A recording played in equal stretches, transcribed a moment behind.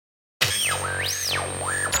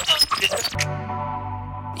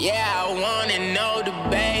Yeah, I wanna know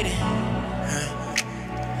debating.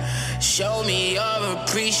 Show me your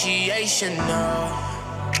appreciation, no.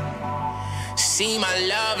 See my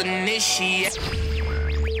love initiate.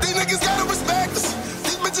 These niggas gotta respect us.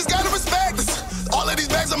 These bitches gotta respect us. All of these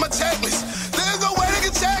bags on my checklist. There's no way they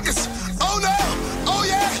can check us. Oh no, oh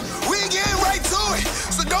yeah, we getting right to it.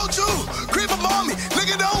 So don't you creep up on me,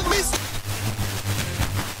 nigga, don't miss.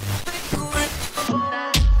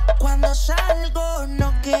 Cuando salgo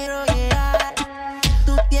no quiero llegar.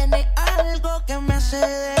 Tú tienes algo que me hace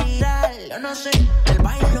delirar. Yo no sé, el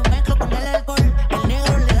baile lo mezclo con el alcohol. El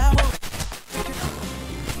negro le da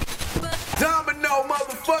Domino,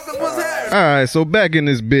 motherfuckers, what's happening? All right, so back in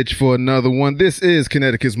this bitch for another one. This is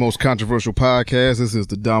Connecticut's most controversial podcast. This is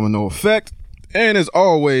the Domino Effect. And as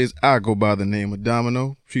always, I go by the name of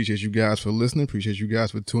Domino. Appreciate you guys for listening. Appreciate you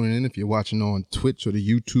guys for tuning in. If you're watching on Twitch or the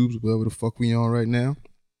YouTubes, whatever the fuck we on right now.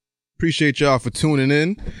 Appreciate y'all for tuning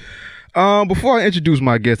in. Before I introduce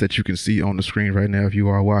my guest that you can see on the screen right now if you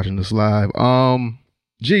are watching this live,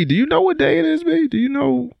 G, do you know what day it is, B? Do you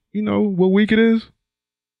know what week it is?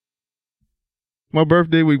 My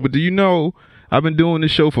birthday week, but do you know I've been doing this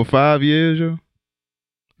show for 5 years, yo?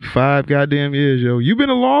 5 goddamn years, yo. You've been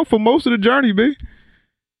along for most of the journey, B.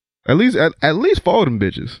 At least for all them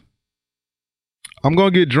bitches. I'm gonna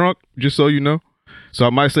get drunk, just so you know. So I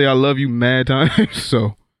might say I love you mad times.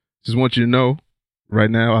 So just want you to know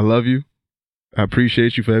right now, I love you. I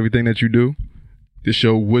appreciate you for everything that you do. This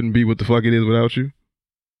show wouldn't be what the fuck it is without you.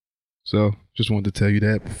 So just wanted to tell you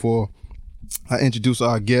that before I introduce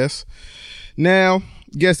our guest. Now,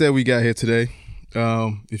 guest that we got here today,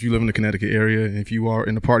 if you live in the Connecticut area, and if you are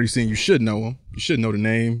in the party scene, you should know him. You should know the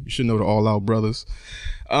name. You should know the All Out Brothers.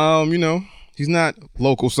 He's not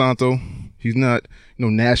local Santo. He's not,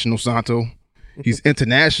 national Santo. He's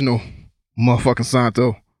international motherfucking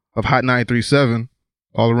Santo of Hot 937.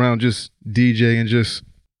 All around just DJ and just,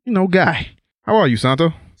 guy. How are you,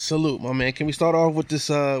 Santo? Salute, my man. Can we start off with this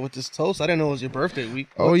toast? I didn't know it was your birthday week.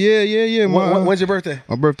 Oh, yeah. When's your birthday?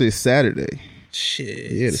 My birthday is Saturday.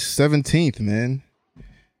 Shit. Yeah, the 17th, man.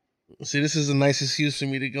 See, this is a nice excuse for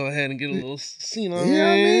me to go ahead and get a little scene on. Yeah,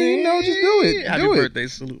 I mean, just do it. Happy birthday,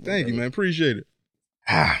 salute. Thank you, man. Appreciate it.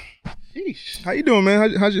 Sheesh. How you doing,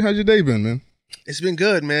 man? How's your day been, man? It's been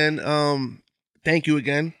good, man. Thank you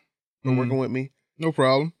again for working with me. No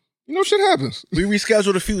problem. Shit happens. We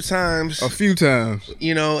rescheduled a few times.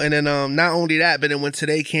 And then not only that, but then when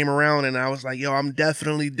today came around and I was like, yo, I'm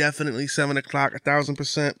definitely 7 o'clock,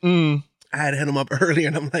 1,000%. I had to hit him up earlier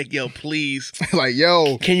and I'm like, yo, please. Like,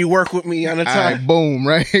 yo. Can you work with me on the time? Right, boom,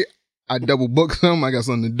 right? I double booked some. I got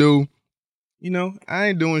something to do. I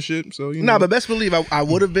ain't doing shit. So, Nah, but best believe I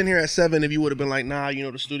would have been here at 7 if you would have been like, nah,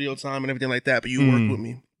 the studio time and everything like that. But you worked with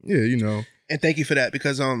me. Yeah, And thank you for that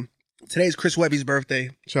because today's Chris Webby's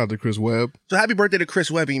birthday. Shout out to Chris Webb. So happy birthday to Chris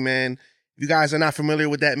Webby, man. If you guys are not familiar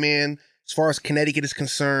with that man, as far as Connecticut is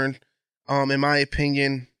concerned, in my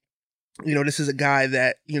opinion, this is a guy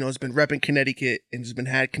that, has been repping Connecticut and has been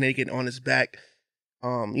had Connecticut on his back.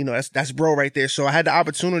 That's bro right there. So I had the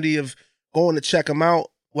opportunity of going to check him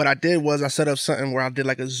out. What I did was I set up something where I did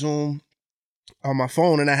like a Zoom on my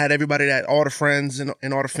phone and I had everybody all the friends and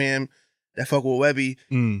all the fam that fuck with Webby.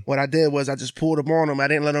 What I did was I just pulled up on him. I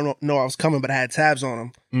didn't let him know I was coming, but I had tabs on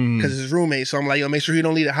him because it's his roommate. So I'm like, make sure he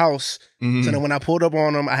don't leave the house. So then when I pulled up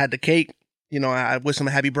on him, I had the cake. I wished him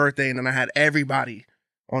a happy birthday, and then I had everybody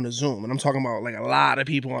on the Zoom. And I'm talking about like a lot of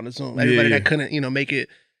people on the Zoom. Everybody that couldn't, make it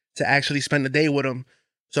to actually spend the day with him.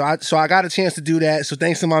 So I got a chance to do that. So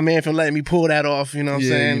thanks to my man for letting me pull that off. You know what I'm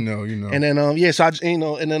saying? And then so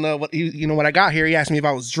when I got here, he asked me if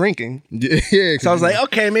I was drinking. Yeah. So I was like,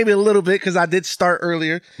 okay, maybe a little bit because I did start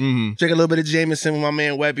earlier. Drink a little bit of Jameson with my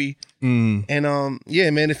man Webby. And man,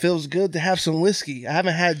 it feels good to have some whiskey. I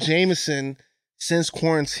haven't had Jameson since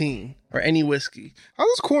quarantine or any whiskey.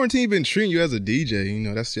 How's quarantine been treating you as a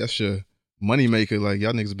DJ? That's your moneymaker. Like,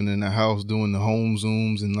 y'all niggas been in the house doing the home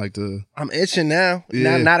Zooms and like the... I'm itching now.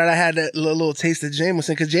 Yeah. Now that I had that little taste of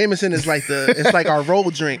Jameson, because Jameson is like it's like our roll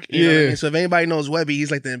drink. You know what I mean? So if anybody knows Webby, he's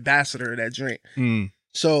like the ambassador of that drink.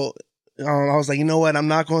 So I was like, you know what? I'm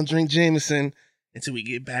not going to drink Jameson until we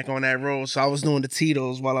get back on that roll. So I was doing the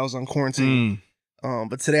Tito's while I was on quarantine.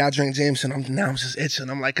 But today I drank Jameson. I'm just itching.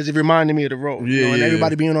 I'm like, because it reminded me of the roll. And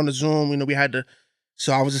everybody being on the Zoom, we had to...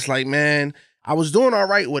 So I was just like, man... I was doing all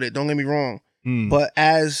right with it, don't get me wrong. But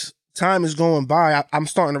as time is going by, I'm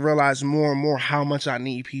starting to realize more and more how much I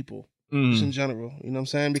need people just in general. You know what I'm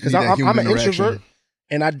saying? Because I'm an introvert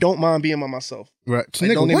and I don't mind being by myself. Right.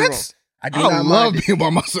 Like, nigga, what? I love being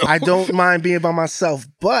by myself. I don't mind being by myself.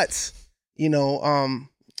 But,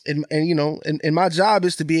 and my job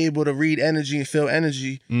is to be able to read energy and feel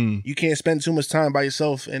energy. You can't spend too much time by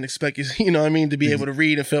yourself and expect to be able to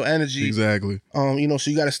read and feel energy. Exactly. So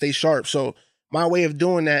you got to stay sharp. So my way of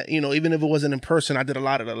doing that, even if it wasn't in person, I did a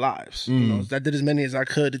lot of the lives. I did as many as I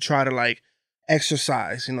could to try to like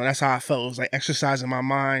exercise. That's how I felt. It was like exercising my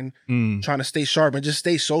mind, trying to stay sharp and just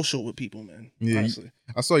stay social with people, man. Yeah, honestly.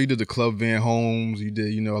 I saw you did the Club Van Homes. You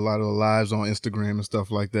did, a lot of the lives on Instagram and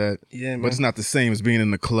stuff like that. Yeah, man. But it's not the same as being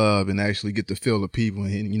in the club and actually get to feel the people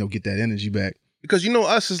and get that energy back. Because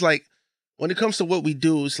us is like, when it comes to what we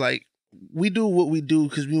do, it's like we do what we do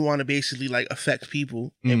because we want to basically like affect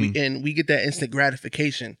people, and we get that instant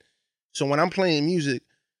gratification. So when I'm playing music,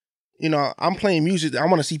 I'm playing music. I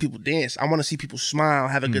want to see people dance. I want to see people smile,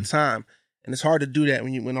 have a good time, and it's hard to do that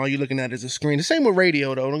when all you're looking at is a screen. The same with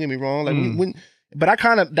radio, though. Don't get me wrong. Like but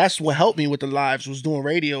that's what helped me with the lives was doing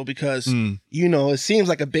radio because it seems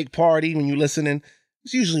like a big party when you're listening.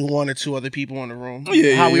 It's usually one or two other people in the room.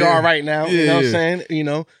 We are right now. You know what I'm saying?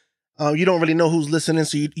 You don't really know who's listening,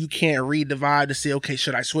 so you can't read the vibe to say, okay,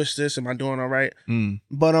 should I switch this? Am I doing all right?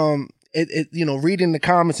 But reading the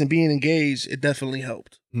comments and being engaged, it definitely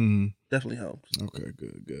helped. Definitely helped. Okay,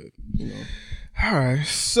 good. All right.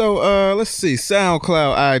 So let's see.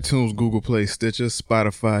 SoundCloud, iTunes, Google Play, Stitcher,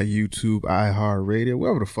 Spotify, YouTube, iHeartRadio,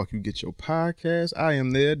 wherever the fuck you get your podcast. I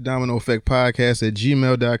am there. Domino Effect Podcast at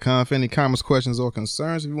gmail.com. For any comments, questions, or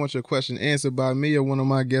concerns, if you want your question answered by me or one of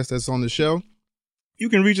my guests that's on the show, you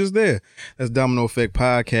can reach us there. That's Domino Effect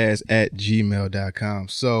Podcast at gmail.com.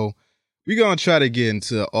 So we're going to try to get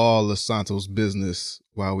into all of Santos' business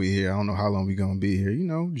while we're here. I don't know how long we're going to be here.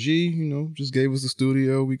 G, just gave us the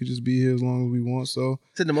studio. We could just be here as long as we want. So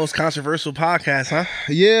it's the most controversial podcast, huh?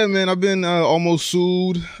 Yeah, man. I've been almost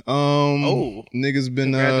sued. Niggas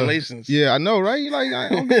been... Congratulations. Yeah, I know, right? Like, I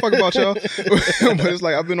don't give a fuck about y'all. But it's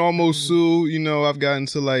like, I've been almost sued. I've gotten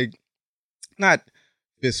to like, not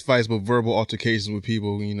fist fights, but verbal altercations with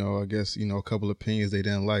people. I guess, a couple of opinions they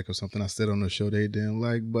didn't like or something I said on the show they didn't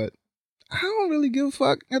like. But I don't really give a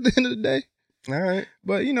fuck at the end of the day. All right.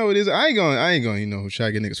 But it is. I ain't going, try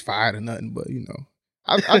to get niggas fired or nothing. But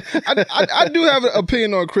I do have an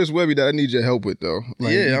opinion on Chris Webby that I need your help with though.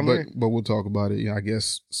 But we'll talk about it. I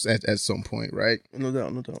guess at some point, right? No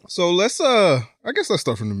doubt. So let's start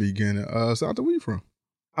from the beginning. Santa, where you from?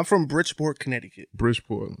 I'm from Bridgeport, Connecticut.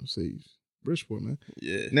 Bridgeport. Let's see, Bridgeport, man.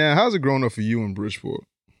 Yeah. Now, how's it growing up for you in Bridgeport?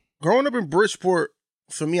 Growing up in Bridgeport,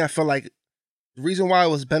 for me, I felt like the reason why it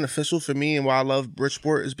was beneficial for me and why I love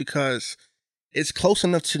Bridgeport is because it's close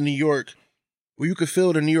enough to New York where you could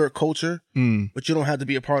feel the New York culture, but you don't have to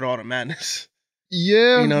be a part of all the madness.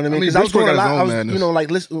 Yeah. You know what I mean? Because I was doing a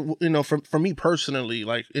lot, for me personally,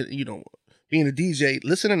 like, being a DJ,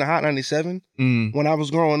 listening to Hot 97 when I was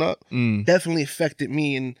growing up definitely affected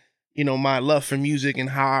me and, my love for music and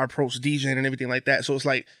how I approach DJing and everything like that. So it's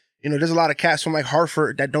like, there's a lot of cats from like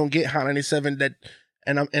Hartford that don't get Hot 97 that,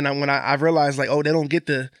 when I realized like, oh, they don't get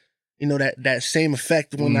the, that same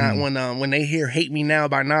effect when they hear "Hate Me Now"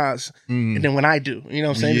 by Nas, and then when I do, you know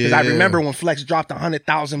what I'm saying? Because I remember when Flex dropped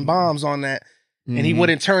 100,000 bombs on that, and he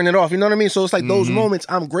wouldn't turn it off. You know what I mean? So it's like those moments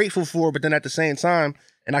I'm grateful for, but then at the same time,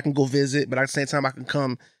 and I can go visit, but at the same time I can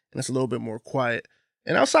come, and it's a little bit more quiet.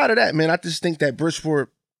 And outside of that, man, I just think that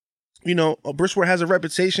Bridgeport, Bridgeport has a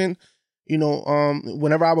reputation.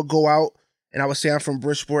 Whenever I would go out and I would say I'm from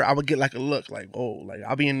Bridgeport, I would get like a look like, oh, like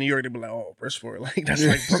I'll be in New York, they'd be like, oh, Bridgeport, like that's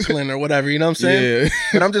like Brooklyn or whatever, you know what I'm saying? Yeah.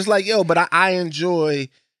 But I'm just like, but I enjoy,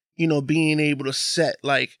 being able to set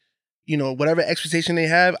like, whatever expectation they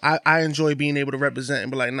have, I enjoy being able to represent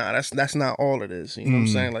and be like, nah, that's not all it is. You know what I'm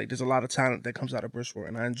saying? Like there's a lot of talent that comes out of Bridgeport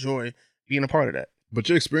and I enjoy being a part of that. But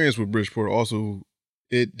your experience with Bridgeport also,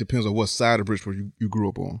 it depends on what side of Bridgeport you grew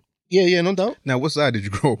up on. Yeah, no doubt. Now, what side did you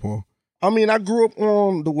grow up on? I mean, I grew up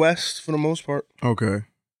on the West for the most part. Okay.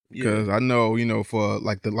 Because I know, for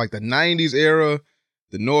like the 90s era,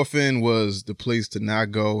 the North End was the place to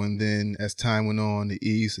not go. And then as time went on, the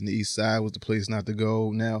East and the East Side was the place not to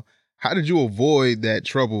go. Now, how did you avoid that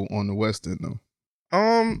trouble on the West End, though?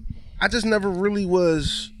 I just never really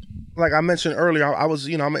was, like I mentioned earlier, I was,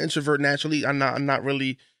 I'm an introvert naturally. I'm not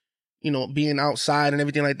really, being outside and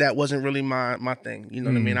everything like that wasn't really my thing. You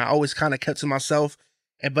know what I mean? I always kind of kept to myself.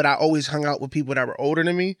 But I always hung out with people that were older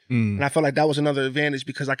than me. And I felt like that was another advantage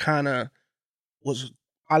because I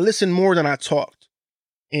listened more than I talked.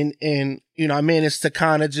 And I managed to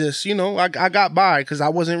kind of just, I got by because I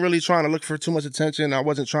wasn't really trying to look for too much attention. I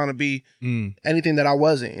wasn't trying to be anything that I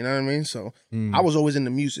wasn't, you know what I mean? So I was always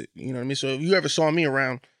into music, you know what I mean? So if you ever saw me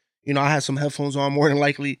around, I had some headphones on more than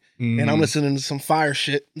likely. And I'm listening to some fire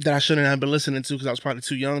shit that I shouldn't have been listening to because I was probably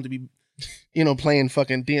too young to be playing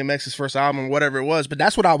fucking DMX's first album or whatever it was. But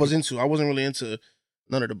that's what I was into. I wasn't really into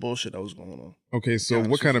none of the bullshit that was going on. Okay, so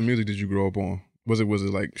what kind of music did you grow up on? Was it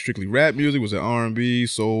like strictly rap music? Was it R&B,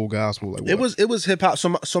 soul, gospel? Like what? It was hip hop.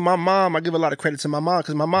 So my mom, I give a lot of credit to my mom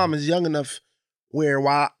because my mom is young enough where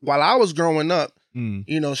while I was growing up,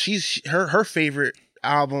 she's her favorite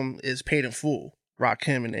album is Paid in Full,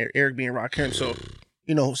 Rakim and Eric B and Rakim. So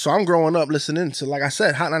so I'm growing up listening to, like I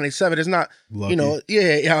said, Hot 97. It's not Lucky.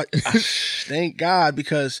 Thank God,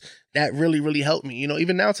 because that really really helped me.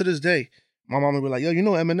 Even now to this day. My mom would be like, yo,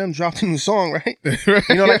 Eminem dropped a new song, right?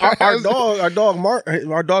 Like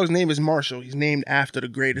our dog's name is Marshall. He's named after the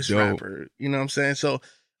greatest rapper. You know what I'm saying? So,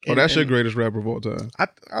 that's your greatest rapper of all time.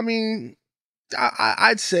 I mean,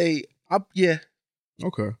 I'd say, yeah.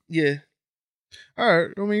 Okay. Yeah. All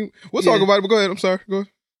right. I mean, we'll talk about it, but go ahead. I'm sorry. Go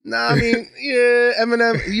ahead. Nah, I mean, yeah,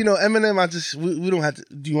 Eminem, Eminem, we don't have to,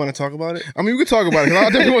 do you want to talk about it? I mean, we can talk about it. I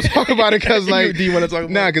definitely want to talk about it because, like, do you want to talk about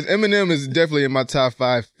it? Nah, because Eminem is definitely in my top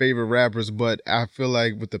 5 favorite rappers, but I feel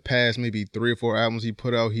like with the past maybe 3 or 4 albums he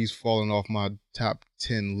put out, he's fallen off my top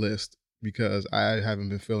 10 list because I haven't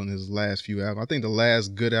been feeling his last few albums. I think the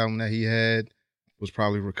last good album that he had was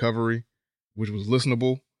probably Recovery, which was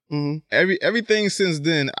listenable. Mm-hmm. Everything since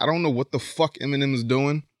then, I don't know what the fuck Eminem is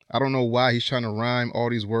doing. I don't know why he's trying to rhyme all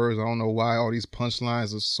these words. I don't know why all these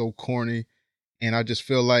punchlines are so corny. And I just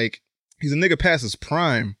feel like he's a nigga past his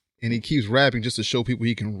prime and he keeps rapping just to show people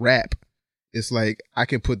he can rap. It's like, I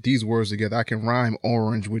can put these words together. I can rhyme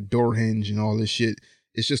orange with door hinge and all this shit.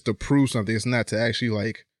 It's just to prove something. It's not to actually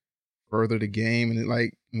like further the game. And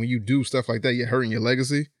like when you do stuff like that, you're hurting your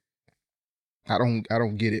legacy. I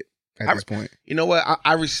don't get it. At this point, you know what?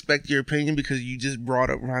 I respect your opinion because you just brought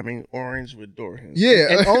up rhyming orange with door hinge. Yeah,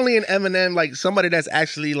 and only in Eminem, like somebody that's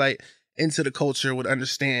actually like into the culture would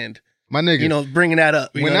understand. My nigga, bringing that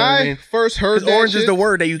up. When I first heard that orange shit, is the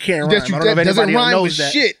word that you can't rhyme. I don't know if anybody knows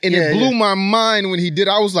that. Shit, and it blew my mind when he did.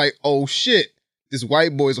 I was like, oh shit, this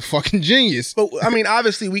white boy's a fucking genius. But I mean,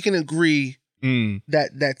 obviously, we can agree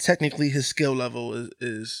that technically his skill level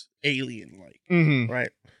is alien-like, right?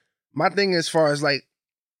 My thing as far as like,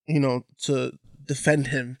 to defend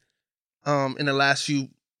him in the last few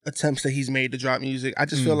attempts that he's made to drop music, I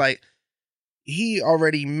just feel like he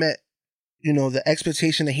already met, the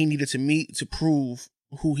expectation that he needed to meet to prove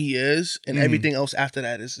who he is, and everything else after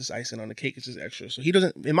that is just icing on the cake. It's just extra. So he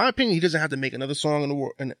doesn't, in my opinion, he doesn't have to make another song in the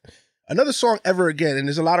world and another song ever again. And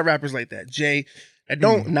there's a lot of rappers like that. Jay,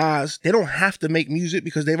 Nas, they don't have to make music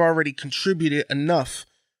because they've already contributed enough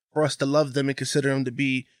for us to love them and consider them to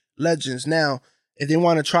be legends. Now, if they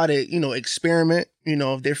want to try to, experiment,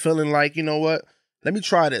 if they're feeling like, what, let me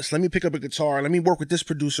try this. Let me pick up a guitar. Let me work with this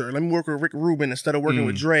producer. Let me work with Rick Rubin instead of working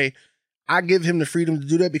with Dre. I give him the freedom to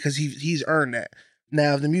do that because he's earned that.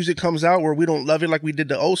 Now, if the music comes out where we don't love it like we did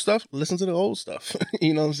the old stuff, listen to the old stuff.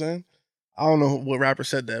 You know what I'm saying? I don't know what rapper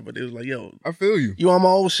said that, but it was like, yo. I feel you. You on my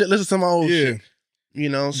old shit? Listen to my old shit.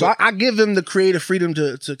 So I give them the creative freedom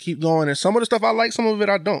to keep going, and some of the stuff I like, some of it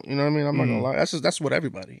I don't. You know what I mean? I'm not gonna lie. That's what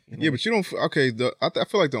everybody. Yeah, but you don't. Okay, I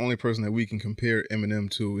feel like the only person that we can compare Eminem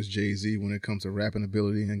to is Jay-Z when it comes to rapping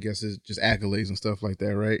ability, and I guess it's just accolades and stuff like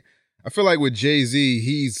that, right? I feel like with Jay-Z,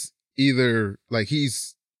 he's either like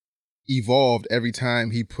he's evolved every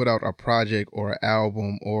time he put out a project or an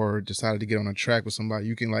album or decided to get on a track with somebody.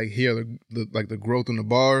 You can like hear the growth in the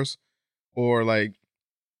bars, or like.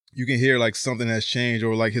 You can hear like something has changed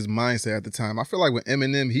or like his mindset at the time. I feel like with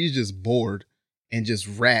Eminem, he's just bored and just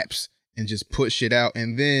raps and just put shit out.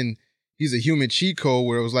 And then he's a human cheat code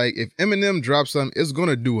where it was like, if Eminem drops something, it's going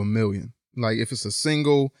to do 1 million. Like if it's a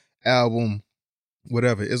single album,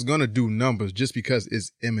 whatever, it's going to do numbers just because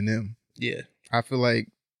it's Eminem. Yeah. I feel like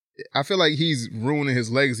he's ruining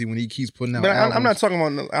his legacy when he keeps putting out albums. I'm not talking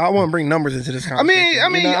about, I want to bring numbers into this conversation.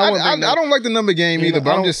 I don't like the number game either,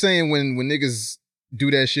 but I'm just saying when niggas do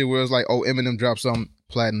that shit where it's like, oh, Eminem dropped something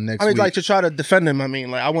platinum next week. Like to try to defend him. I mean,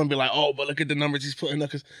 like I wouldn't be like, oh, but look at the numbers he's putting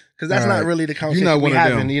up, because that's not really the conversation we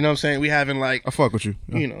having. You know what I'm saying? We having like, I fuck with you.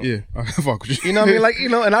 Yeah, I fuck with you. You know what I mean? Like,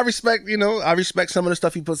 and I respect some of the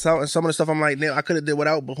stuff he puts out, and some of the stuff I'm like, damn, I could have did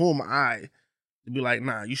without, but who am I to be like,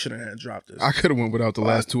 nah, you shouldn't have dropped this. I could have went without the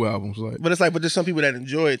last 2 albums. Like, but it's like, but there's some people that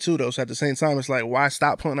enjoy it too, though. So at the same time, it's like, why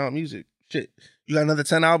stop putting out music? Shit, you got another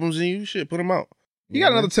 10 albums in you? Shit, put them out. He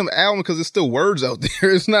got another 10 album because there's still words out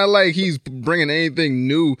there. It's not like he's bringing anything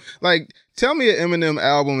new. Like, tell me an Eminem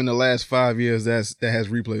album in the last 5 years that has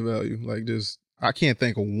replay value. Like, just I can't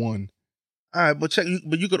think of one. All right, but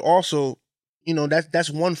you could also, that's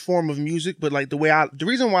one form of music. But like the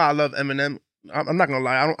reason why I love Eminem I'm not gonna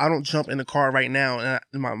lie. I don't jump in the car right now,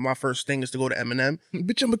 and my first thing is to go to Eminem.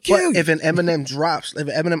 Bitch, I'ma kill you. If an Eminem drops, if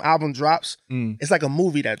an Eminem album drops, it's like a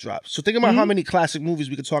movie that drops. So think about how many classic movies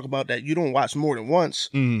we could talk about that you don't watch more than once,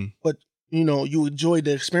 but you know you enjoyed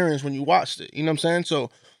the experience when you watched it. You know what I'm saying?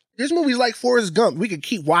 So there's movies like Forrest Gump we could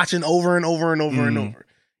keep watching over and over and over and over.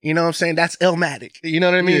 You know what I'm saying? That's Illmatic. You know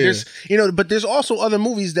what I mean? Yeah. There's, you know, but there's also other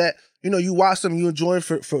movies that, you know, you watch them, you enjoy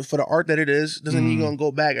for the art that it is. Doesn't mean you're gonna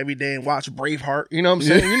go back every day and watch Braveheart. You know what I'm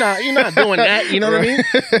saying? You're not doing that. You know what I mean?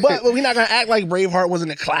 But we're not gonna act like Braveheart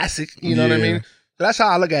wasn't a classic. You know what I mean? So that's how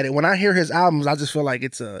I look at it. When I hear his albums, I just feel like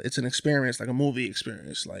it's an experience, like a movie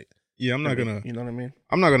experience. Like, Yeah, I'm not gonna. you know what I mean?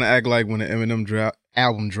 I'm not gonna act like when the Eminem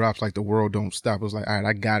album drops, like the world don't stop. It's like, all right,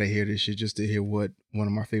 I gotta hear this shit just to hear what one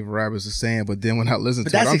of my favorite rappers is saying. But then when I listen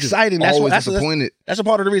to it, I'm exciting. Just always That's disappointed. That's a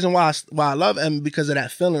part of the reason why I love him, because of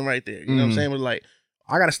that feeling right there. You know what I'm saying? With like,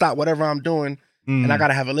 I gotta stop whatever I'm doing and I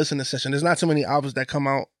gotta have a listening session. There's not too many albums that come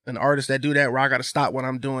out and artists that do that where I gotta stop what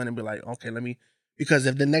I'm doing and be like, okay, let me. Because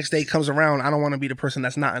if the next day comes around, I don't want to be the person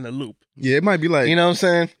that's not in the loop. Yeah, it might be like, You know what I'm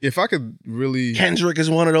saying? if I could really Kendrick is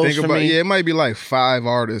one of those think for about, me. yeah, it might be like 5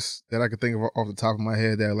 artists that I could think of off the top of my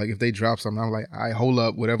head that like if they drop something, I'm like, all right, hold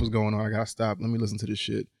up, whatever's going on, I gotta stop. Let me listen to this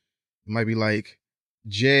shit. It might be like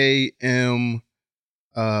J.M.,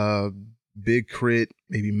 Big Crit,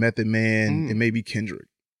 maybe Method Man, and maybe Kendrick.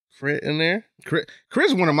 Crit in there. Crit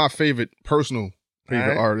is one of my favorite personal favorite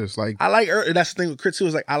Alright. artists. Like, I like that's the thing with Crit too.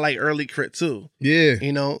 Is like I like early Crit too. yeah,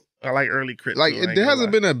 You know, I like early Crit. like too. there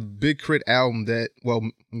hasn't been a Big Crit album that, well,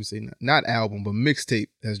 let me say not album, but mixtape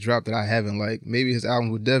that's dropped that I haven't like. Maybe his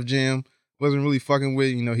album with Def Jam wasn't really fucking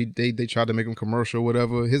with. You know, they tried to make him commercial or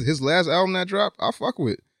whatever. His last album that dropped, I fuck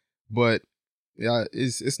with, but yeah,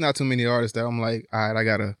 it's not too many artists that I'm like, all right, I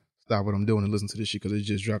gotta stop what I'm doing and listen to this shit because it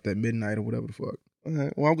just dropped at midnight or whatever the fuck.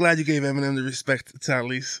 Okay. Well, I'm glad you gave Eminem the respect to at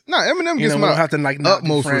least. Nah, Eminem You gets know, we my don't have to like not be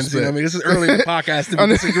utmost friends. You know what I respect. mean? This is early in the podcast to be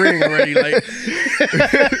disagreeing already.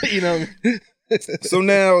 Like, you know. So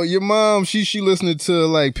now your mom, she listening to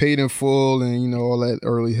like Paid in Full and you know all that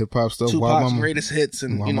early hip hop stuff. Tupac's greatest hits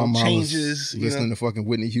and while you my know mom was changes. You listening know. to fucking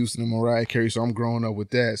Whitney Houston and Mariah Carey. So I'm growing up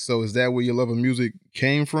with that. So is that where your love of music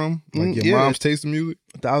came from? Like your Yeah. mom's taste of music?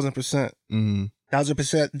 1,000%.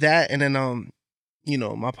 1,000% that, and then you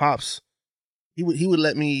know, my pops, he would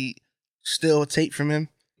let me steal a tape from him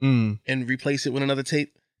and replace it with another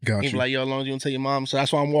tape. He'd Gotcha. be like, yo, how long you gonna tell your mom? So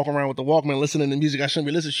that's why I'm walking around with the Walkman listening to music I shouldn't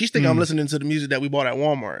be listening. She's thinking I'm listening to the music that we bought at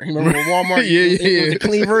Walmart. You remember when Walmart? yeah. The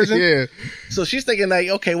clean version? Yeah. So she's thinking like,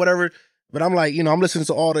 okay, whatever. But I'm like, you know, I'm listening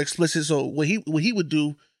to all the explicit. So what he would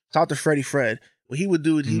do, talk to Freddie Fred. What he would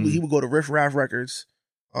do is he would go to Riff Raff Records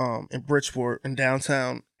in Bridgeport in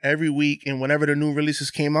downtown every week, and whenever the new releases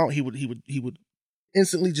came out, he would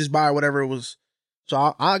instantly just buy whatever it was.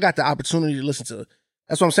 So I got the opportunity to listen to it.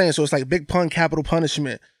 That's what I'm saying. So it's like Big Pun, Capital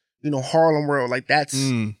Punishment, you know, Harlem World. Like that's,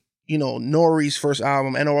 you know, Nori's first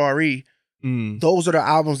album, N-O-R-E. Those are the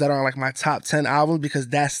albums that are like my top 10 albums because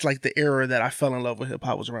that's like the era that I fell in love with hip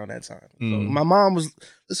hop was around that time. So my mom was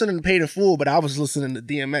listening to Paid in Full, but I was listening to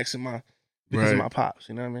DMX because of my pops.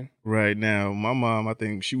 You know what I mean? Right. Now, my mom, I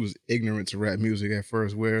think she was ignorant to rap music at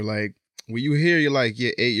first, where like when you hear your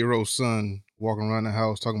 8-year-old son walking around the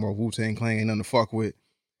house talking about Wu-Tang Clan ain't nothing to fuck with.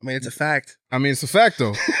 I mean, it's a fact. I mean, it's a fact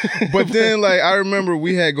though. But then like I remember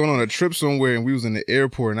we had gone on a trip somewhere and we was in the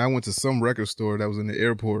airport and I went to some record store that was in the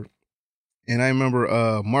airport. And I remember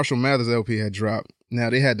Marshall Mathers LP had dropped. Now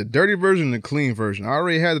they had the dirty version and the clean version. I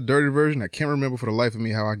already had the dirty version. I can't remember for the life of me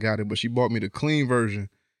how I got it, but she bought me the clean version.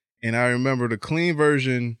 And I remember the clean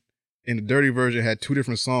version and the dirty version had 2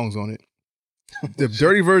 different songs on it. The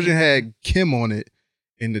dirty version had Kim on it,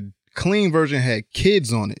 and the clean version had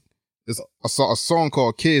Kids on it. There's a song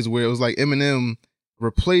called Kids where it was like Eminem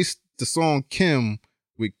replaced the song Kim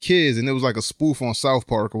with Kids, and it was like a spoof on South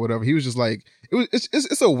Park or whatever. He was just like,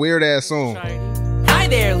 it's a weird ass song. Hi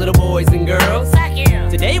there, little boys and girls.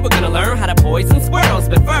 Today we're gonna learn how to poison squirrels.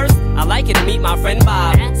 But first, I'd like you to meet my friend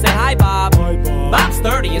Bob. Say hi, Bob. Bob's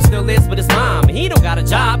 30 and still lives with his mom. He don't got a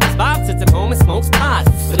job, cause Bob sits at home and smokes pot.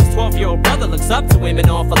 But his 12-year-old brother looks up to him an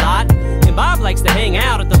awful lot. And Bob likes to hang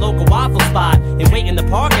out at the local waffle spot and wait in the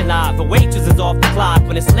parking lot for waitresses off the clock.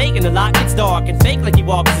 When it's late and the lot gets dark and fake like he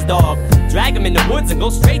walks his dog. Drag him in the woods and go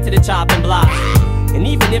straight to the chopping block. And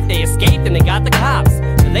even if they escaped and they got the cops,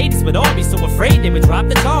 the ladies would all be so afraid they would drop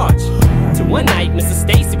the charge. Till one night, Mrs.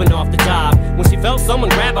 Stacy went off the job when she felt someone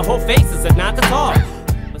grab her whole face and said not to talk.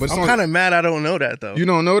 But I'm kind of mad I don't know that though. You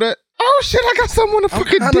don't know that? Oh shit! I got someone to I'm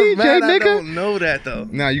fucking kind of DJ, mad I nigga. don't know that though.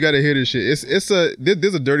 Nah, you gotta hear this shit.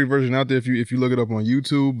 There's a dirty version out there if you look it up on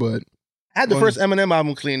YouTube, but I had the first Eminem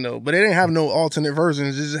album clean though, but it didn't have no alternate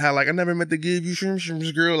versions. It just had like I never meant to give you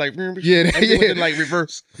shrimps, girl. Like everything in like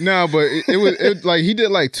reverse. No, but it like he did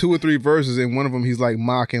like 2 or 3 verses, and one of them he's like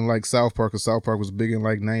mocking like South Park, because South Park was big in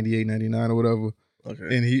like 98, 99 or whatever.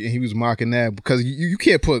 Okay. And he was mocking that because you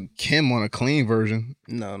can't put Kim on a clean version.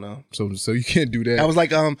 No. So you can't do that. I was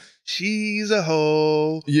like, she's a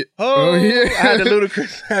hoe. Yeah. Oh yeah. I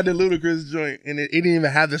had the Ludacris joint, and it didn't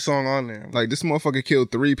even have the song on there. Like this motherfucker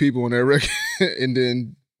killed 3 people on that record, and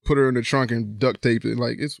then put her in the trunk and duct taped it.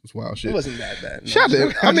 Like it's wild shit. It wasn't that bad. No. Shut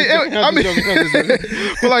up. I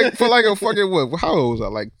mean, for like a fucking what? How old was I?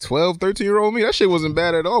 Like 12, 13-year-old me. That shit wasn't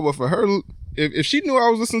bad at all. But for her, if she knew I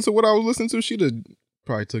was listening to what I was listening to, she'd have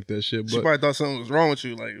probably took that shit. But she probably thought something was wrong with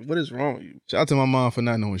you. Like, what is wrong with you? Shout out to my mom for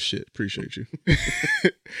not knowing shit. Appreciate you.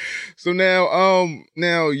 So now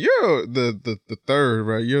you're the third,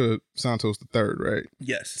 right? You're Santos the third, right?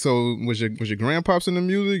 Yes. So was your grandpops in the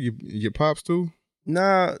music? Your pops too?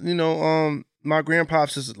 Nah, my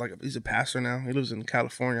grandpops is like he's a pastor now. He lives in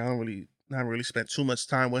California. I haven't really spent too much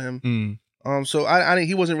time with him. So I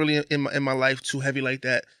he wasn't really in my life too heavy like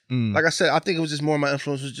that. Like I said, I think it was just more my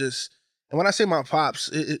influence was just. And when I say my pops,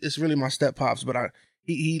 it's really my step pops, but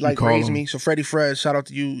he like raised me. So Freddie Fred, shout out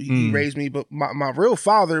to you. He raised me, but my real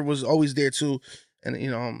father was always there too.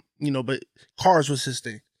 And but cars was his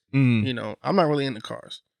thing. I'm not really into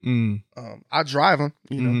cars. I drive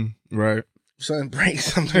them, right. Something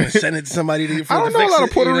breaks, I'm gonna send it to somebody to I don't know a lot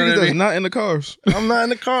of Puerto Ricans that's not in the cars. I'm not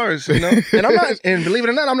in the cars, and I'm not. And believe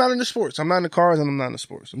it or not, I'm not into sports. I'm not in the cars, and I'm not in the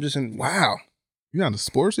sports. I'm just in. Wow, you're not in the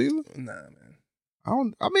sports either? Nah, man.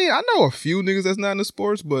 I know a few niggas that's not in the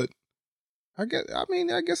sports, but I guess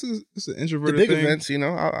it's an introverted the big thing. events,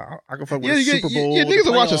 I can fuck with a Super Bowl. Yeah, niggas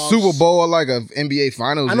will watch a Super Bowl or like a NBA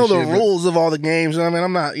Finals. I know the rules of all the games. I mean,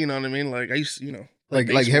 I'm not, you know what I mean? Like I used to, like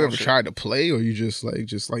have you ever tried to play, or you just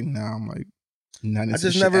like nah, I'm like not into I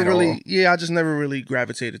just shit never at really, all? I just never really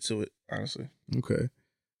gravitated to it, honestly. Okay.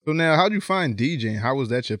 So now, how'd you find DJing? How was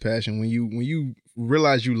that your passion? When you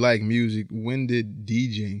realized you like music, when did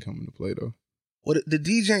DJing come into play though? Well, the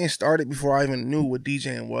DJing started before I even knew what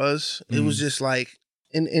DJing was. It was just like,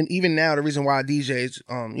 and even now, the reason why I DJ is,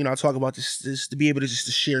 I talk about this to be able to just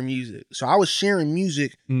to share music. So I was sharing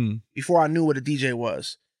music before I knew what a DJ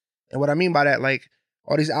was. And what I mean by that, like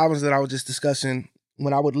all these albums that I was just discussing,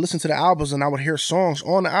 when I would listen to the albums and I would hear songs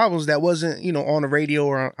on the albums that wasn't, on the radio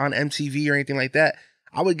or on MTV or anything like that,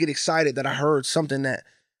 I would get excited that I heard something that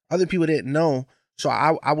other people didn't know. So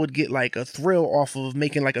I would get like a thrill off of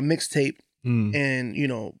making like a mixtape and,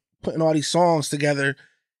 putting all these songs together,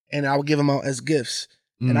 and I would give them out as gifts.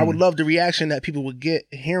 And I would love the reaction that people would get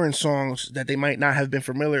hearing songs that they might not have been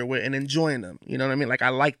familiar with and enjoying them. You know what I mean? Like I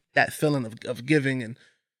like that feeling of giving. And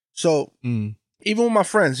so even with my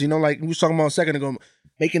friends, like we were talking about a second ago,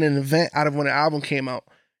 making an event out of when an album came out,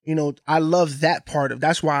 I love that part of,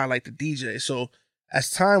 that's why I like the DJ. So as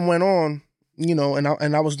time went on,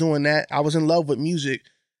 and I was doing that, I was in love with music.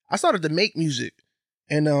 I started to make music.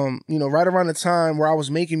 And, right around the time where I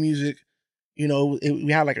was making music,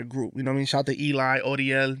 we had like a group, shout out to Eli,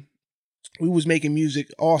 Odiel. We was making music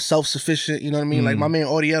all self-sufficient, you know what I mean? Like my man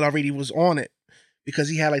Odiel already was on it because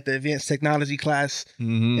he had like the advanced technology class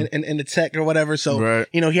in the tech or whatever. So, right.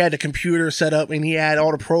 He had the computer set up and he had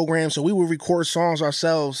all the programs. So we would record songs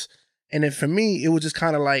ourselves. And then for me, it was just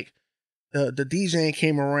kind of like the DJing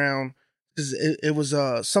came around. It was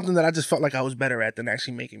something that I just felt like I was better at than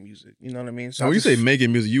actually making music. You know what I mean? So when you say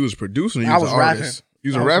making music, you was producing, or you I was was an rapping. artist? You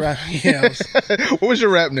was a rapper? Yeah. What was your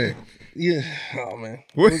rap name? Yeah. Oh man.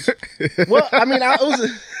 What? Well, I mean,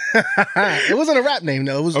 it wasn't a rap name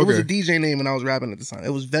though. It was a DJ name when I was rapping at the time. It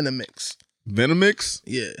was Venomix. Venomix?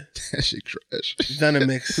 Yeah. That shit trash.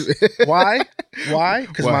 Venomix. Why?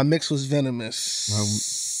 Because my mix was venomous.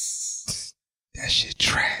 That shit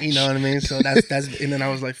trash. You know what I mean? So that's and then I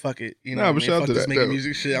was like, fuck it. You know, but what I mean? shout out Fuck to this that. making No.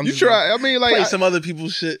 music shit. I'm You just try. gonna I mean, like play some other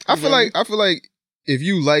people's shit. I feel like if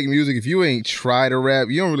you like music, if you ain't try to rap,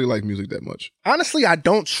 you don't really like music that much. Honestly, I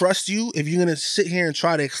don't trust you if you're gonna sit here and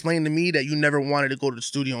try to explain to me that you never wanted to go to the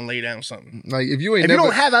studio and lay down something. Like if you ain't If never you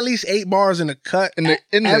don't have at least 8 bars in the cut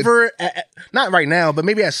not right now, but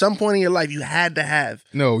maybe at some point in your life you had to have.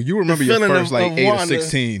 No, you remember your feeling first like of 8 or Wanda.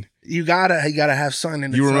 16. You gotta have something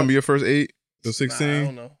in the You cut. remember your first 8 or 16? Nah, I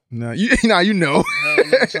don't know. Nah, you know. I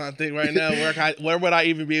don't know. I'm trying to think right now. Where would I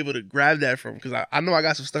even be able to grab that from? Because I know I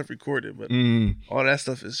got some stuff recorded, but all that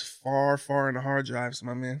stuff is far, far in the hard drives,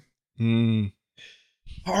 my man.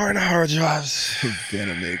 Far in the hard drives.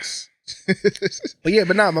 Venomix. But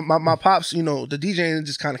my pops, the DJing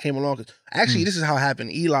just kind of came along. Actually, this is how it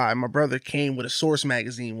happened. Eli, my brother, came with a Source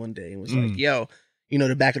magazine one day and was like, yo,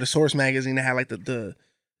 the back of the Source magazine that had like the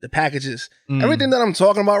the packages. Everything that I'm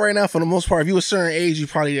talking about right now, for the most part, if you a certain age, you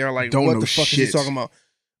probably are like, Don't what know the fuck shit. is he talking about?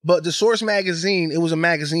 But the Source magazine, it was a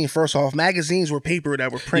magazine. First off, magazines were paper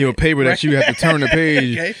that were printed. Your paper that you have to turn the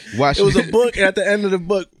page, Okay. wash. It was a book, and at the end of the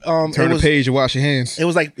book, turn the page and wash your hands. It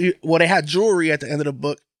was like, well, they had jewelry at the end of the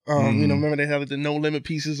book. You know, remember they had like the No Limit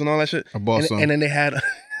pieces and all that shit. I bought some. And then they had,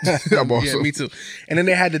 I bought yeah, some. me too. And then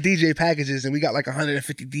they had the DJ packages, and we got like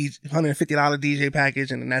 $150 DJ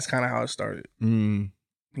package, and then that's kind of how it started. Mm.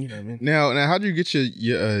 You know what I mean? Now, how'd you get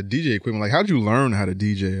your DJ equipment? Like, how'd you learn how to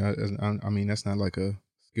DJ? I mean, that's not like a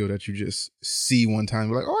skill that you just see one time.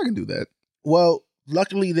 You're like, oh, I can do that. Well,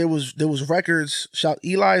 luckily there was records. Shout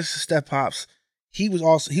Eli's Step Pops. He was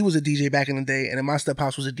a DJ back in the day, and then my Step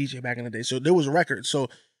Pops was a DJ back in the day. So there was records. So,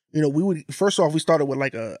 you know, we started with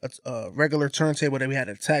like a regular turntable that we had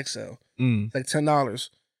at Tag Sale, like $10.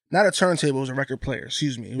 Not a turntable, it was a record player.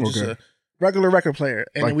 Excuse me, it was just a regular record player.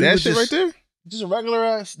 And like then we that would shit right there. Just a regular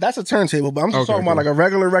ass. That's a turntable, but I'm just talking about like a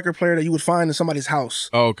regular record player that you would find in somebody's house.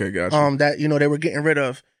 Oh, okay, gotcha. That, you know, they were getting rid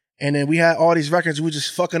of, and then we had all these records. We were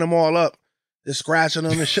just fucking them all up, just scratching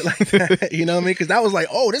them and shit like that. You know what I mean? Because that was like,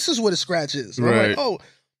 oh, this is what a scratch is. And I'm Right. like, oh,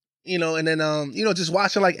 you know, and then you know, just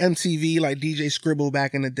watching like MTV, like DJ Scribble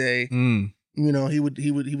back in the day. You know, he would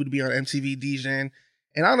be on MTV DJing,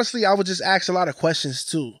 and honestly, I would just ask a lot of questions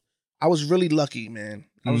too. I was really lucky, man.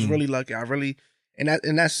 I was really lucky.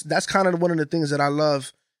 And that's kind of one of the things that I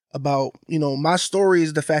love about, you know, my story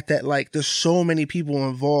is the fact that like there's so many people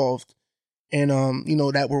involved, and you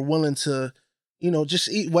know, that were willing to, you know, just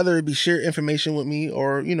whether it be share information with me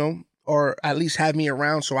or, you know, or at least have me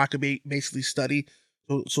around so I could basically study.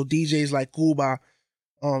 So DJs like Cuba,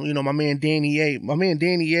 you know, my man Danny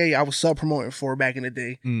A, I was sub promoting for back in the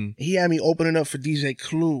day. He had me opening up for DJ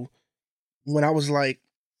Clue when I was like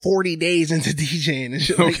 40 days into DJing and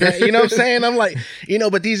shit like that. You know what I'm saying? I'm like, you know,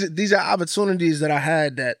 but these are opportunities that I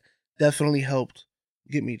had that definitely helped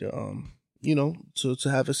get me to, you know, to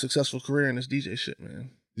have a successful career in this DJ shit,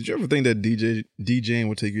 man. Did you ever think that DJing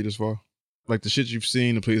would take you this far? Like the shit you've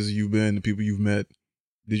seen, the places you've been, the people you've met.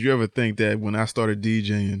 Did you ever think that when I started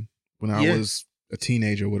DJing, when I was a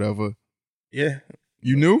teenager or whatever? Yeah.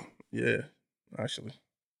 You knew? Yeah, actually.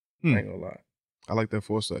 I ain't gonna lie. I like that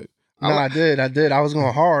foresight. No, I did. I was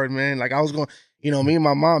going hard, man. Like I was going, you know, me and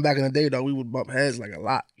my mom back in the day, though, we would bump heads like a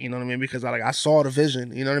lot. You know what I mean? Because I saw the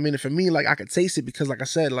vision. You know what I mean? And for me, like I could taste it because, like I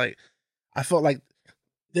said, like I felt like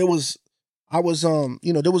there was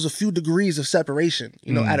a few degrees of separation.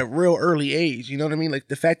 You know, at a real early age. You know what I mean? Like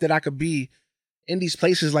the fact that I could be in these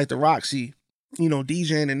places like the Roxy, you know,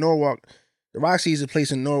 DJing in Norwalk. The Roxy is a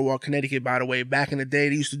place in Norwalk, Connecticut, by the way. Back in the day,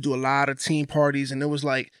 they used to do a lot of team parties, and there was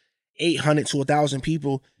like 800 to 1,000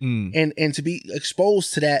 people, and to be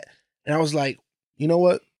exposed to that, and I was like, you know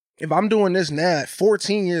what? If I'm doing this now at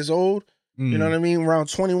 14 years old, you know what I mean? Around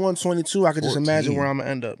 21, 22, I could just imagine where I'm gonna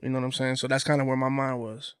end up. You know what I'm saying? So that's kind of where my mind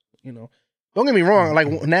was. You know, don't get me wrong. Like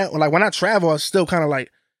now, like when I travel, I still kind of like,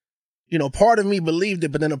 you know, part of me believed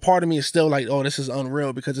it, but then a part of me is still like, oh, this is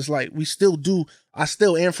unreal, because it's like I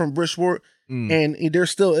still am from Bridgeport, and there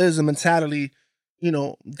still is a mentality, you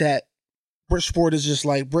know, that Bridgeport is just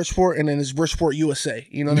like Bridgeport, and then it's Bridgeport, USA.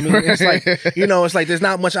 You know what I mean? It's like, you know, it's like there's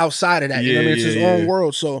not much outside of that. You know what I mean? It's his own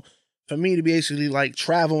world. So for me to basically like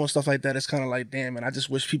travel and stuff like that, it's kind of like, damn, and I just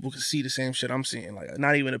wish people could see the same shit I'm seeing. Like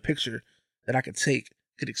not even a picture that I could take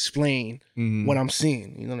could explain what I'm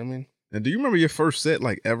seeing. You know what I mean? And do you remember your first set,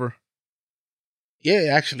 like ever?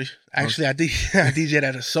 Yeah, actually, I DJ'd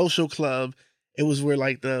at a social club. It was where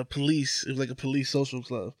like it was like a police social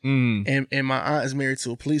club. And my aunt is married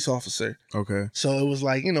to a police officer. Okay. So it was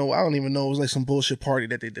like, you know, I don't even know. It was like some bullshit party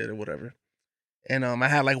that they did or whatever. And I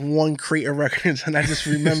had like one crate of records, and I just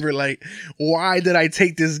remember like, why did I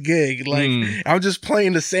take this gig? Like I'm just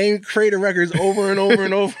playing the same crate of records over and over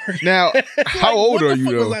and over. Now, how old are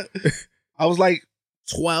you though? I was like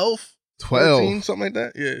 12, 14, something like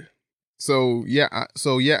that. Yeah. So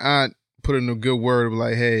your aunt put in a good word,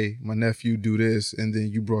 like, hey, my nephew do this, and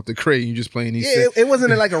then you brought the crate and you just playing these. Yeah, it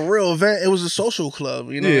wasn't like a real event. It was a social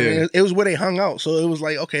club, you know. Yeah. What I mean? It was where they hung out. So it was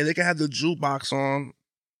like, okay, they could have the jukebox on,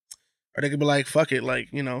 or they could be like, fuck it, like,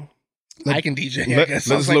 you know, I can DJ. Let this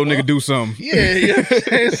little nigga do something. Yeah, you know what I'm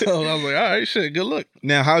saying? So I was like, all right, shit, good luck.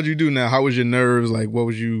 Now, how'd you do? Now, how was your nerves? Like, what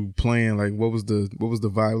was you playing? Like, what was the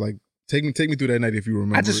vibe? Like, take me through that night if you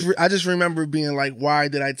remember. I just remember being like, why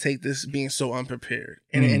did I take this being so unprepared?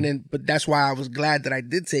 And then, but that's why I was glad that I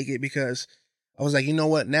did take it, because I was like, you know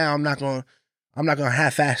what? Now I'm not gonna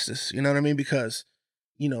half-ass this. You know what I mean? Because,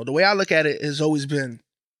 you know, the way I look at it has always been,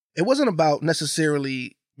 it wasn't about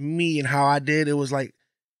necessarily me and how I did. It was like,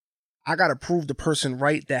 I gotta prove the person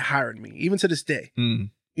right that hired me, even to this day. You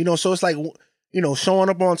know, so it's like, showing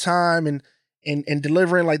up on time and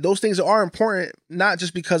delivering, like those things are important, not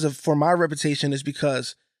just because for my reputation, is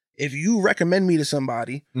because if you recommend me to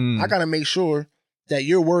somebody, I gotta make sure that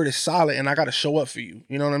your word is solid and I gotta show up for you.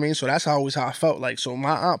 You know what I mean? So that's always how I felt. Like, so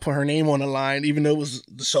my aunt put her name on the line, even though it was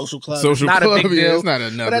the social club. It's not a big deal. It's not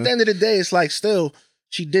enough. But at the end of the day, it's like, still,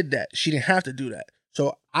 she did that. She didn't have to do that.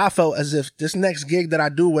 So I felt as if this next gig that I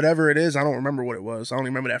do, whatever it is, I don't remember what it was. I only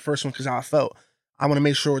remember that first one because how I felt. I want to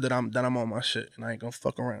make sure that I'm on my shit and I ain't gonna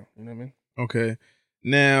fuck around. You know what I mean? Okay.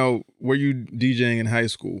 Now, were you DJing in high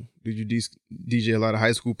school? Did you DJ a lot of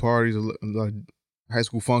high school parties, a lot of high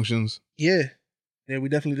school functions? Yeah, we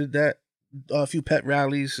definitely did that. A few pet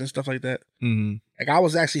rallies and stuff like that. Mm-hmm. Like I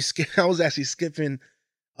was actually skipping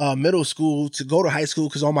middle school to go to high school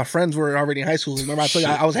because all my friends were already in high school. Remember I told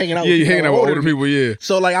you I was hanging out. Yeah, with you're hanging out with older people. Yeah.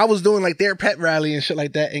 So like I was doing like their pet rally and shit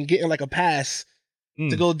like that, and getting like a pass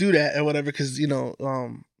to go do that or whatever. Because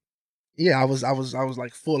I was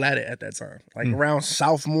like full at it at that time. Like around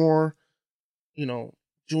sophomore,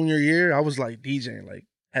 junior year, I was like DJing like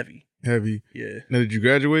heavy. Heavy. Yeah. Now, did you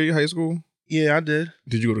graduate high school? Yeah, I did.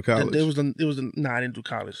 Did you go to college? It was I didn't do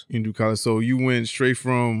college. You didn't do college. So you went straight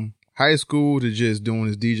from high school to just doing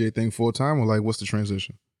this DJ thing full time, or like what's the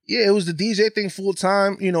transition? Yeah, it was the DJ thing full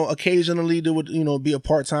time. Occasionally there would be a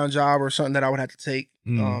part-time job or something that I would have to take.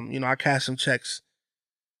 I cashed some checks.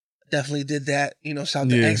 Definitely did that. Shout out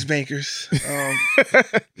to ex-bankers. So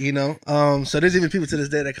there's even people to this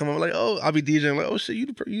day that come up like, oh, I'll be DJing. Like, oh shit, you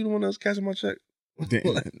the one that was cashing my check. Damn,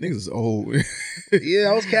 niggas is old.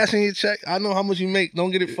 Yeah, I was cashing your check. I know how much you make.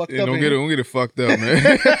 Don't get it fucked up. Don't get it fucked up,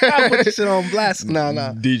 man. I put this shit on blast.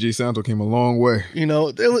 Nah. DJ Santo came a long way.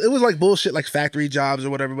 It was like bullshit, like factory jobs or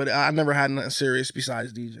whatever. But I never had nothing serious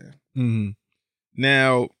besides DJing. Mm-hmm.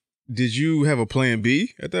 Now, did you have a plan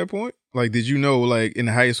B at that point? Like, did you know, like, in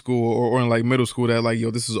high school or in, like, middle school that, like,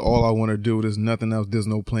 yo, this is all I want to do. There's nothing else. There's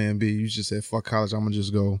no plan B. You just said, fuck college. I'm going to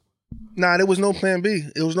just go. Nah, there was no plan B.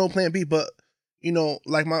 It was no plan B. But,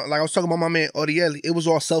 like I was talking about my man, Oriel, it was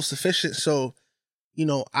all self-sufficient. So,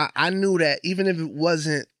 I knew that even if it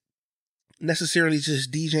wasn't necessarily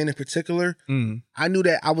just DJing in particular, I knew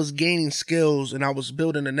that I was gaining skills and I was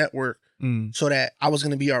building a network so that I was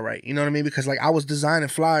going to be all right. You know what I mean? Because, like, I was designing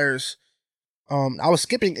flyers. I was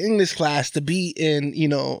skipping English class to be in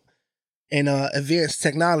advanced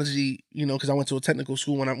technology, because I went to a technical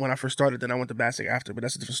school when I first started. Then I went to Bassick after, but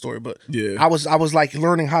that's a different story. But yeah, I was like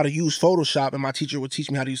learning how to use Photoshop, and my teacher would teach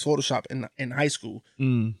me how to use Photoshop in high school.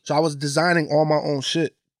 So I was designing all my own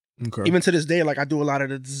shit. Okay. Even to this day, like I do a lot of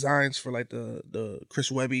the designs for like the Chris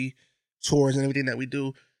Webby tours and everything that we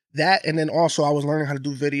do. That, and then also I was learning how to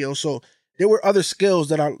do video. So there were other skills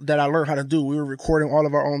that I learned how to do. We were recording all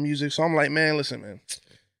of our own music. So I'm like, man, listen, man,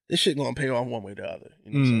 this shit gonna pay off one way or the other.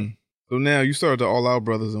 You know what I'm saying? So now you started the All Out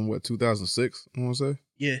Brothers in what, 2006? I want to say.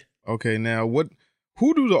 Yeah. Okay. Now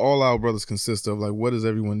who do the All Out Brothers consist of? Like, what is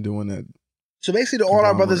everyone doing that? So basically, the All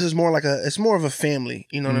Out Brothers is more like it's more of a family.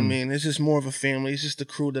 You know what I mean? It's just more of a family. It's just the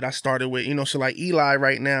crew that I started with. So like Eli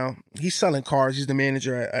right now, he's selling cars. He's the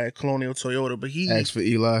manager at Colonial Toyota. But he asked for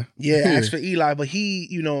Eli. Yeah, asked for Eli. But he,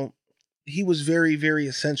 he was very, very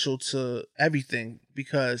essential to everything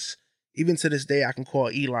because even to this day, I can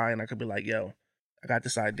call Eli and I could be like, yo, I got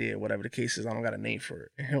this idea, whatever the case is. I don't got a name for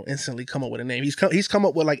it. And he'll instantly come up with a name. He's come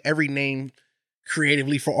up with like every name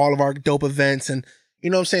creatively for all of our dope events. And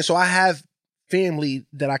you know what I'm saying? So I have family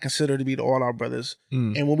that I consider to be the All Out Brothers.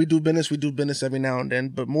 And when we do business every now and then.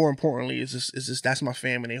 But more importantly, is this that's my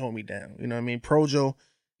family. They hold me down. You know what I mean? Projo,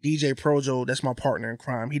 DJ Projo, that's my partner in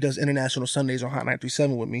crime. He does International Sundays on Hot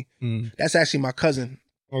 937 with me. That's actually my cousin.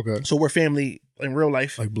 Okay. So we're family in real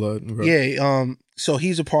life. Like blood. Okay. Yeah. So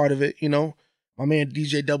he's a part of it, My man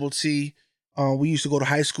DJ Double T. We used to go to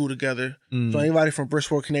high school together. So anybody from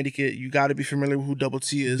Bridgeport, Connecticut, you got to be familiar with who Double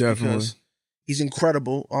T is. Definitely. Because he's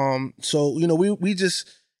incredible. So we just,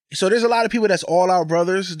 so there's a lot of people that's All Out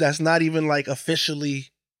Brothers that's not even like officially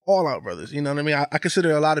All Out Brothers. You know what I mean? I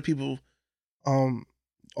consider a lot of people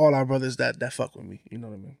All Out Brothers that fuck with me. You know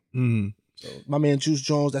what I mean? So my man Juice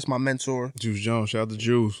Jones, that's my mentor. Juice Jones, shout out to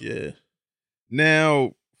Juice. Yeah.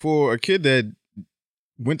 Now, for a kid that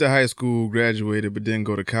went to high school, graduated, but didn't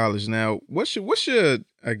go to college. Now, what's your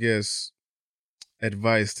I guess,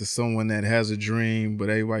 advice to someone that has a dream, but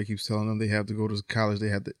everybody keeps telling them they have to go to college, they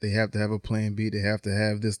have to have a plan B, they have to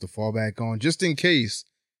have this to fall back on, just in case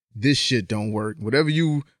this shit don't work. Whatever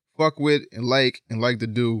you fuck with and like to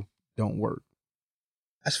do don't work.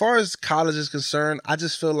 As far as college is concerned, I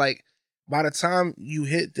just feel like by the time you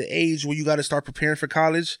hit the age where you got to start preparing for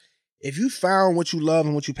college, if you found what you love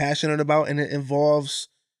and what you're passionate about, and it involves,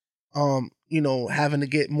 having to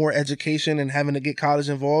get more education and having to get college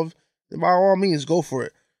involved, by all means, go for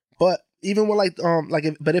it. But even with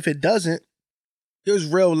but if it doesn't, there's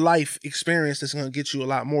real life experience that's going to get you a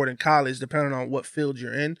lot more than college, depending on what field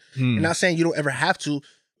you're in. And not saying you don't ever have to,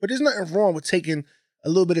 but there's nothing wrong with taking a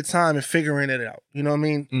little bit of time and figuring it out. You know what I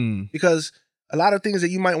mean? Because a lot of things that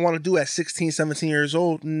you might want to do at 16, 17 years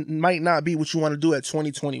old might not be what you want to do at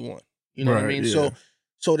 20, 21. You know what I mean? Yeah.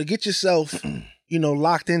 So to get yourself,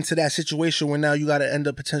 locked into that situation where now you got to end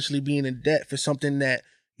up potentially being in debt for something that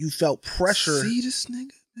you felt pressure. See this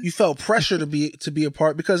nigga? You felt pressure to be a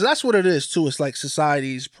part, because that's what it is too. It's like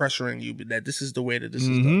society's pressuring you that this is the way that this is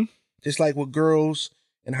done. Just like with girls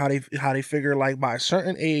and how they figure like by a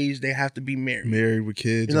certain age they have to be married with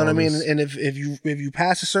kids. You know what I mean? And if you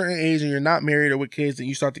pass a certain age and you're not married or with kids, then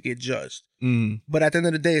you start to get judged. But at the end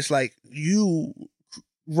of the day, it's like you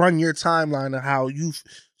run your timeline of how you.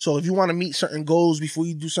 So if you want to meet certain goals before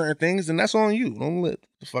you do certain things, then that's on you. Don't let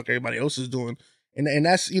the fuck everybody else is doing. And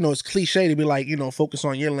that's, it's cliche to be like, focus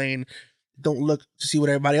on your lane. Don't look to see what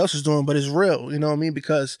everybody else is doing, but it's real. You know what I mean?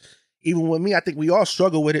 Because even with me, I think we all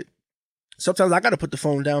struggle with it. Sometimes I got to put the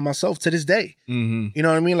phone down myself to this day. You know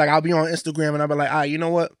what I mean? Like I'll be on Instagram and I'll be like, you know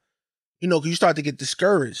what? Because you start to get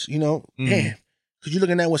discouraged, damn, because you're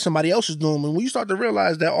looking at what somebody else is doing. And when you start to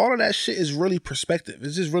realize that all of that shit is really perspective.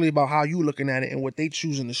 It's just really about how you looking at it and what they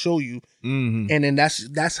choosing to show you. And then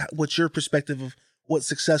that's what your perspective of what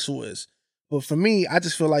successful is. But for me, I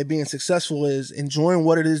just feel like being successful is enjoying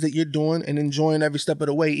what it is that you're doing and enjoying every step of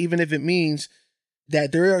the way, even if it means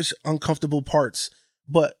that there's uncomfortable parts.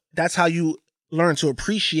 But that's how you learn to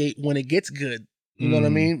appreciate when it gets good. You know what I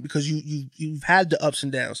mean? Because you've had the ups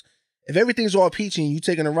and downs. If everything's all peachy and you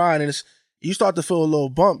taking a ride and you start to feel a little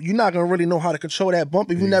bump, you're not going to really know how to control that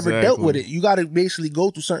bump if you never dealt with it. You got to basically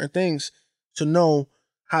go through certain things to know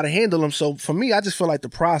how to handle them. So for me, I just feel like the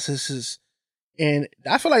process is. And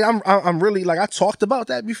I feel like I'm really, like, I talked about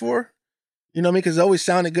that before, you know what I mean? Because it always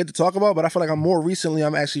sounded good to talk about, but I feel like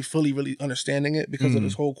I'm actually fully really understanding it because of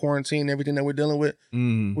this whole quarantine and everything that we're dealing with.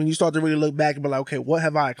 When you start to really look back and be like, okay, what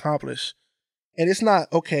have I accomplished? And it's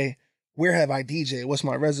not, okay, where have I DJed? What's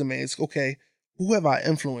my resume? It's, okay, who have I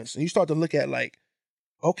influenced? And you start to look at like,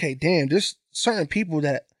 okay, damn, there's certain people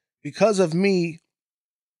that because of me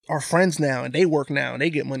are friends now and they work now and they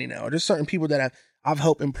get money now. Or there's certain people that I've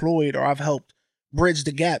helped employed or I've helped bridge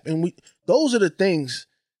the gap. And those are the things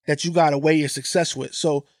that you got to weigh your success with.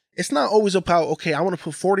 So it's not always about, okay, I want to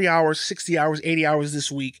put 40 hours, 60 hours, 80 hours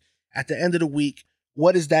this week. At the end of the week,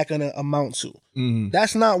 what is that going to amount to?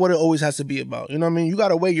 That's not what it always has to be about. You know what I mean? You got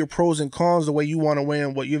to weigh your pros and cons the way you want to weigh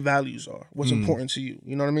and what your values are, what's important to you.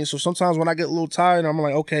 You know what I mean? So sometimes when I get a little tired, I'm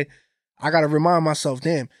like, okay, I got to remind myself,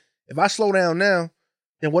 damn, if I slow down now,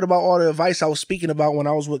 then what about all the advice I was speaking about when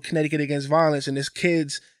I was with Connecticut Against Violence and there's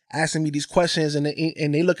kids asking me these questions and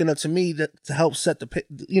they looking up to me to help set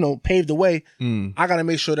pave the way. I got to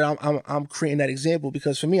make sure that I'm creating that example,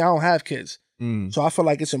 because for me, I don't have kids. So I feel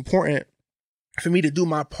like it's important for me to do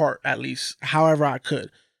my part, at least however I could.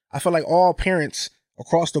 I feel like all parents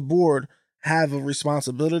across the board have a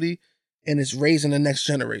responsibility, and it's raising the next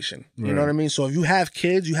generation. You know what I mean? So if you have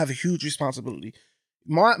kids, you have a huge responsibility.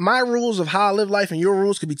 My rules of how I live life and your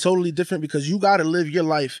rules could be totally different, because you got to live your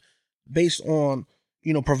life based on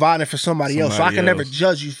providing for somebody else. So I can never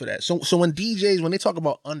judge you for that. So when DJs, when they talk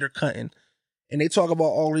about undercutting and they talk about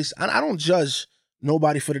all this, I don't judge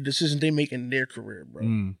nobody for the decision they make in their career, bro.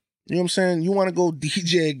 You know what I'm saying? You want to go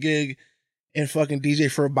DJ a gig and fucking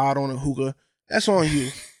DJ for a bottle and a hookah, that's on you.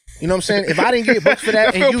 You know what I'm saying? If I didn't get booked for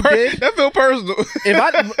that and you did, that feel personal.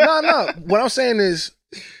 No. What I'm saying is,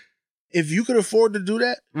 if you could afford to do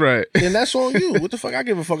that, right, then that's on you. What the fuck? I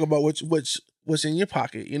give a fuck about what's in your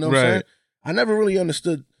pocket. You know what I'm saying? I never really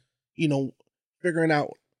understood, figuring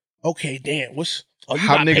out, okay, damn,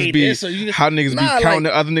 how niggas be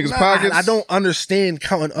counting other niggas' pockets? I don't understand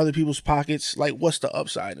counting other people's pockets. Like, what's the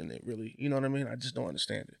upside in it, really? You know what I mean? I just don't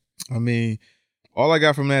understand it. I mean, all I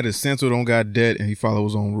got from that is Central don't got debt and he follow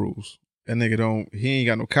his own rules. That nigga he ain't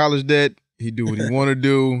got no college debt. He do what he want to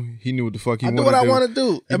do. He knew what the fuck he wanted to do. I do what I want to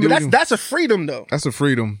do. I mean, that's a freedom, though. That's a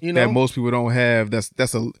freedom that most people don't have.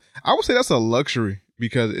 I would say that's a luxury,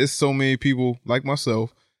 because it's so many people like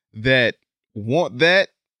myself that want that,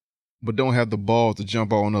 but don't have the balls to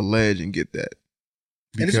jump out on a ledge and get that.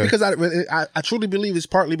 And it's because I truly believe it's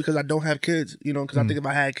partly because I don't have kids. Because I think if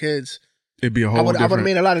I had kids, it'd be a whole I would have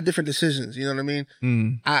made a lot of different decisions. You know what I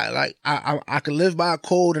mean? I could live by a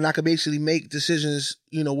code, and I could basically make decisions,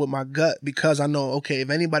 with my gut, because I know, okay, if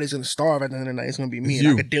anybody's gonna starve at the end of the night, it's gonna be me, and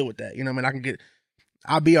I could deal with that. You know what I mean?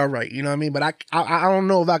 I'll be all right. You know what I mean? But I don't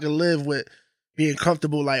know if I could live with being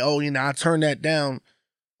comfortable, like, I turned that down,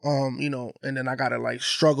 and then I gotta like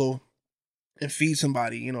struggle and feed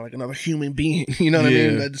somebody, you know, like another human being. You know what I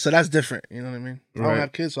mean? So that's different. You know what I mean? I don't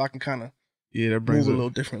have kids, so I can kind of that brings move a little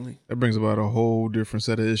differently. That brings about a whole different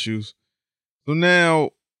set of issues. So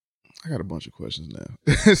now, I got a bunch of questions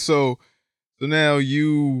now. So now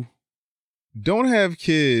you don't have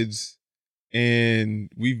kids,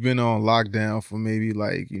 and we've been on lockdown for maybe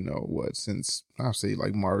like, you know, since I'll say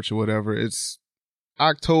like March or whatever. It's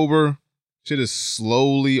October. Shit is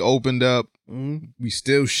slowly opened up. We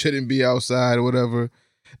still shouldn't be outside or whatever.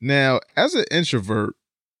 Now, as an introvert,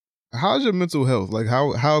 how's your mental health? Like,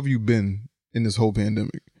 how have you been in this whole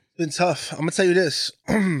pandemic? It's been tough. I'm gonna tell you this.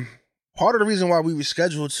 Part of the reason why we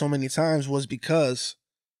rescheduled so many times was because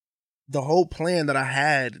the whole plan that I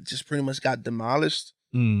had just pretty much got demolished.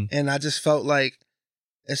 And I just felt like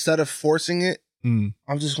instead of forcing it, I'm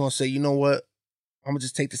just gonna say, you know what? I'm gonna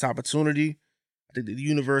just take this opportunity. I think the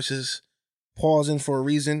universe is pausing for a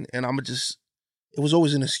reason, and it was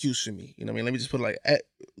always an excuse for me. You know what I mean? Let me just put it like,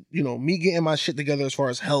 you know, me getting my shit together as far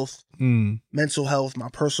as health, mental health, my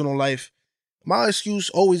personal life. My excuse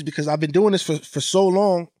always, because I've been doing this for so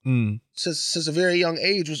long, since a very young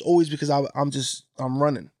age, was always because I'm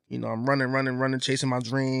running. You know, I'm running, chasing my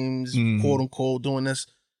dreams, quote unquote, doing this.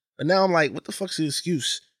 But now I'm like, what the fuck's the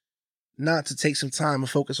excuse not to take some time and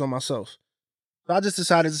focus on myself? So I just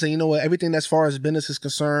decided to say, you know what, everything as far as business is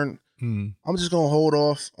concerned, I'm just gonna hold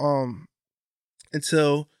off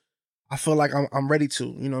until I feel like I'm ready to.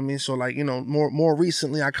 You know what I mean? So like, you know, more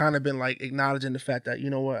recently, I kind of been like acknowledging the fact that, you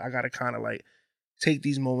know what, I gotta kind of like take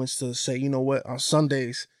these moments to say, you know what, on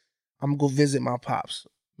Sundays, I'm gonna go visit my pops.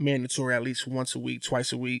 Mandatory at least once a week,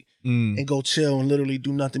 twice a week, and go chill and literally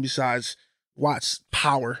do nothing besides watch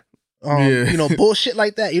Power. You know, bullshit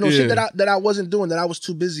like that. You know, shit that I wasn't doing, that I was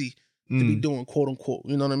too busy to be doing, quote unquote.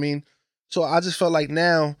 You know what I mean? So I just felt like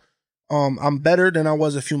now I'm better than I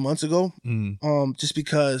was a few months ago. Just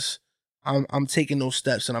because I'm taking those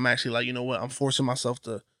steps, and I'm actually like, you know what, I'm forcing myself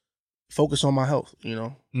to focus on my health, you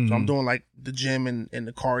know? So I'm doing like the gym and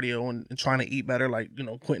the cardio and trying to eat better, like, you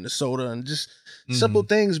know, quitting the soda and just simple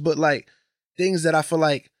things, but like things that I feel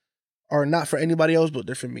like are not for anybody else, but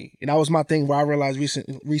they're for me. And that was my thing where I realized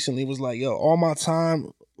recently was like, yo, all my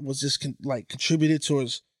time was just contributed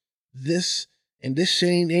towards this, and this shit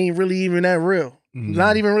ain't really even that real.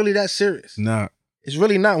 Not even really that serious. Nah. It's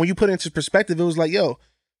really not. When you put it into perspective, it was like, yo,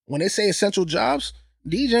 when they say essential jobs,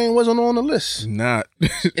 DJing wasn't on the list. Not.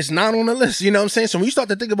 It's not on the list. You know what I'm saying? So when you start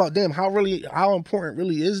to think about, damn, how important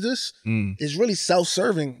really is this? It's really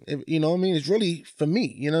self-serving. You know what I mean? It's really for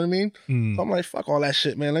me. You know what I mean? So I'm like, fuck all that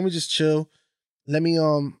shit, man. Let me just chill. Let me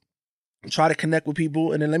try to connect with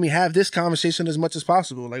people, and then let me have this conversation as much as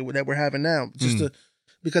possible, like that we're having now.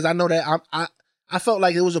 Because I know that I felt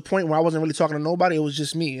like it was a point where I wasn't really talking to nobody. It was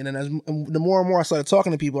just me. And then the more and more I started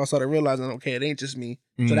talking to people, I started realizing, okay, it ain't just me.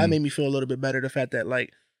 So that made me feel a little bit better. The fact that,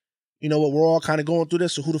 like, you know what, we're all kind of going through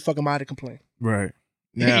this. So who the fuck am I to complain? Right.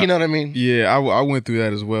 Now, you know what I mean? Yeah, I went through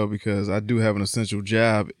that as well, because I do have an essential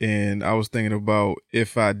job. And I was thinking about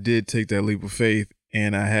if I did take that leap of faith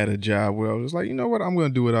and I had a job where I was like, you know what, I'm going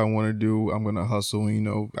to do what I want to do. I'm going to hustle. And, you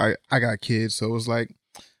know, I got kids. So it was like,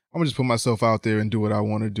 I'm going to just put myself out there and do what I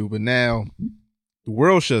want to do. But now the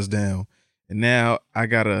world shuts down, and now I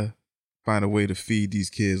gotta find a way to feed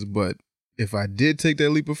these kids. But if I did take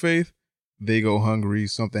that leap of faith, they go hungry,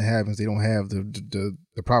 something happens, they don't have the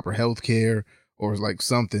proper health care, or it's like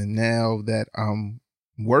something. Now that I'm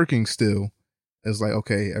working still, it's like,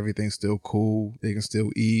 okay, everything's still cool, they can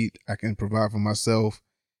still eat, I can provide for myself.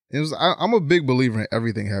 I'm a big believer in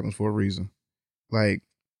everything happens for a reason. Like,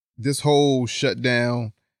 this whole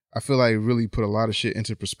shutdown, I feel like it really put a lot of shit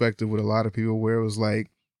into perspective with a lot of people, where it was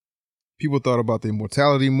like, people thought about their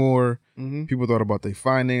mortality more. People thought about their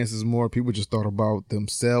finances more. People just thought about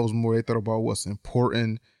themselves more. They thought about what's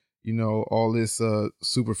important. You know, all this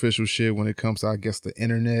superficial shit when it comes to, I guess, the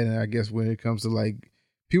internet. And I guess when it comes to like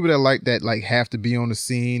people that like have to be on the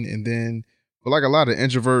scene. And then, but like a lot of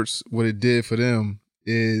introverts, what it did for them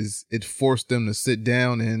is it forced them to sit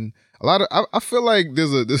down. And I feel like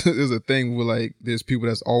there's a thing where like there's people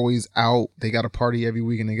that's always out. They got a party every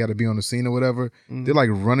week and they got to be on the scene or whatever. They're like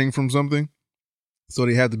running from something, so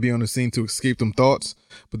they have to be on the scene to escape them thoughts.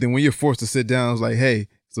 But then when you're forced to sit down, it's like, hey,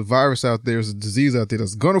 it's a virus out there, it's a disease out there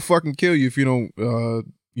that's gonna fucking kill you if you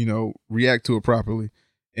don't react to it properly.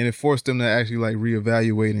 And it forced them to actually like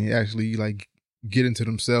reevaluate and actually like get into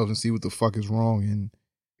themselves and see what the fuck is wrong and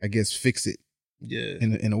I guess fix it. Yeah,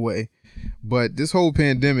 in a way. But this whole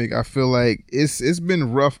pandemic, I feel like it's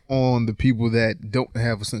been rough on the people that don't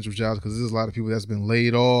have essential jobs, because there's a lot of people that's been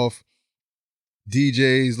laid off.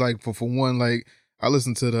 DJs, like for one, like I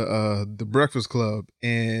listened to the Breakfast Club,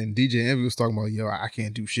 and DJ Envy was talking about, yo, I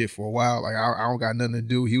can't do shit for a while. Like I don't got nothing to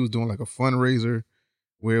do. He was doing like a fundraiser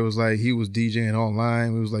where it was like he was DJing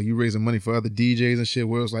online. It was like you raising money for other DJs and shit.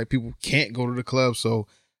 Where it was like people can't go to the club, so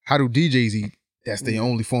how do DJs eat? That's their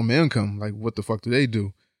only form of income. Like what the fuck do they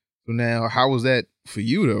do? So now, how was that for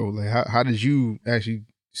you though? Like how did you actually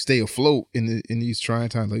stay afloat in these trying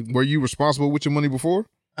times? Like were you responsible with your money before?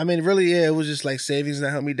 I mean, really, yeah, it was just like savings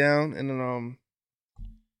that helped me down, and then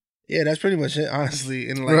yeah, that's pretty much it, honestly.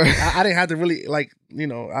 And like, Right. I didn't have to really like, you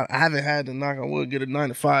know, I haven't had to knock on wood get a 9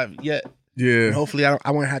 to 5 yet. Yeah. And hopefully, I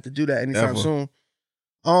won't have to do that anytime Ever. soon.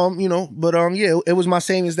 You know, but yeah, it was my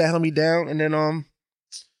savings that held me down, and then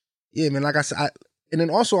yeah, man, like I said, and then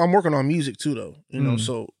also I'm working on music too, though. You know,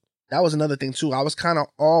 so that was another thing too. I was kind of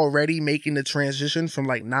already making the transition from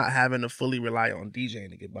like not having to fully rely on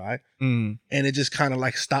DJing to get by, and it just kind of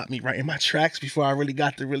like stopped me right in my tracks before I really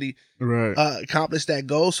got to really Right. accomplish that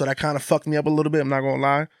goal. So that kind of fucked me up a little bit. I'm not gonna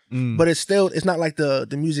lie, but it's not like the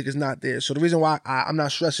music is not there. So the reason why I'm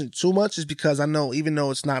not stressing too much is because I know even though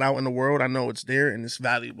it's not out in the world, I know it's there and it's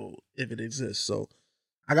valuable if it exists. So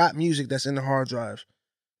I got music that's in the hard drive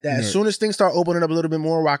that as soon as things start opening up a little bit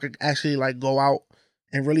more where I could actually like go out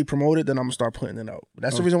and really promote it, then I'm gonna start putting it out. But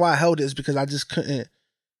that's the reason why I held it, is because I just couldn't.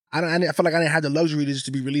 I felt like I didn't have the luxury to just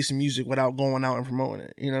to be releasing music without going out and promoting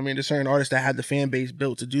it. You know what I mean? There's certain artists that had the fan base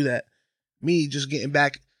built to do that. Me just getting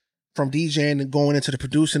back from DJing and going into the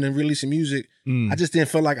producing and releasing music, I just didn't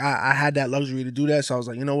feel like I had that luxury to do that. So I was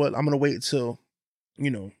like, you know what? I'm gonna wait until, you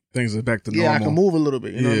know, things are back to normal. yeah, I can move a little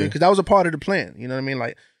bit. You know what I mean? Because that was a part of the plan. You know what I mean?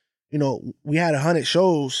 Like, you know, we had 100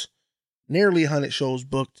 shows, nearly 100 shows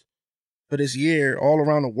booked for this year all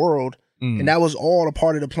around the world. And that was all a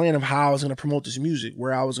part of the plan of how I was going to promote this music,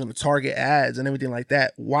 where I was going to target ads and everything like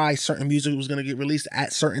that, why certain music was going to get released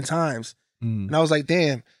at certain times. And I was like,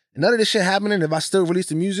 damn, none of this shit happening. If I still release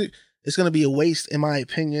the music, it's going to be a waste in my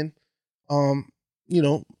opinion. You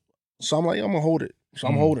know, so I'm like, I'm going to hold it. So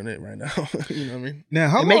I'm holding it right now. You know what I mean? Now,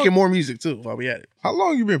 how and long, making more music too while we at it. how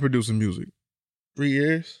long you been producing music? 3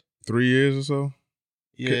 years. 3 years or so?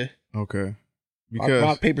 Yeah. Okay. Because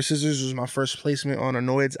Rock, Paper, Scissors was my first placement on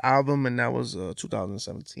Annoyed's album, and that was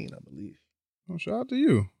 2017, I believe. oh, shout out to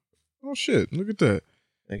you. Oh shit, look at that.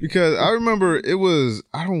 Thank you. Because I remember it was,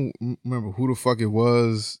 I don't remember who the fuck it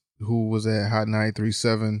was who was at Hot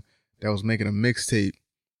 93.7 that was making a mixtape.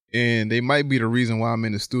 And they might be the reason why I'm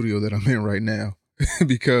in the studio that I'm in right now.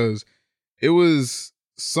 Because it was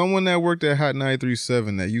someone that worked at Hot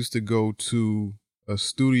 93.7 that used to go to a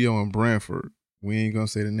studio in Brantford. We ain't gonna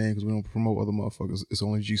say the name because we don't promote other motherfuckers. It's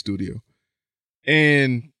only G Studio.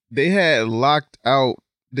 And they had locked out,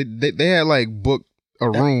 they had like booked a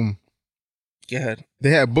room. Go ahead. They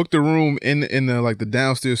had booked a room in the like the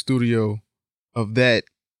downstairs studio of that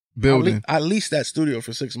building. I leased that studio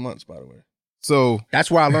for 6 months, by the way. So That's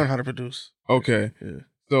where I learned how to produce. okay. Yeah.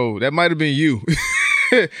 So that might have been you.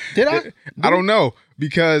 Did I? I don't know.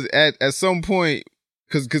 Because at some point,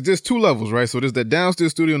 because there's two levels, right? So there's the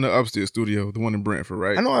downstairs studio and the upstairs studio, the one in Brantford,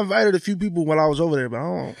 right? I know I invited a few people while I was over there, but I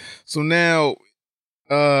don't. So now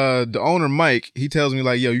the owner, Mike, he tells me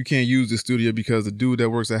like, yo, you can't use the studio because the dude that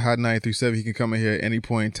works at Hot 93.7, he can come in here at any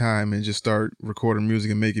point in time and just start recording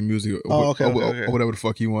music and making music or whatever the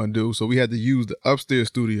fuck he want to do. So we had to use the upstairs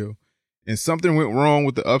studio. And something went wrong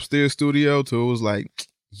with the upstairs studio, so it was like,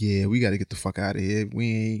 yeah, we got to get the fuck out of here.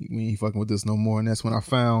 We ain't fucking with this no more. And that's when I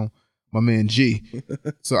found my man G.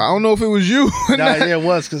 So I don't know if it was you. or Nah, not. yeah, it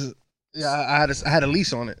was because I had a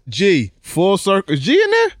lease on it. G, full circle. Is G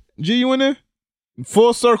in there? G, you in there?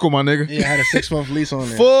 Full circle, my nigga. Yeah, I had a 6-month lease on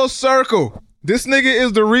it. Full circle. This nigga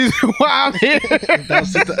is the reason why I'm here.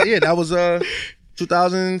 that was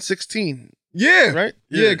 2016. Yeah. Right?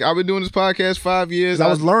 Yeah. Yeah. I've been doing this podcast 5 years. 'Cause I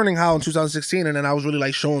was learning how in 2016, and then I was really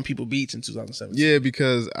like showing people beats in 2017. Yeah,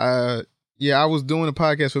 because I was doing a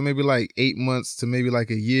podcast for maybe like 8 months to maybe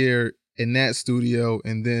like a year in that studio,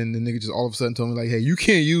 and then the nigga just all of a sudden told me like, hey, you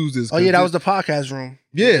can't use this. Oh yeah, that was the podcast room.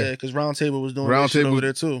 Yeah. because Roundtable was doing Round that shit Table- over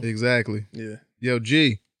there too. Exactly. Yeah. Yo,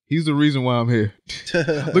 G, he's the reason why I'm here.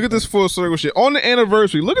 Look at this full circle shit. On the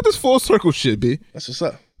anniversary, look at this full circle shit, B. That's what's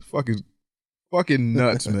up. Fucking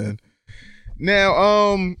nuts, man.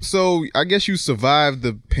 Now, so I guess you survived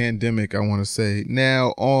the pandemic, I want to say. Now,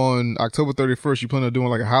 on October 31st, you plan on doing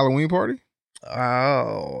like a Halloween party?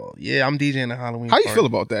 Oh yeah, I'm DJing a Halloween. How you party. feel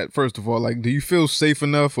about that, first of all? Like, do you feel safe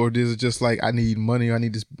enough, or is it just like, I need money, I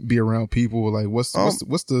need to be around people? Like, what's your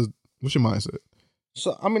mindset?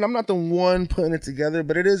 So I mean, I'm not the one putting it together,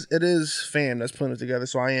 but it is fam that's putting it together.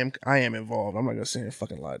 So I am involved. I'm not gonna sit here and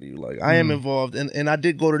fucking lie to you. Like I am involved, and I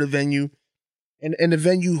did go to the venue, and the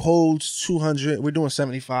venue holds 200. We're doing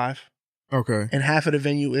 75. Okay. and half of the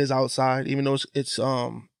venue is outside, even though it's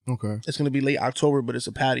Okay. it's gonna be late October, but it's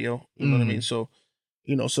a patio. You know what I mean? So,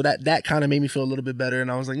 so that kind of made me feel a little bit better,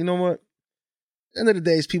 and I was like, you know what? At the end of the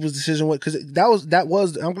day, it's people's decision. What? Because that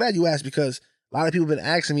was. I'm glad you asked, because a lot of people have been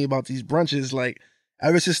asking me about these brunches. Like,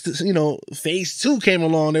 ever since phase 2 came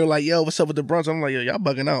along, they were like, "Yo, what's up with the brunch?" I'm like, "Yo, y'all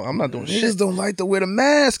bugging out. I'm not doing shit. Niggas don't like to wear the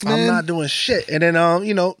mask, man. I'm not doing shit." And then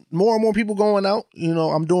more and more people going out.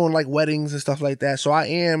 I'm doing like weddings and stuff like that. So I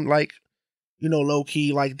am like, low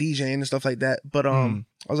key like DJing and stuff like that. But I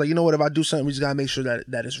was like, you know what? If I do something, we just gotta make sure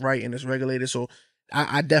that it's right and it's regulated. So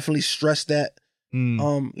I definitely stress that.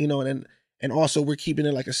 And also we're keeping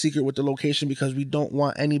it like a secret with the location, because we don't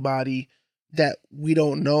want anybody that we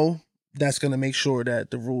don't know that's gonna make sure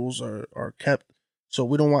that the rules are kept. So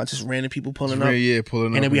we don't want just random people pulling up. Yeah,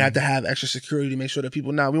 pulling up. And then we have to have extra security to make sure that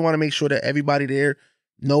people. Now we want to make sure that everybody there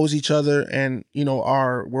knows each other, and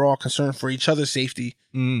we're all concerned for each other's safety.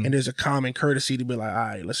 And there's a common courtesy to be like, all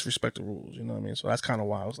right, let's respect the rules. You know what I mean? So that's kind of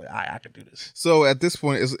why I was like, all right, I can do this. So at this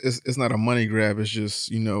point, it's not a money grab. It's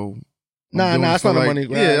just Nah, it's not a money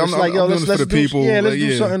grab. Yeah, it's like, yo, let's do people. Yeah, let's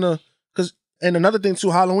do something because. And another thing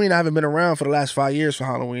too, Halloween, I haven't been around for the last 5 years for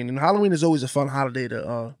Halloween, and Halloween is always a fun holiday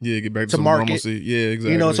to get back to some market. normalcy. Yeah,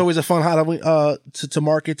 exactly. It's always a fun Halloween to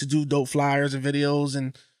market, to do dope flyers and videos,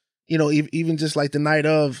 and even just like the night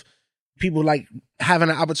of, people like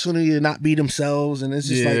having an opportunity to not be themselves, and it's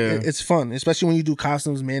just like it's fun, especially when you do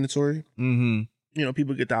costumes mandatory.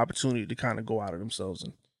 People get the opportunity to kind of go out of themselves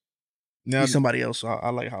and be somebody else. So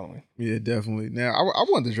I like Halloween. Yeah, definitely. Now I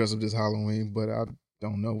wanted to dress up this Halloween, but I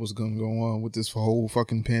don't know what's gonna go on with this whole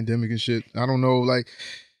fucking pandemic and shit. I don't know, like,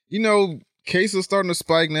 cases are starting to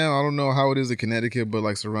spike now. I don't know how it is in Connecticut, but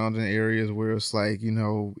like surrounding areas where it's like,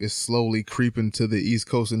 it's slowly creeping to the East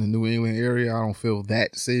Coast and the New England area. I don't feel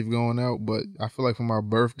that safe going out, but I feel like for my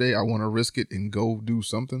birthday, I want to risk it and go do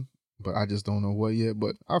something, but I just don't know what yet,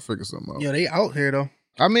 but I'll figure something out. Yeah, they out here though.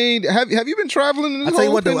 I mean, have you been traveling in this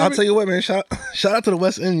I'll tell you what, man. Shout out to the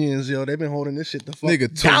West Indians, yo. They've been holding this shit the fuck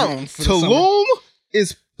down. Tulum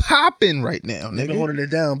is popping right now, nigga. They've been holding it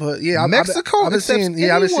down, but yeah, Mexico. I've been seeing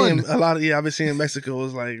a lot of. I've been seeing Mexico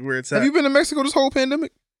is like where it's at. Have you been to Mexico this whole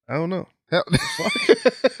pandemic? I don't know.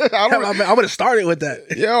 I would have started with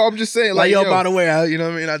that. Yo, I'm just saying, like, yo, by the way, you know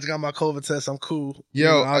what I mean? I just got my COVID test. I'm cool.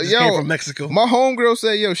 I just came from Mexico. My homegirl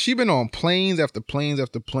said, yo, she been on planes after planes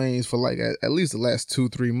after planes for like at least the last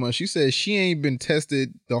 2-3 months. She said she ain't been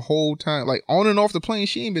tested the whole time, like on and off the plane.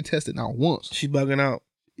 She ain't been tested not once. She bugging out.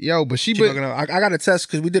 Yo, but she bugging out. I got a test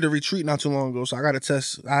because we did a retreat not too long ago, so I got a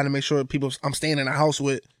test. I had to make sure people I'm staying in the house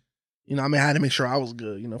with. I had to make sure I was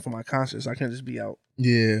good, for my conscience. I can't just be out.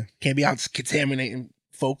 Yeah. Can't be out contaminating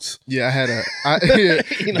folks. Yeah,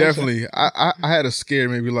 definitely. I had a scare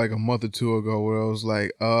maybe like a month or two ago where I was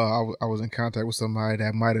like, I was in contact with somebody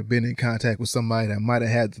that might have been in contact with somebody that might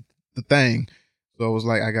have had the thing. So I was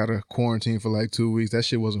like, I got to quarantine for like 2 weeks. That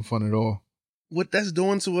shit wasn't fun at all. What that's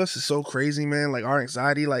doing to us is so crazy, man. Like our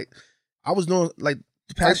anxiety, like I was doing like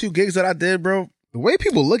the past few gigs that I did, bro. The way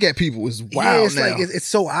people look at people is wild. It's like it's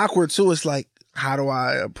so awkward too. It's like, how do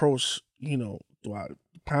I approach? Do I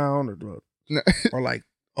pound or or like,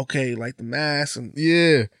 okay, like the mask and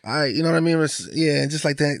yeah, you know what I mean? And just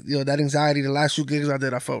like that, that anxiety. The last few gigs I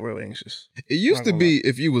did, I felt real anxious. It used to be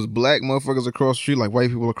if you was black motherfuckers across the street, like white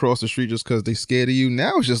people across the street, just because they scared of you.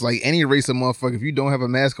 Now it's just like any race of motherfucker. If you don't have a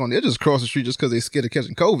mask on, they'll just cross the street just because they scared of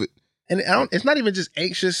catching COVID. And it's not even just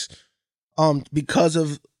anxious, because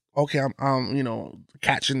of. Okay, I'm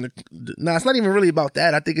catching no, it's not even really about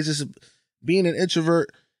that. I think it's just being an introvert,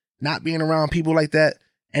 not being around people like that,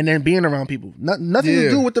 and then being around people. Nothing to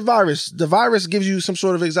do with the virus. The virus gives you some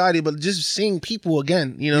sort of anxiety, but just seeing people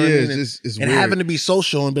again, what I mean? It's and having to be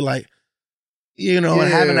social and be like, and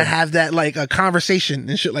having to have that like a conversation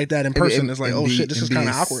and shit like that in person. It's like, shit, this is kind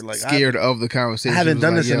of awkward. Like scared of the conversation. I haven't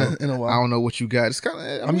done this in a while. I don't know what you got. It's kind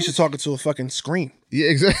of. I'm used to talking to a fucking screen. Yeah,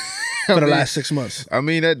 exactly. For the last 6 months. I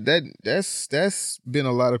mean, that's been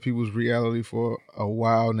a lot of people's reality for a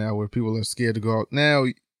while now, where people are scared to go out. Now,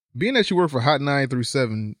 being that you work for Hot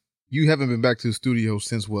 937, you haven't been back to the studio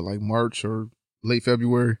since what, like March or late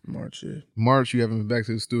February? March, yeah. March, you haven't been back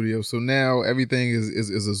to the studio. So now everything is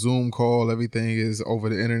a Zoom call. Everything is over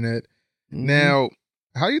the internet. Mm-hmm. Now,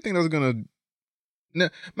 how do you think that's going to... Now,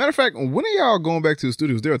 matter of fact, when are y'all going back to the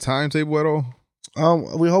studio? Is there a timetable at all?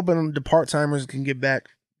 We're hoping the part-timers can get back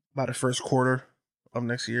by the first quarter of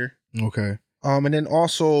next year. Okay. And then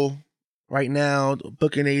also right now, the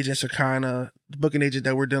booking agents the booking agent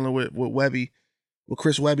that we're dealing with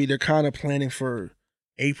Chris Webby, they're kind of planning for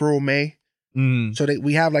April, May. Mm. So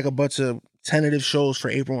we have like a bunch of tentative shows for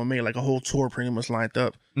April and May, like a whole tour pretty much lined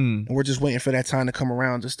up. Mm. And we're just waiting for that time to come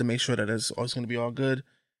around just to make sure that it's always going to be all good.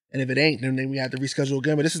 And if it ain't, then we have to reschedule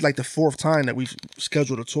again. But this is like the 4th time that we've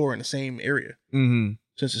scheduled a tour in the same area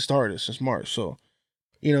since it started, since March. So,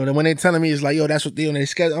 you know, then when they're telling me it's like, yo, that's what they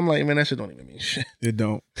schedule, I'm like, man, that shit don't even mean shit. It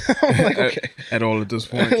don't. I'm like, okay. At all at this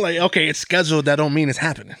point. Like, okay, it's scheduled. That don't mean it's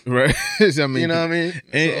happening. Right. I mean, You know what I mean?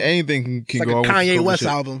 anything can It's go like on a with Kanye COVID West shit.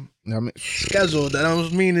 album. I mean, Scheduled. That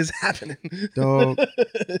don't mean it's happening. dog.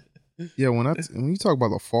 Yeah, when you talk about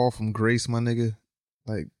the fall from grace, my nigga,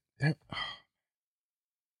 like that,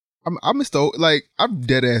 I miss the old, like I'm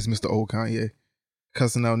dead ass Mr. Old Kanye,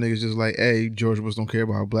 cussing out niggas just like, hey, George Bush don't care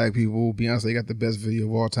about black people. Beyonce got the best video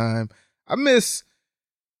of all time. I miss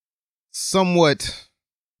somewhat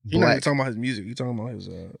You're not even black. talking about his music. You're talking about his.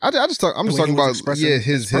 I'm just talking about his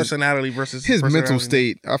personality versus his mental personality.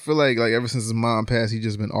 state. I feel like ever since his mom passed, he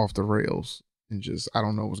just been off the rails and just I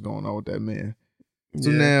don't know what's going on with that man. So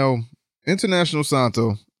Yeah. now, International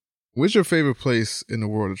Santo, what's your favorite place in the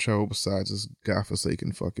world to travel besides this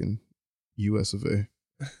godforsaken fucking US of A?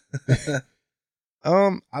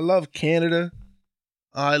 I love Canada.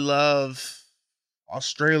 I love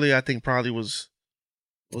Australia. I think probably was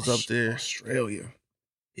up there. Australia.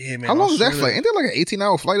 Yeah, man. How long is that Australia. flight? Ain't that like an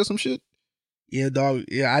 18-hour flight or some shit? Yeah, dog.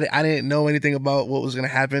 Yeah, I didn't know anything about what was gonna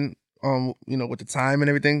happen. You know, with the time and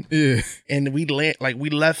everything. Yeah. And we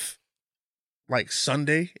left like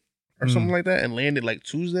Sunday or something like that, and landed like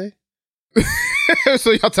Tuesday.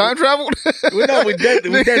 So y'all time traveled? We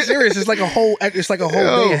dead serious. It's like a whole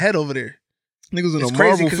Yo. day ahead over there. Niggas in It's a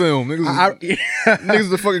crazy Marvel 'cause film. Niggas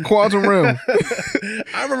the fucking quantum realm.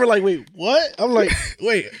 I remember like, wait, what? I'm like,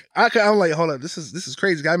 wait. I'm like, hold up, this is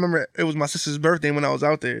crazy. I remember it was my sister's birthday when I was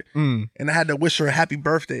out there, and I had to wish her a happy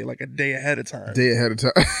birthday like a day ahead of time. Day ahead of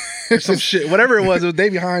time. Or some shit, whatever it was day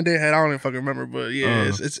behind, day ahead. I don't even fucking remember, but yeah,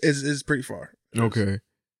 it's pretty far. Okay.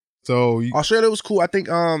 So Australia was cool. I think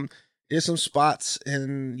there's some spots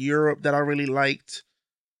in Europe that I really liked.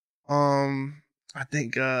 I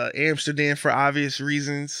think Amsterdam for obvious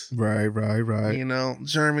reasons. Right. You know,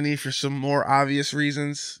 Germany for some more obvious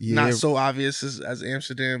reasons. Yeah. Not so obvious as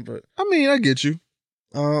Amsterdam, but I mean, I get you.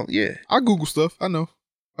 yeah. I Google stuff. I know.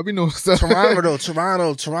 I be knowing stuff.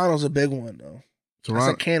 Toronto's a big one though. I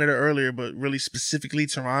Toronto. said Canada earlier, but really specifically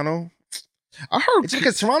Toronto. I heard. It's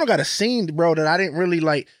because Toronto got a scene, bro, that I didn't really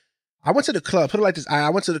like. I went to the club. Put it like this: I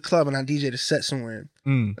went to the club and I DJ'd a set somewhere,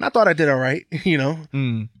 and I thought I did all right. You know,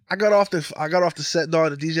 I got off the set,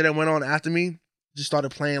 dog. The DJ that went on after me just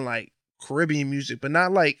started playing like Caribbean music, but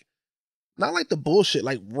not like the bullshit,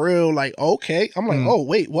 like real, like okay. I'm like, oh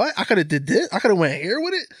wait, what? I could have did this. I could have went here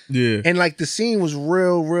with it. Yeah. And like the scene was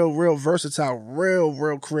real versatile,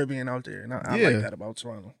 real Caribbean out there, and I like that about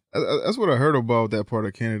Toronto. That's what I heard about that part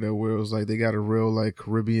of Canada, where it was like they got a real like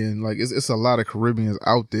Caribbean, like it's a lot of Caribbeans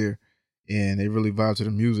out there, and they really vibe to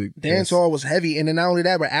the music. Dancehall was heavy, and then not only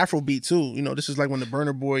that, but Afrobeat too. You know, this is like when the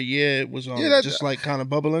Burner Boy, was just like kind of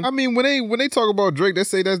bubbling. I mean, when they talk about Drake, they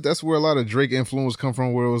say that's where a lot of Drake influence come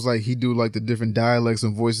from. Where it was like he do like the different dialects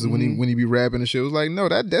and voices when he be rapping and shit. It was like no,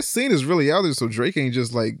 that scene is really out there. So Drake ain't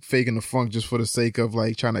just like faking the funk just for the sake of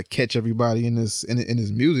like trying to catch everybody in his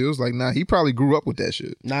music. It was like nah, he probably grew up with that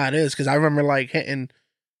shit. Nah, it is because I remember like hitting,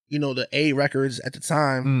 you know, the A records at the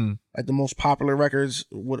time, like the most popular records,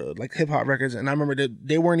 with like hip hop records, and I remember that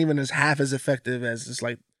they weren't even half as effective as just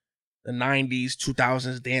like the 90s,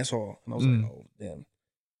 2000s dancehall, and I was like, oh damn!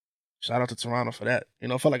 Shout out to Toronto for that. You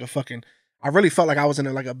know, it felt like I really felt like I was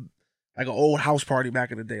in like an old house party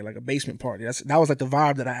back in the day, like a basement party. That was like the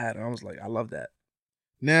vibe that I had, and I was like, I love that.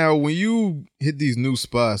 Now, when you hit these new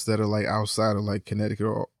spots that are like outside of like Connecticut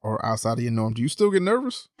or outside of your norm, do you still get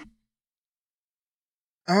nervous?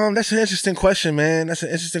 That's an interesting question, man. That's an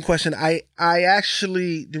interesting question. I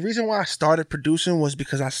actually, the reason why I started producing was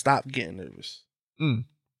because I stopped getting nervous.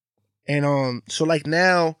 And so like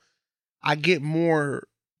now I get more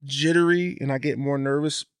jittery and I get more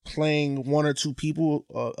nervous playing one or two people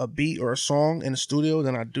a beat or a song in the studio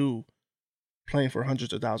than I do playing for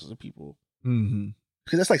hundreds of thousands of people.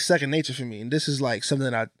 Because that's like second nature for me. And this is like something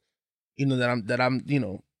that I'm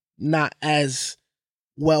not as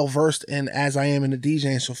well versed in as I am in the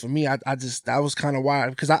DJing. So for me, I just, that was kind of why,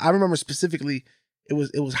 because I remember specifically it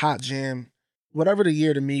was Hot Jam, whatever the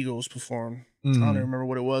year the Migos performed. I don't even remember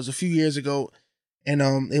what it was, a few years ago. And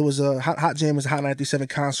it was a Hot Jam was a Hot 97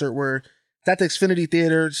 concert where it's at the Xfinity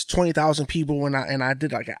Theater. It's 20,000 people, and I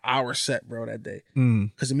did like an hour set, bro, that day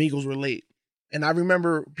because the Migos were late. And I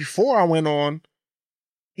remember before I went on,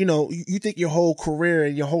 you know, you think your whole career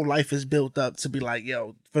and your whole life is built up to be like,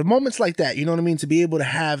 yo, for moments like that, you know what I mean? To be able to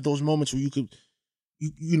have those moments where you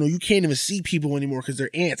you can't even see people anymore because they're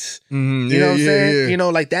ants. Mm-hmm. You know what I'm saying? Yeah. You know,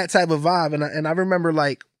 like that type of vibe. And I remember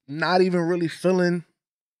like not even really feeling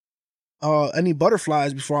any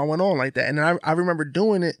butterflies before I went on like that. And I remember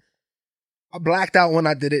doing it. I blacked out when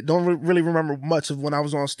I did it. Don't really remember much of when I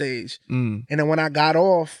was on stage. Mm. And then when I got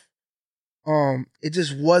off, it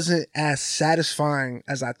just wasn't as satisfying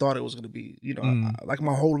as I thought it was going to be. You know, like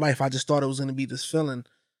my whole life, I just thought it was going to be this feeling.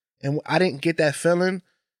 And I didn't get that feeling.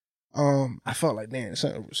 I felt like, man,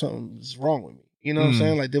 something's wrong with me. You know what I'm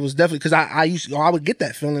saying? Like there was definitely, because I would get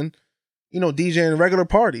that feeling, you know, DJing regular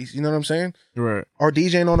parties, you know what I'm saying? Right. Or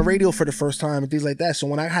DJing on the radio for the first time and things like that. So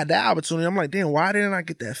when I had that opportunity, I'm like, damn, why didn't I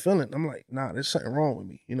get that feeling? I'm like, nah, there's something wrong with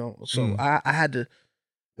me, you know? So I had to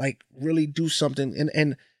like really do something.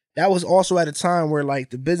 And that was also at a time where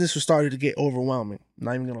like the business was starting to get overwhelming. I'm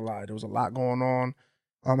not even gonna lie. There was a lot going on.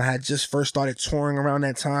 I had just first started touring around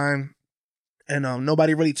that time. And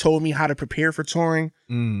nobody really told me how to prepare for touring.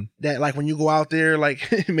 That like when you go out there,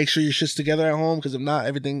 like make sure your shit's together at home, because if not,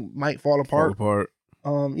 everything might fall apart.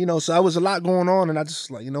 You know, so there was a lot going on, and I just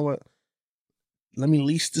like, you know what? Let me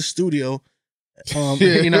lease the studio.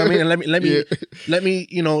 You know what I mean? And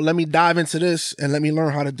let me dive into this and let me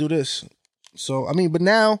learn how to do this. So I mean, but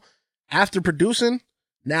now after producing,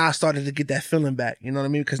 now I started to get that feeling back. You know what I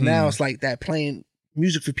mean? Because now it's like that playing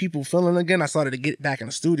music for people feeling again. I started to get back in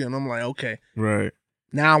the studio, and I'm like, okay, right.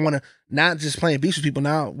 Now I want to not just playing beats with people.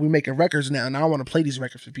 Now we're making records now, and I want to play these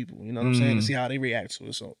records for people. You know what I'm saying? To see how they react to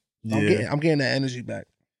it. So I'm getting that energy back.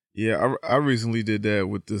 Yeah, I recently did that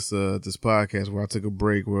with this this podcast where I took a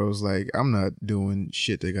break where I was like, I'm not doing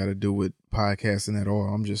shit that got to do with podcasting at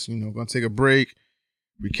all. I'm just, you know, gonna take a break,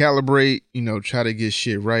 recalibrate, you know, try to get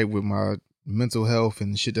shit right with my mental health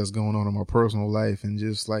and shit that's going on in my personal life, and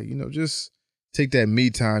just like, you know, just take that me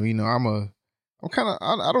time. You know, I'm kind of,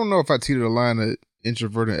 I don't know if I teeter the line of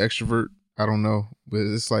introvert and extrovert. I don't know, but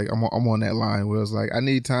it's like I'm on that line where it's like I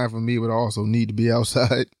need time for me, but I also need to be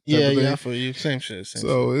outside. Yeah, for you, same shit.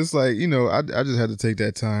 So it's like, you know, I just had to take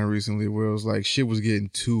that time recently where it was like shit was getting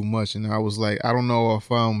too much, and I was like, I don't know if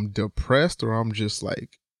I'm depressed or I'm just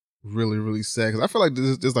like really, really sad, because I feel like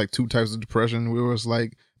there's like two types of depression, where it's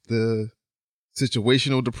like the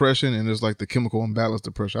situational depression and there's like the chemical imbalance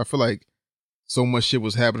depression. I feel like so much shit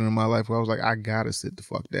was happening in my life where I was like, I gotta sit the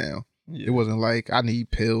fuck down. Yeah. It wasn't like I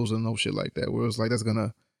need pills and no shit like that, where it was like that's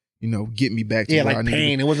gonna, you know, get me back to where like I need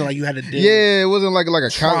pain. It wasn't like you had to deal. Yeah, it wasn't like a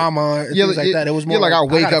trauma and things like that. It was more like I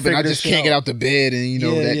wake up and I just just can't get out the bed and, you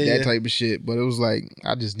know, that type of shit. But it was like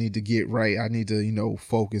I just need to get right. I need to, you know,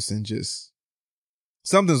 focus and just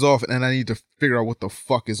something's off, and I need to figure out what the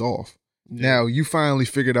fuck is off. Yeah. Now you finally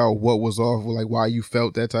figured out what was off, like why you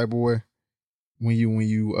felt that type of way when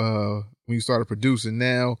you started producing.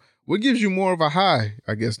 Now, what gives you more of a high,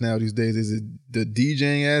 I guess, now these days? Is it the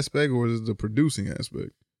DJing aspect or is it the producing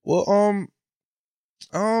aspect? Well,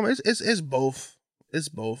 it's both. It's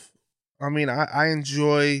both. I mean, I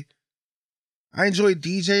enjoy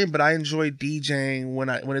DJing, but I enjoy DJing when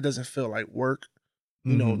it doesn't feel like work.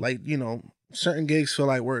 You know, like, you know, certain gigs feel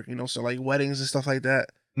like work, you know, so like weddings and stuff like that.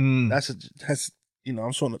 That's you know,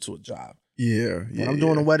 I'm showing up to a job. Yeah. When I'm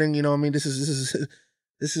doing a wedding, you know what I mean? This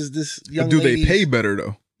is this young do lady. They pay better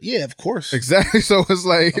though? Yeah, of course. Exactly. So it's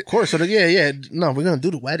like, of course. So yeah. No, we're gonna do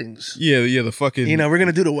the weddings. Yeah. The fucking, you know, we're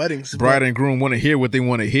gonna do the weddings. Bride and groom want to hear what they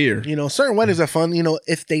want to hear. You know, certain weddings are fun. You know,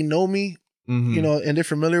 if they know me, you know, and they're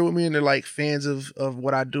familiar with me, and they're like fans of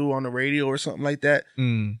what I do on the radio or something like that.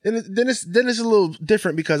 Then it's a little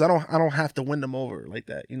different, because I don't have to win them over like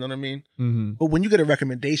that. You know what I mean? But when you get a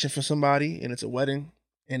recommendation from somebody and it's a wedding,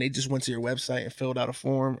 and they just went to your website and filled out a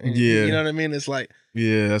form, and you know what I mean? It's like,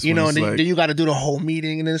 that's, you know, and then you got to do the whole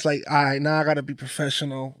meeting, and then it's like, all right, now I got to be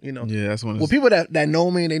professional, you know? Yeah, that's when well, people that know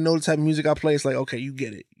me and they know the type of music I play, it's like, okay, you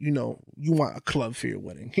get it. You know, you want a club for your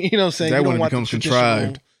wedding. You know what I'm saying? That you when it becomes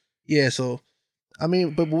contrived. Yeah, so, I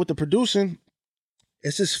mean, but with the producing,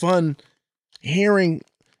 it's just fun hearing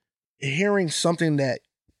something that,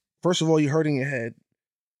 first of all, you heard in your head,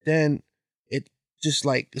 then just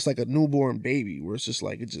like it's like a newborn baby, where it's just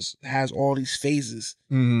like it just has all these phases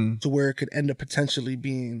to where it could end up potentially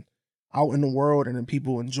being out in the world and then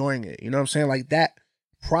people enjoying it. You know what I'm saying? Like that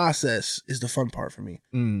process is the fun part for me.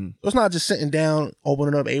 So it's not just sitting down,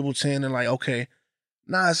 opening up Ableton and like, okay,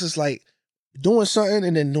 nah, it's just like doing something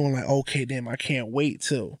and then doing like, okay, damn, I can't wait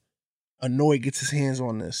till Annoy gets his hands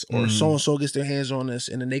on this, or so-and-so gets their hands on this,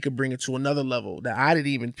 and then they could bring it to another level that I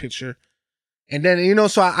didn't even picture. And then, you know,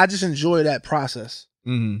 so I just enjoy that process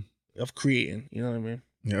of creating. You know what I mean?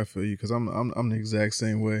 Yeah, I feel you, because I'm the exact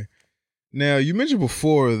same way. Now, you mentioned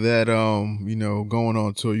before that, you know, going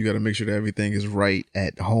on tour, you got to make sure that everything is right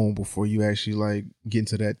at home before you actually like get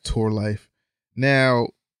into that tour life. Now,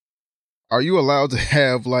 are you allowed to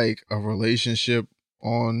have like a relationship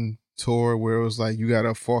on tour where it was like you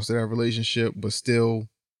gotta foster that relationship but still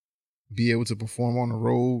be able to perform on the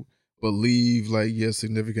road but leave like your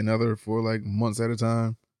significant other for like months at a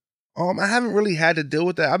time? I haven't really had to deal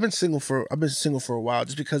with that. I've been single for a while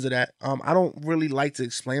just because of that. I don't really like to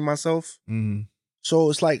explain myself. Mm. So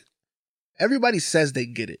it's like everybody says they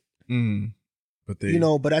get it. Mm. But they, You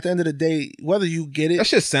know, but at the end of the day, whether you get it, that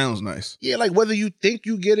shit sounds nice. yeah, like whether you think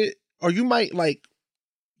you get it or you might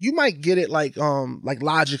get it like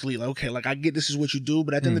logically, like, okay, like I get this is what you do,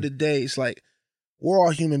 but at the end of the day, it's like we're all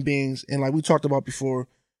human beings, and like we talked about before,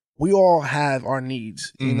 we all have our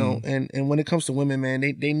needs, you know, and when it comes to women, man,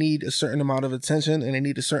 they need a certain amount of attention and they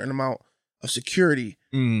need a certain amount of security,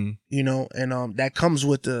 Mm. you know, and that comes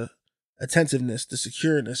with the attentiveness, the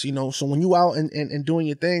secureness, you know. So when you out and doing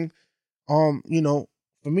your thing, you know,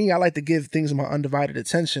 for me, I like to give things my undivided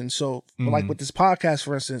attention. So like with this podcast,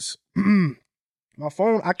 for instance, my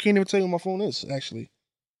phone, I can't even tell you what my phone is, actually.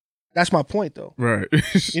 That's my point, though. Right.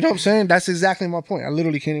 You know what I'm saying? That's exactly my point. I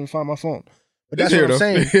literally can't even find my phone. But that's It's what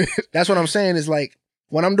I'm here, saying. though. That's what I'm saying is like,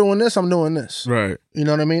 when I'm doing this, I'm doing this. Right. You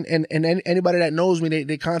know what I mean? And anybody that knows me,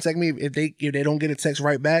 they contact me if they don't get a text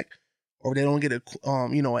right back or they don't get a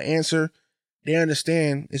an answer, they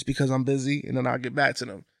understand it's because I'm busy and then I'll get back to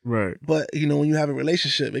them. Right. But you know, when you have a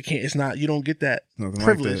relationship, you don't get that Nothing like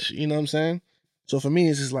privilege. that. You know what I'm saying? So for me,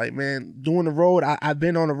 it's just like, man, doing the road. I've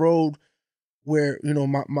been on the road where, you know,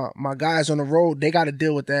 my guys on the road, they got to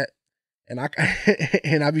deal with that, and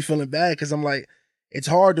I be feeling bad because I'm like, it's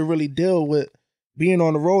hard to really deal with being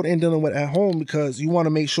on the road and dealing with at home because you want to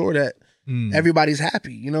make sure that everybody's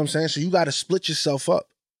happy. You know what I'm saying? So you got to split yourself up.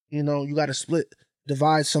 You know, you got to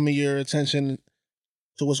divide some of your attention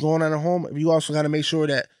to what's going on at home. You also got to make sure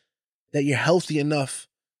that you're healthy enough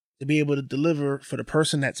to be able to deliver for the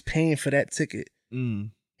person that's paying for that ticket.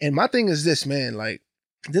 Mm. And my thing is this, man, like,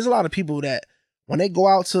 there's a lot of people that when they go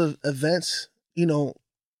out to events, you know,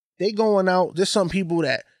 they going out. There's some people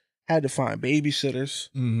that had to find babysitters,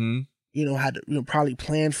 Mm-hmm. you know, had to probably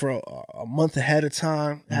plan for a month ahead of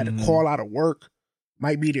time, had to call out of work.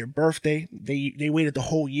 Might be their birthday. They waited the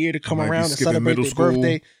whole year to come Might be around and skipping celebrate middle their school.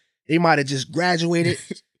 birthday. They might have just graduated.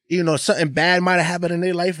 You know, something bad might have happened in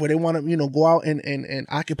their life where they want to, you know, go out and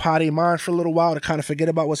occupy their mind for a little while to kind of forget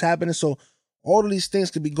about what's happening. So all of these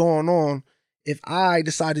things could be going on. If I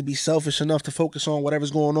decide to be selfish enough to focus on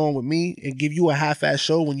whatever's going on with me and give you a half-ass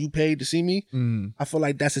show when you paid to see me, I feel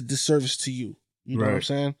like that's a disservice to you. You know what I'm Right.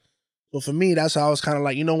 saying? So for me, that's how I was kind of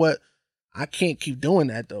like, you know what? I can't keep doing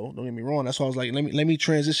that though. Don't get me wrong. That's why I was like, let me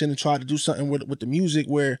transition and try to do something with the music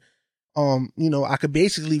where, you know, I could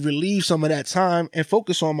basically relieve some of that time and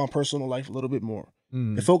focus on my personal life a little bit more.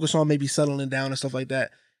 And focus on maybe settling down and stuff like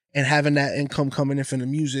that and having that income coming in from the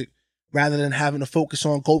music rather than having to focus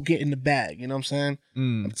on go get in the bag. You know what I'm saying?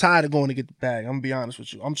 I'm tired of going to get the bag. I'm gonna be honest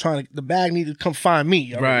with you. The bag need to come find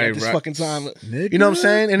me already at this fucking time. You know what I'm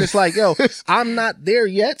saying? And it's like, yo, I'm not there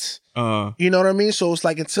yet. You know what I mean? So it's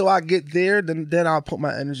like until I get there, then I'll put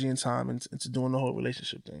my energy and time into doing the whole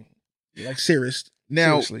relationship thing. Like seriously.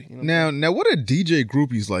 You know? Now, what are DJ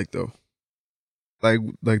groupies like though? Like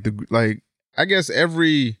I guess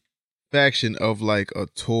every faction of like a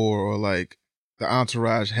tour or like the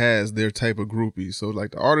entourage has their type of groupies. So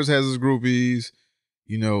like the artist has his groupies,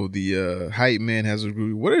 you know, the hype man has his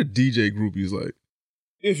groupies. What are DJ groupies like?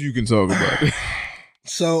 If you can talk about it.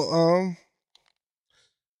 So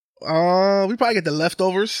we probably get the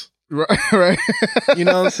leftovers. Right. You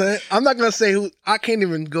know what I'm saying? I'm not gonna say who. I can't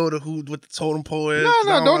even go to who what the totem pole is.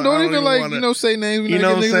 No, don't even like wanna, you know say names. You We know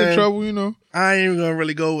not what get I'm niggas in saying? trouble. You know. I ain't even gonna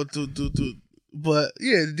really go with do. But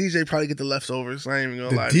yeah, the DJ probably get the leftovers. I ain't even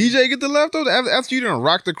gonna The lie. DJ get the leftovers after you done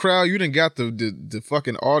rock the crowd. You done got the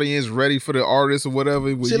fucking audience ready for the artist or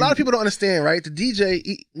whatever. See, a lot of people don't understand, right? The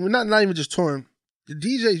DJ, we're not even just touring. The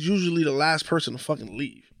DJ is usually the last person to fucking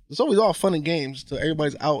leave. It's always all fun and games till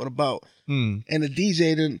everybody's out and about. And the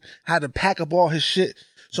DJ then had to pack up all his shit.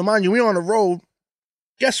 So mind you, we on the road.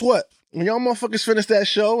 Guess what? When y'all motherfuckers finish that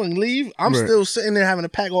show and leave, I'm Right. still sitting there having to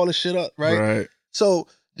pack all this shit up, right? Right. So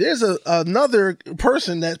there's another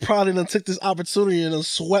person that probably done took this opportunity and done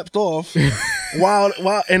swept off while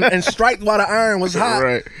and striked while the iron was hot.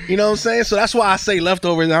 Right. You know what I'm saying? So that's why I say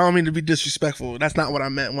leftovers. I don't mean to be disrespectful. That's not what I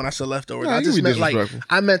meant when I said leftovers. Nah, I you just be meant like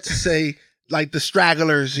disrespectful. I meant to say like the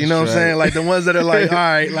stragglers. You know what I'm saying? Like the ones that are like, all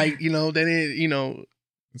right, like you know, they didn't, you know.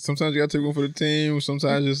 Sometimes you gotta take one for the team.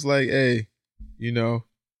 Sometimes it's like, hey, you know,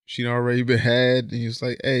 she done already been had, and it's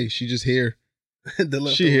like, hey, she just here. The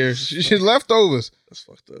leftovers. She here. She's leftovers. That's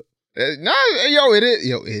fucked up.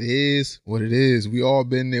 It is what it is. We all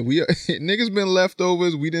been there. Niggas been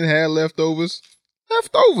leftovers. We didn't have leftovers.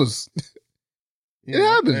 It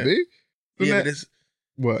happens, man. B. Yeah, but it's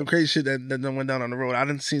What? some crazy shit that went down on the road. I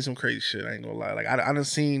done seen some crazy shit. I ain't gonna lie. Like I done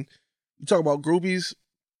seen. You talk about groupies.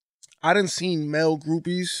 I done seen male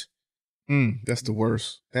groupies. That's the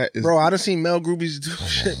worst. That is, Bro, I done seen male groupies do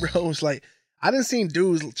shit, bro. It's like I done seen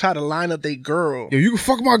dudes try to line up their girl. Yo, you can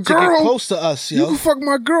fuck my To girl. get close to us, You yo. can fuck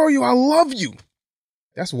my girl. Yo, I love you.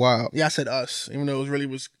 That's wild. Yeah, I said us, even though it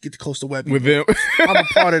was get close to Webby. With them. I'm a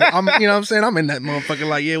part of it. You know what I'm saying? I'm in that motherfucker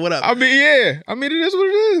like, yeah, what up? I mean, yeah. I mean, it is what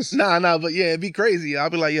it is. Nah, but yeah, it'd be crazy. I'll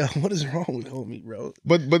be like, yo, what is wrong with homie, bro?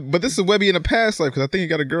 But this is Webby in the past life because I think he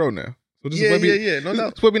got a girl now. So this Yeah, is Webby, yeah, no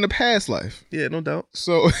doubt. It's Webby in the past life. Yeah, no doubt.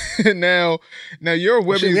 So now you're Well,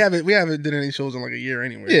 Webby. shit, we haven't did any shows in like a year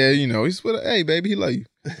anyway. Yeah, you know, he's with. Hey, baby, he love you.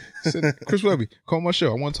 Said, Chris Webby, call my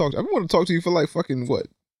show. I want to talk. I've been wanting to talk to you for like fucking what?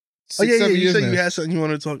 Oh yeah, 7 you years said now. you had something you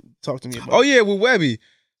wanted to talk to me about. Oh yeah, with Webby.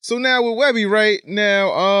 So now with Webby, right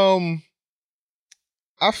now,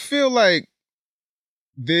 I feel like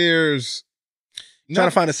there's Trying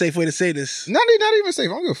to find a safe way to say this. not even safe.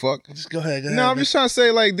 I don't give a fuck. Just go ahead. No, I'm just trying to say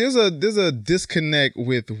like there's a disconnect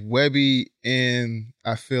with Webby and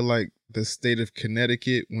I feel like the state of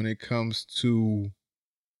Connecticut when it comes to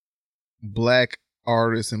black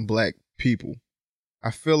artists and black people.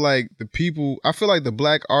 I feel like the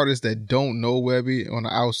black artists that don't know Webby on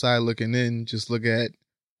the outside looking in just look at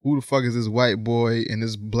who the fuck is this white boy in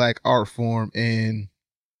this black art form, and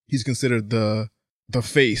he's considered the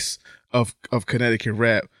face of Connecticut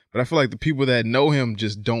rap. But I feel like the people that know him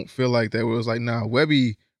just don't feel like that. Where it was like, nah,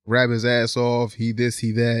 Webby rap his ass off, he this,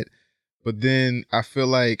 he that. But then I feel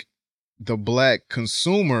like the black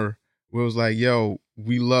consumer was like, yo,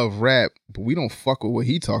 we love rap, but we don't fuck with what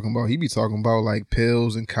he talking about. He be talking about like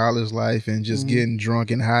pills and college life and just getting drunk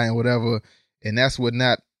and high and whatever. And that's what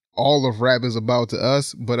not all of rap is about to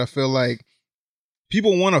us. But I feel like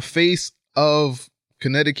people want a face of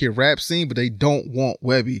Connecticut rap scene, but they don't want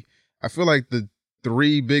Webby. I feel like the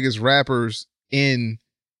three biggest rappers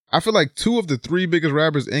I feel like two of the three biggest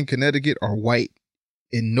rappers in Connecticut are white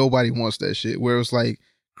and nobody wants that shit. Where it's like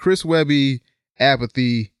Chris Webby,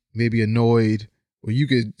 Apathy, maybe Annoyed, or you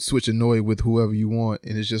could switch Annoyed with whoever you want.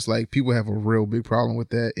 And it's just like people have a real big problem with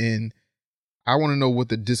that. And I want to know what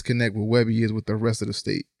the disconnect with Webby is with the rest of the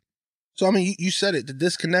state. So I mean, you said it. The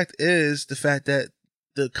disconnect is the fact that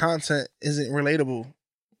the content isn't relatable.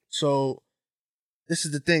 So this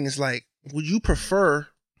is the thing. It's like, would you prefer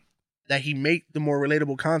that he make the more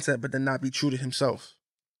relatable content, but then not be true to himself?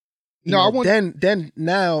 You know, then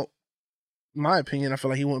now, in my opinion, I feel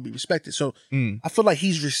like he won't be respected. So I feel like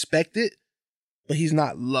he's respected, but he's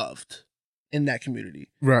not loved in that community.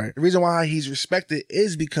 Right. The reason why he's respected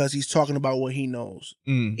is because he's talking about what he knows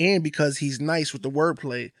and because he's nice with the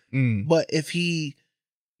wordplay. But if he,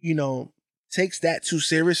 takes that too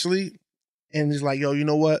seriously and is like, yo, you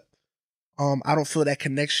know what? I don't feel that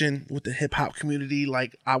connection with the hip hop community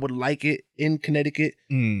like I would like it in Connecticut.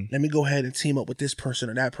 Let me go ahead and team up with this person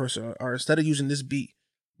or that person, or instead of using this beat,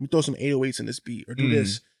 let me throw some 808s in this beat or do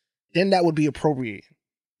this. Then that would be appropriate.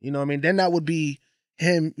 You know what I mean? Then that would be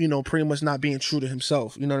him, pretty much not being true to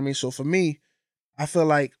himself. You know what I mean? So for me, I feel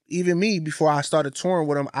like even me, before I started touring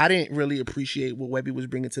with him, I didn't really appreciate what Webby was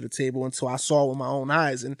bringing to the table until I saw it with my own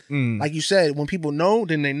eyes. And like you said, when people know,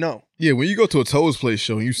 then they know. Yeah, when you go to a Toes Place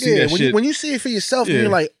show and you see that shit. When you see it for yourself, then you're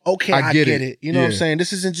like, okay, I get it. You know what I'm Yeah. saying?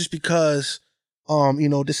 This isn't just because,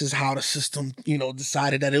 this is how the system,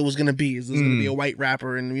 decided that it was going to be. Is this going to be a white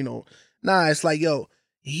rapper? And, nah, it's like, yo,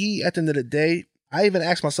 he, at the end of the day, I even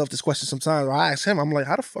ask myself this question sometimes, or I ask him, I'm like,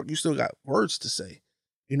 how the fuck you still got words to say?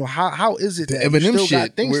 How is it that you Eminem still shit,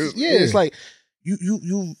 got things? It's like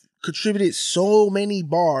you contributed so many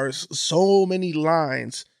bars, so many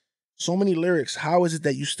lines, so many lyrics. How is it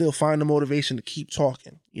that you still find the motivation to keep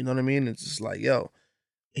talking? You know what I mean? It's just like, yo,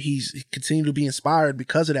 he continued to be inspired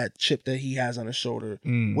because of that chip that he has on his shoulder,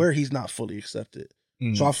 where he's not fully accepted.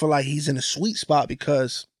 So I feel like he's in a sweet spot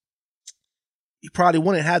because he probably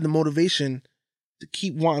wouldn't have the motivation to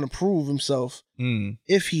keep wanting to prove himself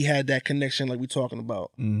if he had that connection like we're talking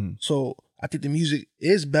about. So I think the music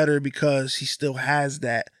is better because he still has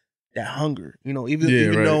that hunger.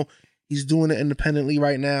 Even though he's doing it independently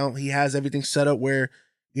right now, he has everything set up where,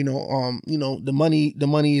 the money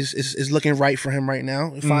is looking right for him right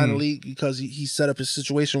now. Finally, because he set up his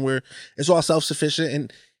situation where it's all self-sufficient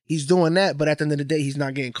and he's doing that, but at the end of the day, he's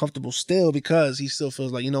not getting comfortable still because he still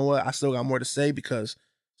feels like, you know what, I still got more to say because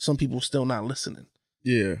some people still not listening.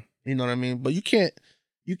 Yeah. You know what I mean? But you can't,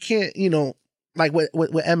 like with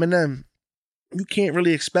Eminem, you can't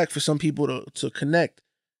really expect for some people to connect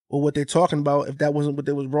with what they're talking about if that wasn't what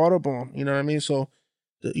they was brought up on. You know what I mean? So,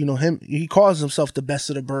 he calls himself the best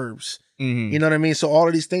of the burbs. Mhm. You know what I mean? So all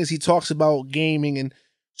of these things he talks about gaming, and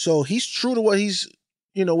so he's true to what he's,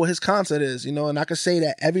 what his concept is, and I could say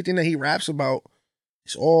that everything that he raps about,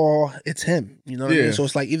 it's him. You know what I Yeah. mean? So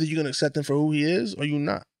it's like either you're gonna accept him for who he is or you're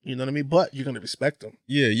not. You know what I mean? But you're gonna respect him.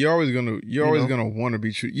 Yeah, you're always gonna know? want to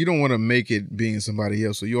be true. You don't want to make it being somebody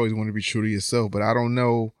else, so you always want to be true to yourself. But I don't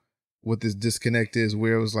know what this disconnect is,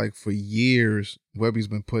 where it was like for years, Webby's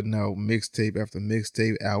been putting out mixtape after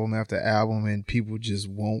mixtape, album after album, and people just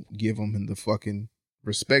won't give him the fucking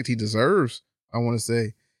respect he deserves, I want to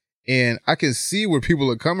say. And I can see where people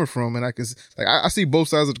are coming from, and I see both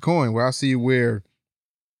sides of the coin, where I see where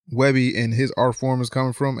Webby and his art form is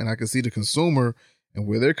coming from, and I can see the consumer and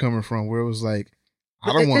where they're coming from, where it was like,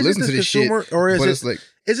 I don't want to listen to this shit, or it's like,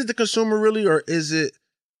 is it the consumer really, or is it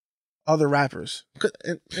other rappers?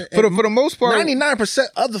 for the most part, 99%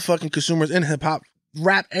 of the fucking consumers in hip hop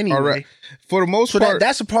rap anyway. For the most So part,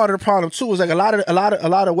 that's a part of the problem too. Is like a lot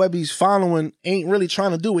of Webby's following ain't really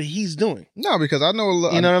trying to do what he's doing. no, because I know a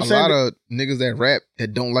lot of niggas that rap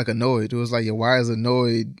that don't like Annoyed. It was like, why is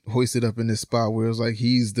Annoyed hoisted up in this spot where it was like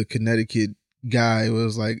he's the Connecticut guy? It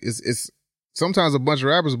was like it's sometimes a bunch of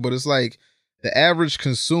rappers, but it's like the average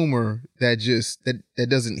consumer that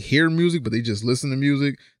doesn't hear music, but they just listen to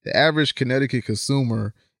music. The average Connecticut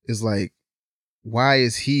consumer is like, why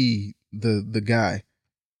is he the guy?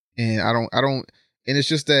 And I don't, and it's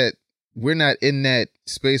just that we're not in that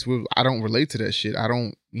space where I don't relate to that shit. I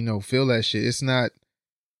don't, feel that shit. It's not,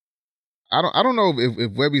 I don't know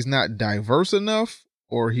if Webby's not diverse enough,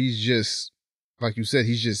 or he's just, like you said,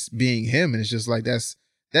 he's just being him. And it's just like,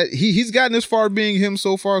 he's gotten this far being him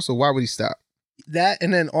so far. So why would he stop? That,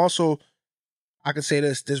 and then also, I could say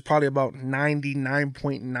this, there's probably about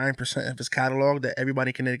 99.9% of his catalog that everybody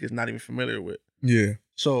in Connecticut is not even familiar with. Yeah.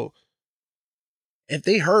 So if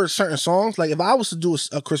they heard certain songs, like if I was to do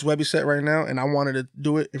a Chris Webby set right now and I wanted to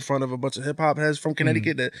do it in front of a bunch of hip hop heads from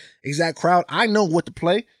Connecticut, the exact crowd, I know what to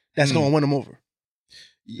play that's going to win them over.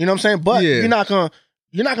 You know what I'm saying? But you're not going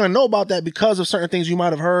to know about that because of certain things you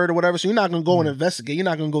might have heard or whatever. So you're not going to go and investigate. You're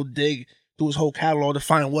not going to go dig through his whole catalog to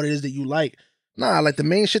find what it is that you like. Nah, like the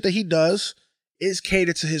main shit that he does is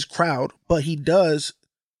catered to his crowd, but he does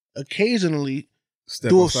occasionally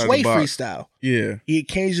do a Sway freestyle. Yeah. He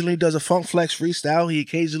occasionally does a Funk Flex freestyle. He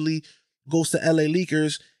occasionally goes to LA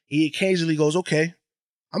Leakers. He occasionally goes, okay,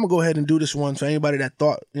 I'm going to go ahead and do this one for anybody that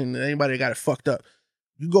thought and anybody that got it fucked up.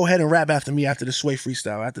 You go ahead and rap after me after the Sway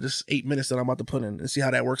freestyle, after this 8 minutes that I'm about to put in, and see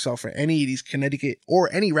how that works out for any of these Connecticut or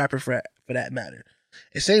any rapper for that matter.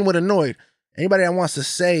 And same with Annoyed. Anybody that wants to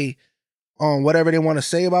say whatever they want to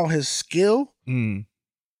say about his skill,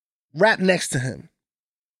 rap next to him.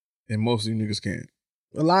 And most of you niggas can't.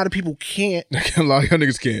 A lot of people can't. A lot of y'all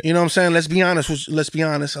niggas can't. You know what I'm saying? Let's be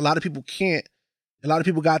honest. A lot of people can't. A lot of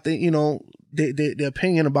people got their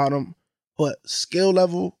opinion about him, but skill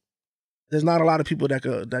level, there's not a lot of people that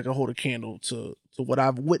could hold a candle to what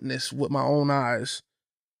I've witnessed with my own eyes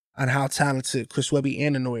on how talented Chris Webby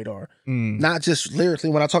and Annoyed are. Not just lyrically.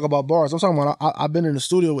 When I talk about bars, I'm talking about I've been in the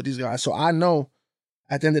studio with these guys, so I know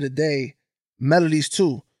at the end of the day, melodies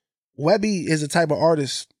too. Webby is the type of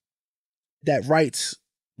artist that writes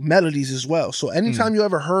melodies as well. So anytime you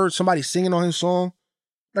ever heard somebody singing on his song, I'm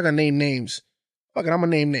not gonna name names. Fuck it, I'm gonna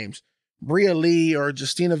name names. Bria Lee or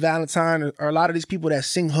Justina Valentine or a lot of these people that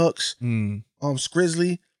sing hooks.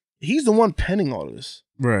 Skrizzly, he's the one penning all of this.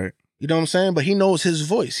 Right. You know what I'm saying? But he knows his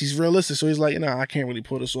voice. He's realistic. So he's like, I can't really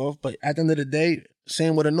pull this off. But at the end of the day,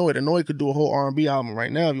 same with Annoyed. Annoyed could do a whole R&B album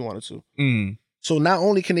right now if you wanted to. So not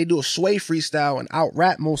only can they do a Sway freestyle and out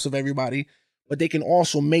rap most of everybody, but they can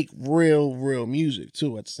also make real music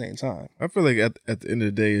too at the same time. I feel like at the end of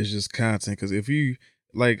the day, it's just content. Because if you,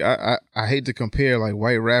 like, I hate to compare like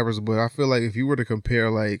white rappers, but I feel like if you were to compare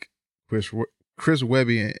like Chris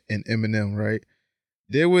Webby and Eminem, right?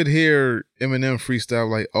 They would hear Eminem freestyle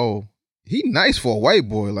like, oh, he nice for a white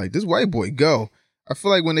boy. Like, this white boy go. I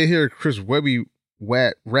feel like when they hear Chris Webby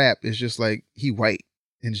rap, it's just like he white.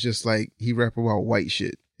 And it's just like he rap about white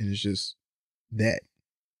shit. And it's just that.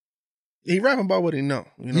 He rapping about what he know.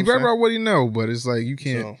 You know he rap about what he know, but it's like you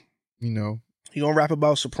can't, He gonna rap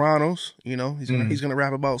about Sopranos, he's gonna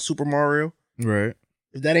rap about Super Mario. Right.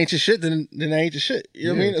 If that ain't your shit, then that ain't your shit. You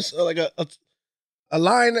know what I mean? It's like a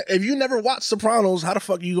line. If you never watched Sopranos, how the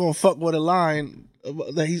fuck you gonna fuck with a line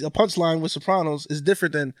that he's a punchline with Sopranos is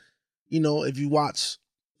different than, if you watch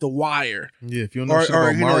The Wire. Yeah, if you don't know shit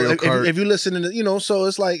about Mario Kart. If you listen to, so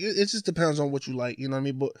it's like, it just depends on what you like, you know what I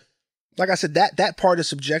mean? But like I said, that part is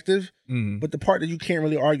subjective, Mm-hmm. but the part that you can't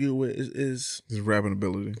really argue with is His rapping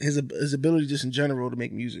ability. his ability just in general to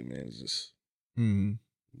make music, man. Is just,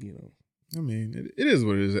 Mm-hmm. you know. I mean, it is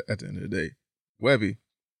what it is at the end of the day. Webby,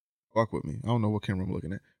 fuck with me. I don't know what camera I'm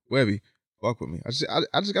looking at. Webby, fuck with me. I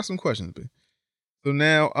just got some questions, B. So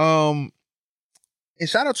now, And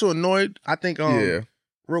shout out to Annoyed. I think yeah.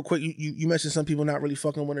 real quick, you mentioned some people not really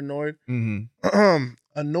fucking with Annoyed. Mm-hmm.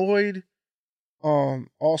 Annoyed,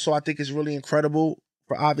 also I think is really incredible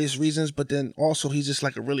for obvious reasons, but then also he's just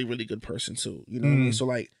like a really, really good person too. You know what I mean? So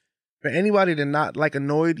like for anybody to not like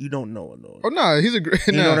Annoyed, you don't know Annoyed. Oh no, he's a great.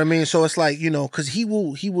 You know what I mean? So it's like, you know, because he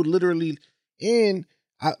would literally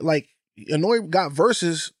like Annoyed got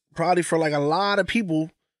verses probably for like a lot of people.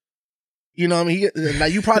 You know what I mean?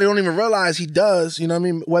 Like you probably don't even realize he does. You know what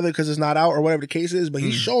I mean? Whether because it's not out or whatever the case is, but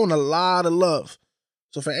he's showing a lot of love.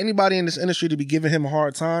 So for anybody in this industry to be giving him a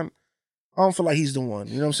hard time, I don't feel like he's the one.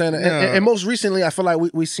 You know what I'm saying? And most recently, I feel like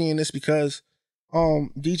we seeing this because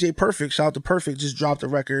DJ Perfect, shout out to Perfect, just dropped a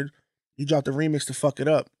record. He dropped a remix to Fuck It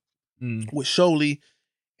Up with Sholey,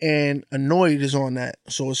 and Annoyed is on that.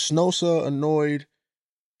 So it's Snosa, Annoyed,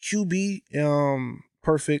 QB,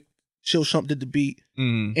 Perfect, Chill Shump did the beat.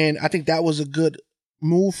 And I think that was a good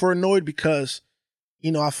move for Annoyed because,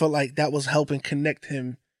 you know, I felt like that was helping connect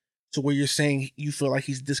him to where you're saying you feel like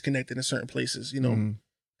he's disconnected in certain places, you know.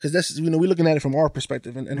 Because that's, you know, we're looking at it from our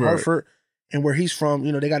perspective. And Right. Hartford and where he's from,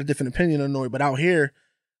 you know, they got a different opinion of Annoyed. But out here,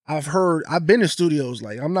 I've been in studios,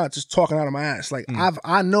 like, I'm not just talking out of my ass. Like,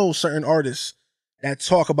 I know certain artists that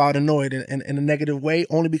talk about Annoyed in a negative way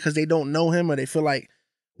only because they don't know him or they feel like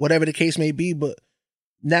whatever the case may be. But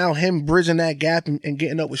now him bridging that gap and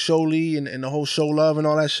getting up with Sholey and the whole Show Love and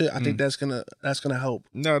all that shit, I think that's gonna help.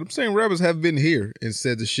 No, them same rappers have been here and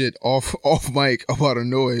said the shit off mic about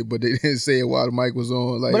Annoyed, but they didn't say it while the mic was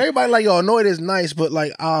on. Like, But everybody like, yo, Annoyed is nice, but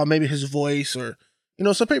like, maybe his voice or, you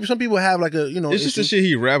know, some people have like a, you know, it's just the shit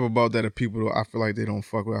he rap about that people I feel like they don't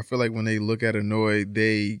fuck with. I feel like when they look at Annoyed,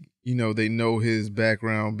 they know his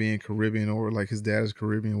background being Caribbean or like his dad is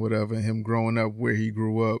Caribbean, whatever, and him growing up where he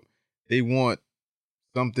grew up. They want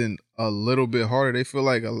something a little bit harder. They feel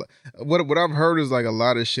like what I've heard is like a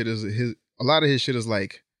lot of his shit is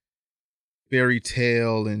like fairy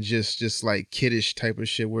tale and just like kiddish type of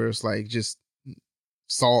shit where it's like just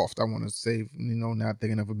soft. I want to say, you know, not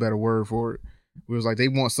thinking of a better word for it. Where it's like they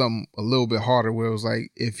want something a little bit harder. Where it was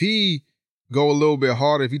like if he go a little bit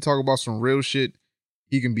harder, if he talk about some real shit,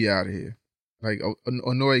 he can be out of here. Like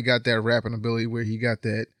Annoyed got that rapping ability where he got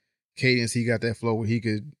that cadence, he got that flow where he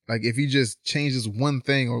could, like, if he just changes one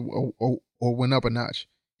thing or went up a notch,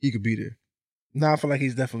 he could be there. Now I feel like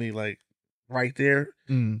he's definitely like right there,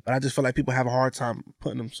 but I just feel like people have a hard time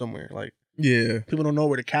putting him somewhere. Like, Yeah. people don't know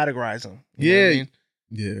where to categorize him. You know what I mean?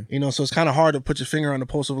 Yeah. You know, so it's kind of hard to put your finger on the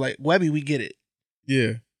pulse of like Webby. We get it.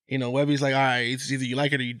 Yeah. You know, Webby's like, all right, it's either you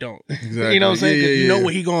like it or you don't. Exactly. You know what I'm saying? 'Cause Yeah, you know yeah.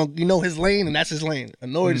 what you know his lane, and that's his lane.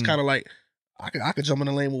 Annoyed is kind of like, I could jump in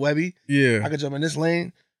the lane with Webby. Yeah. I could jump in this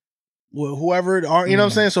lane with whoever it are. You know what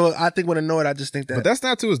I'm saying? So I think with Annoyed, I just think that. But that's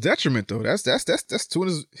not to his detriment though. That's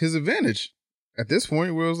to his advantage at this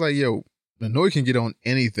point where it was like, yo, Annoyed can get on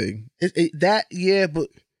anything.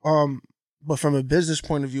 But from a business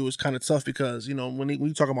point of view, it's kind of tough because, you know, when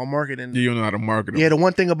you talk about marketing, You don't know how to market him. yeah, the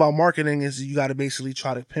one thing about marketing is you got to basically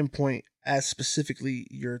try to pinpoint as specifically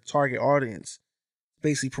your target audience.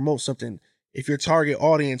 Basically promote something. If your target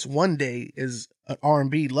audience one day is an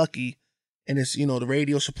R&B Lucky, and it's, you know, the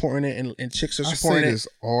radio supporting it and chicks are supporting it, this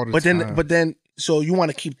all the time. but then so you want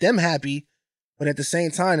to keep them happy, but at the same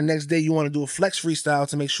time, the next day you want to do a flex freestyle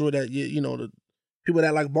to make sure that you know the people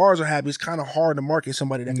that like bars are happy. It's kind of hard to market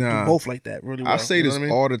somebody that can Nah. do both like that really well. I say You know this what I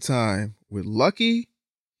mean? all the time. With Lucky,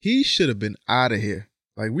 he should have been out of here.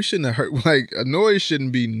 Like, we shouldn't have hurt. Like, Annoyed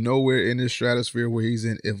shouldn't be nowhere in this stratosphere where he's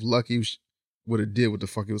in if Lucky would have did what the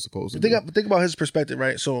fuck he was supposed to do. Think about his perspective,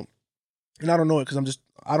 right? So, and I don't know it because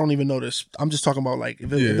I don't even know this. I'm just talking about like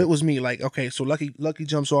if it was me, like, okay, so Lucky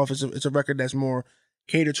Jumps Off. It's a record that's more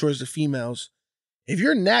catered towards the females. If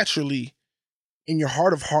you're naturally in your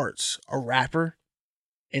heart of hearts a rapper,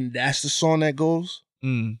 and that's the song that goes,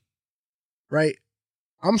 right?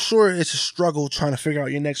 I'm sure it's a struggle trying to figure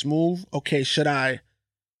out your next move. Okay, should I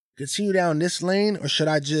continue down this lane or should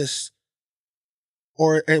I just,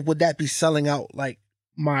 or would that be selling out like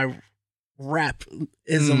my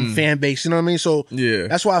rap-ism fan base? You know what I mean? So Yeah.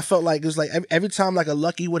 that's why I felt like it was like every time like a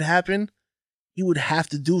Lucky would happen, he would have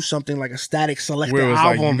to do something like a Static Selector Where it was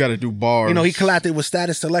album. like, you got to do bars. You know, he collabed with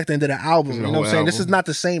Static Selector and did an album. Did You a know what I'm whole saying? This is album. not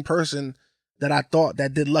the same person that I thought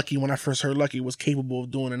that did Lucky when I first heard Lucky was capable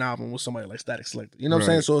of doing an album with somebody like Static Selector. You know what I'm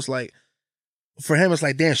saying? Right. So it's like, for him, it's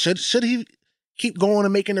like, damn, should he keep going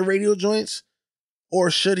and making the radio joints? Or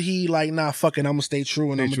should he like, nah, fuck it, I'm gonna stay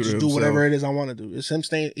true and Stay I'm true gonna to just do whatever himself. it is I want to do? It's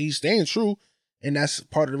him he's staying true, and that's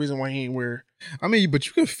part of the reason why he ain't where. I mean, but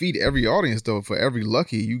you can feed every audience though. For every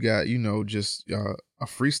Lucky, you got just a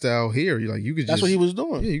freestyle here. You could. That's just, what he was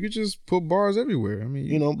doing. Yeah, you could just put bars everywhere. I mean,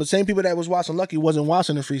 You know, but same people that was watching Lucky wasn't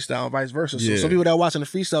watching the freestyle and vice versa. So Yeah. some people that are watching the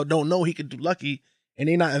freestyle don't know he could do Lucky, and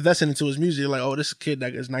they not investing into his music. Like, oh, this is a kid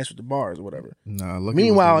that is nice with the bars or whatever. nah. Lucky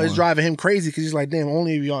Meanwhile, was the it's one. driving him crazy because he's like, damn,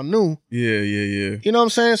 only if y'all knew. Yeah. You know what I'm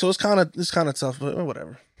saying? So it's kind of tough, but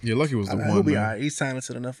whatever. Yeah, Lucky was the one. He'll be man. all right. He's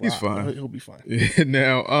talented enough. He's fine. He'll be fine. Yeah,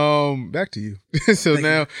 now, back to you. So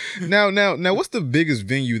Thank now, what's the biggest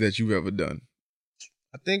venue that you've ever done?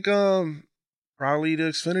 I think probably the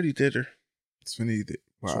Xfinity Theater. Xfinity.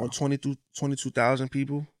 Wow. So 22,000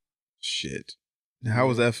 people. Shit. Now, how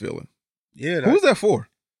was that feeling? Yeah, Who was that for?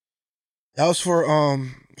 that was for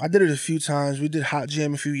I did it a few times. We did Hot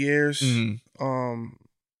Jam a few years. Mhm.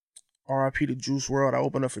 RIP to Juice WRLD. I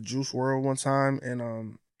opened up for Juice WRLD one time,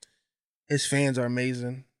 and his fans are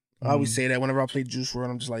amazing. I always say that whenever I play Juice WRLD,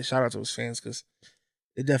 I'm just like, shout out to his fans because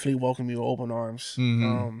they definitely welcome me with open arms.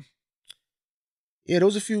 Mhm. Yeah, there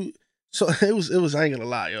was a few. So it was. I ain't gonna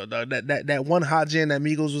lie, yo, dog. That one Hot Jam that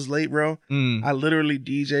Migos was late, bro. Mm. I literally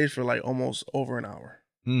DJ'd for like almost over an hour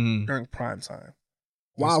Mm. during prime time.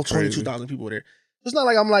 While crazy. 22,000 people were there. It's not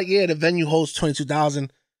like I'm like, yeah, the venue holds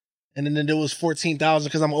 22,000 and then there was 14,000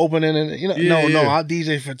 because I'm opening and Yeah, no, yeah. I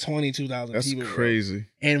DJ for 22,000 That's people. bro. crazy.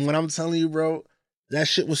 And when I'm telling you, bro, that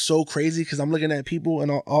shit was so crazy because I'm looking at people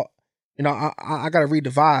and I gotta read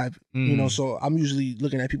the vibe, you know, Mm. so I'm usually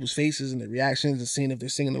looking at people's faces and their reactions and seeing if they're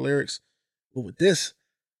singing the lyrics. But with this,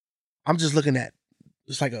 I'm just looking at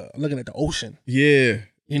I'm looking at the ocean. Yeah.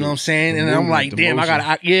 You know what I'm saying? The And I'm movement, like, the damn,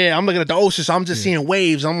 motion. I'm looking at the ocean, so I'm just Yeah. seeing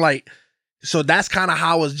waves. I'm like, so that's kind of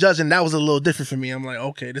how I was judging. That was a little different for me. I'm like,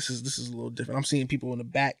 okay, this is a little different. I'm seeing people in the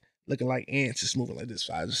back looking like ants, just moving like this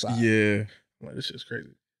side to side. Yeah. I'm like, this shit's crazy.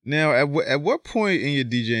 Now, at what point in your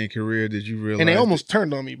DJing career did you realize? And they almost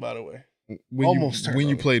turned on me, by the way. when almost you, turned when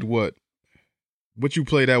you on me. played what? What you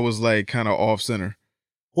played that was like kind of off center.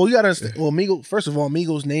 Well, you gotta understand. Well, first of all,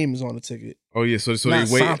 Migos' name is on the ticket. Oh yeah, so Not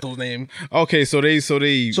they wait. Santo's name. Okay, so they So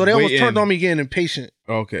they almost wait turned in. on me getting impatient.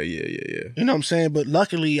 Okay, yeah. You know what I'm saying? But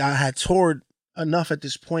luckily, I had toured enough at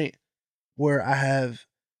this point where I have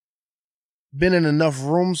been in enough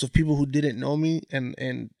rooms of people who didn't know me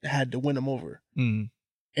and had to win them over. Mm,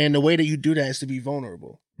 And the way that you do that is to be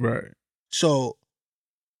vulnerable. right. So,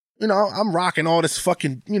 you know, I'm rocking all this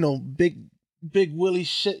fucking, you know, big Willie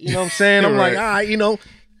shit. You know what I'm saying? I'm like, Right. all right, you know,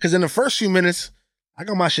 because in the first few minutes, I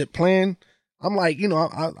got my shit playing. I'm like, you know,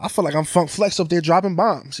 I feel like I'm Funk Flex up there dropping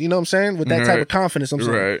bombs. You know what I'm saying? With that type Right. of confidence. I'm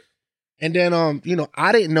saying. Right. And then, you know,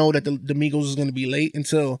 I didn't know that the Migos was going to be late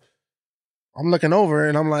until I'm looking over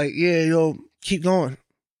and I'm like, yeah, yo, keep going.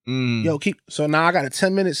 Mm, Yo, keep. So now I got a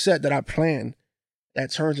 10-minute set that I planned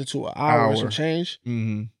that turns into an hour or some change.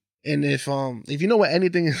 mhm. And if you know what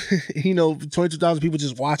anything, you know, 22,000 people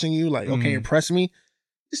just watching you, like, okay, Mhm. impress me.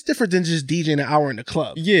 It's different than just DJing an hour in the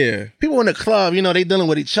club. Yeah. People in the club, you know, they dealing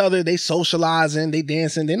with each other, they socializing, they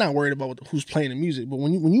dancing, they're not worried about who's playing the music. But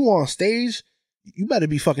when you on stage, you better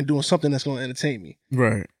be fucking doing something that's going to entertain me.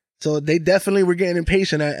 Right. So they definitely were getting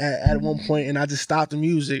impatient at one point, and I just stopped the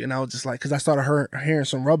music, and I was just like, because I started hearing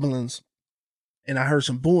some rumblings, and I heard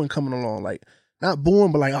some booing coming along, like not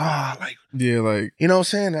booing, but like like Yeah, like you know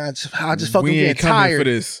what I'm saying. I just fucking we getting ain't coming tired for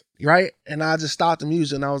this. right? And I just stopped the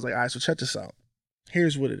music and I was like, all right, so check this out.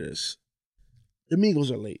 Here's what it is. The Migos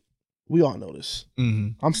are late. We all know this.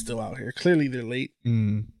 Mm-hmm. I'm still out here. Clearly they're late.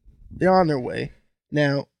 Mm-hmm. They're on their way.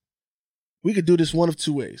 Now, we could do this one of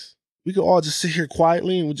two ways. We could all just sit here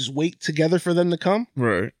quietly and we'll just wait together for them to come.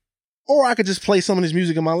 Right. Or I could just play some of this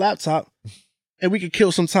music on my laptop and we could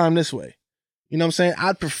kill some time this way. You know what I'm saying?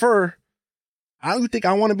 I don't think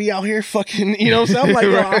I want to be out here fucking, you know what I'm saying? I'm like,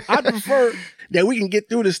 Right. yo, I prefer that we can get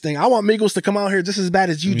through this thing. I want Migos to come out here just as bad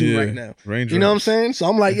as you do Yeah. right now. Raindrops. You know what I'm saying? So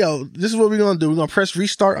I'm like, yo, this is what we're going to do. We're going to press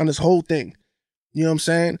restart on this whole thing. You know what I'm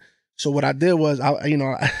saying? So what I did was,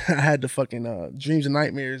 I had the fucking Dreams and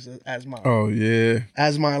Nightmares as my, Oh yeah.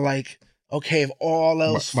 like, okay, if all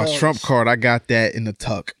else My fails- trump card, I got that in the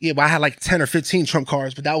tuck. Yeah, but I had like 10 or 15 trump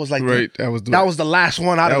cards, but that was like, Right. that was the last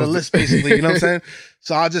one out That of the was list, basically. You know what I'm saying?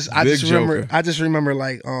 So I just Big remember, Joker.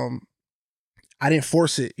 like, I didn't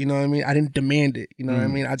force it. You know what I mean? I didn't demand it. You know what I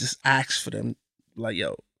Mm. mean? I just asked for them, like,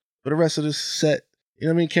 yo, for the rest of this set, you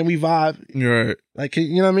know what I mean? Can we vibe? Right. Like,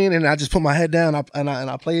 you know what I mean? And I just put my head down and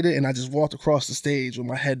I played it and I just walked across the stage with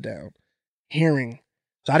my head down, hearing.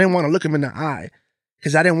 So I didn't want to look him in the eye.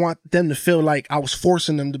 because I didn't want them to feel like I was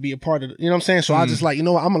forcing them to be a part of it. You know what I'm saying? So I just like, you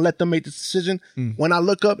know what? I'm gonna let them make this decision. When I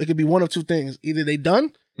look up, it could be one of two things: either they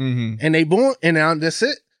done and they born and that's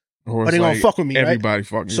it, or they gonna fuck with me. Everybody right?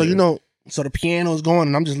 fucking. So you know, so the piano's going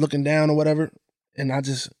and I'm just looking down or whatever, and I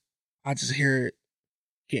just hear it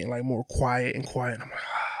getting like more quiet and quiet. And I'm like,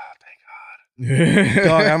 thank God.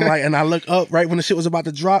 Dog, I'm like, and I look up right when the shit was about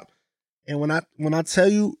to drop, and when I tell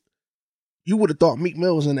you, you would have thought Meek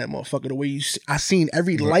Mill was in that motherfucker. The way I seen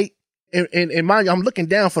every light, and mind you, I'm looking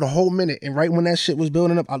down for the whole minute, and right when that shit was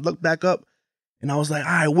building up, I looked back up, and I was like,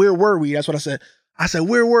 all right, where were we? That's what I said. I said,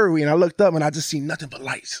 where were we? And I looked up, and I just seen nothing but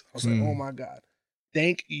lights. I was like, oh my God,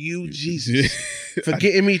 thank you, Jesus, for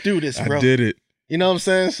getting me through this, bro. I did it. You know what I'm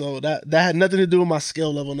saying? So that had nothing to do with my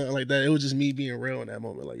skill level, nothing like that. It was just me being real in that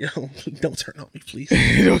moment. Like, yo, don't turn on me, please.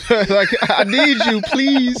 Like, I need you,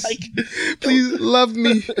 please. Please love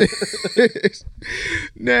me.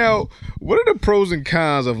 Now, what are the pros and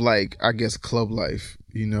cons of, like, I guess, club life?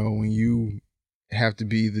 You know, when you have to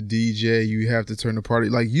be the DJ, you have to turn the party.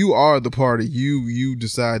 Like, you are the party. You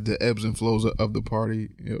decide the ebbs and flows of the party.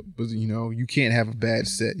 You know, but, you know, you can't have a bad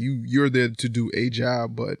set. You're there to do a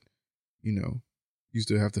job, but, you know, you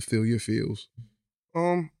still have to feel your feels.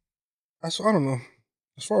 I don't know.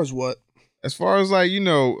 As far as what? As far as like, you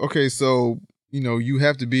know, okay, so, you know, you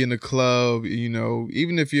have to be in the club, you know,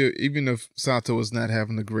 even if Santo is not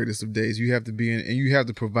having the greatest of days, you have to be in and you have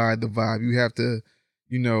to provide the vibe. You have to,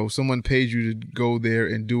 you know, someone pays you to go there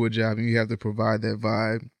and do a job and you have to provide that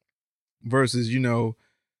vibe versus, you know,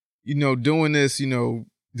 doing this, you know,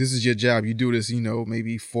 this is your job. You do this, you know,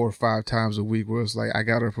 maybe 4 or 5 times a week where it's like, I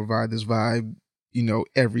got to provide this vibe, you know,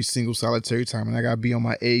 every single solitary time. And I got to be on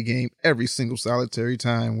my A game every single solitary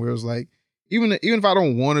time where it's like, even if I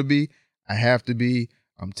don't want to be, I have to be.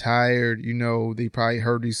 I'm tired. You know, they probably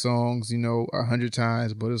heard these songs, you know, 100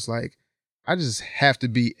 times, but it's like, I just have to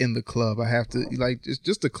be in the club. I have to, like, it's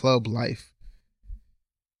just the club life.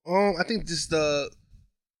 I think just the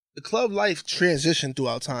club life transitioned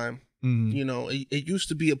throughout time. Mm-hmm. You know, it used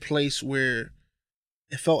to be a place where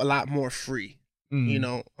it felt a lot more free. Mm-hmm. You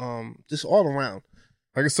know, just all around.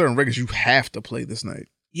 Like a certain records you have to play this night.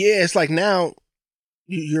 Yeah, it's like now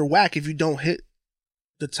you're whack if you don't hit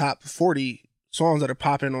the top 40 songs that are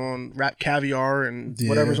popping on Rap Caviar and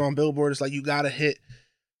whatever's on Billboard. It's like you gotta hit.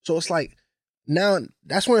 So it's like now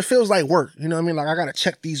that's when it feels like work. You know what I mean? Like I gotta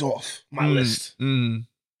check these off my list.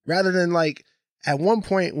 Rather than like at one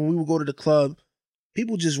point when we would go to the club,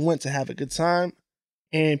 people just went to have a good time,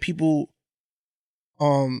 and people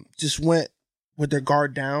just went with their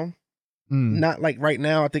guard down. Not like right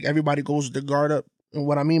now. I think everybody goes with their guard up. And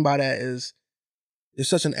what I mean by that is there's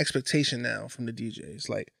such an expectation now from the DJs.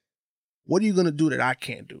 Like, what are you going to do that I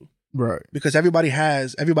can't do? Right. Because everybody's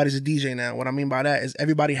a DJ now. What I mean by that is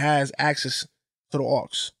everybody has access to the aux.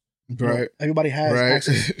 Right. You know, everybody has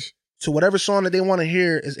access to whatever song that they want to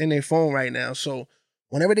hear is in their phone right now. So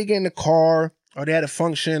whenever they get in the car or they at a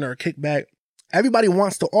function or a kickback, everybody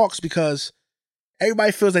wants the aux because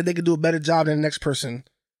everybody feels like they could do a better job than the next person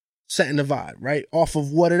setting the vibe, right? Off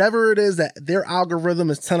of whatever it is that their algorithm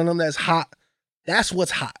is telling them that's hot. That's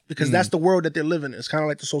what's hot because that's the world that they're living in. It's kind of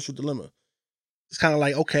like the social dilemma. It's kind of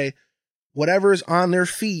like, okay, whatever is on their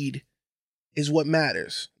feed is what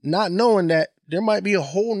matters. Not knowing that there might be a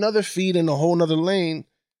whole nother feed in a whole nother lane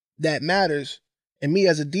that matters. And me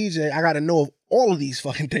as a DJ, I got to know of all of these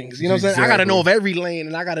fucking things. You know what I'm saying? I got to know of every lane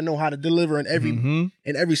and I got to know how to deliver in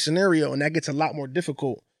every scenario. And that gets a lot more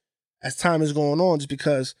difficult as time is going on just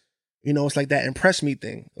because, you know, it's like that impress me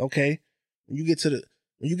thing. Okay. When you get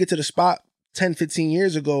to the spot 10, 15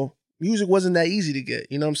 years ago, music wasn't that easy to get.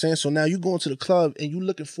 You know what I'm saying? So now you go into the club and you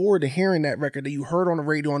looking forward to hearing that record that you heard on the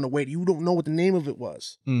radio on the way. You don't know what the name of it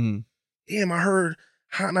was. Damn, I heard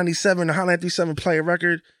Hot 97, the Hot 937 play a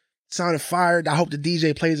record. Sounded fired. I hope the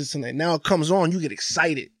DJ plays it tonight. Now it comes on, you get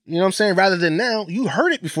excited. You know what I'm saying? Rather than now, you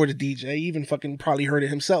heard it before the DJ. He even fucking probably heard it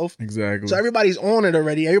himself. Exactly. So everybody's on it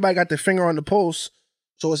already. Everybody got their finger on the pulse.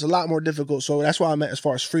 So it's a lot more difficult. So that's why I meant as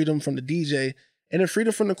far as freedom from the DJ and then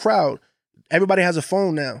freedom from the crowd. Everybody has a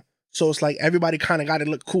phone now. So it's like everybody kind of got to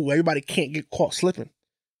look cool. Everybody can't get caught slipping.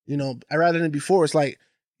 You know, rather than before, it's like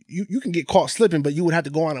you can get caught slipping, but you would have to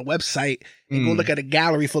go on a website and go look at a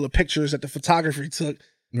gallery full of pictures that the photographer took.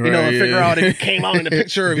 You know, and figure out if it came out in the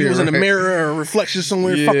picture, if he was in the mirror or a reflection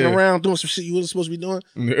somewhere fucking around doing some shit you wasn't supposed to be doing.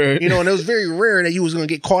 You know, and it was very rare that you was going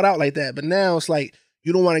to get caught out like that. But now it's like,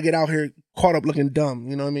 you don't want to get out here caught up looking dumb.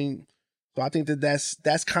 You know what I mean? So I think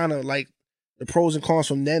that's kind of like the pros and cons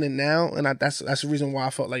from then and now. And that's the reason why I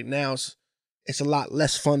felt like now it's a lot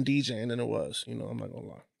less fun DJing than it was. You know, I'm not going to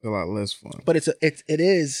lie. A lot less fun. But it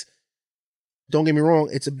is, don't get me wrong,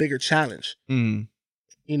 it's a bigger challenge.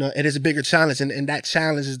 You know, it is a bigger challenge, and that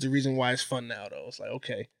challenge is the reason why it's fun now. Though it's like,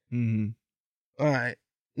 okay, all right.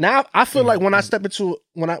 Now I feel like when I step into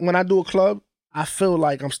when I do a club, I feel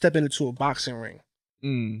like I'm stepping into a boxing ring,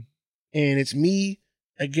 and it's me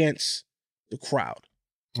against the crowd.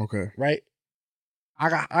 Okay. Right. I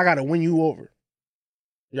got to win you over.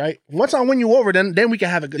 Right. Once I win you over, then we can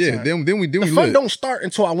have a good time. Yeah. Then we the fun lit. don't start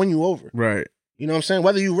until I win you over. Right. You know what I'm saying?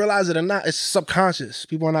 Whether you realize it or not, it's subconscious.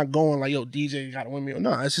 People are not going like, yo, DJ, you got to win me.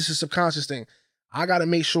 No, it's just a subconscious thing. I got to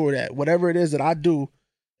make sure that whatever it is that I do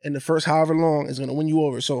in the first however long is going to win you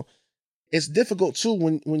over. So it's difficult, too,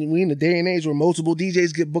 when we in the day and age where multiple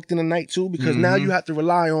DJs get booked in a night, too, because now you have to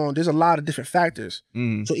rely on, there's a lot of different factors.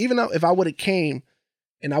 So even if I would have came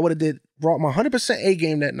and I would have brought my 100% A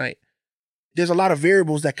game that night, there's a lot of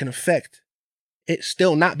variables that can affect it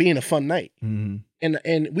still not being a fun night.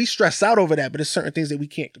 And we stress out over that, but there's certain things that we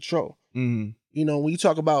can't control. You know, when you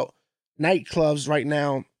talk about nightclubs right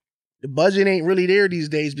now, the budget ain't really there these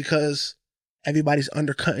days because everybody's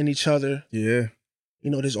undercutting each other. Yeah. You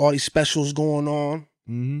know, there's all these specials going on.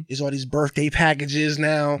 There's all these birthday packages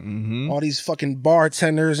now. All these fucking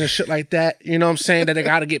bartenders and shit like that. You know what I'm saying? That they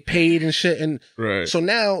got to get paid and shit. And right. So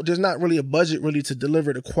now there's not really a budget really to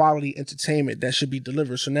deliver the quality entertainment that should be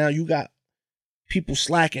delivered. So now you got people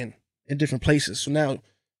slacking in different places. So now,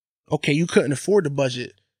 okay, you couldn't afford the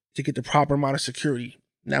budget to get the proper amount of security.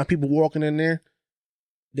 Now people walking in there,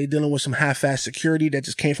 they dealing with some half-assed security that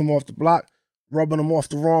just came from off the block, rubbing them off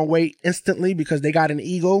the wrong way instantly because they got an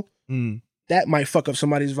ego. That might fuck up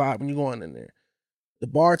somebody's vibe when you're going in there. The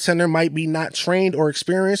bartender might be not trained or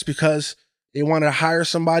experienced because they wanted to hire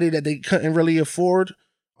somebody that they couldn't really afford.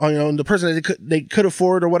 Or, you know, the person that they could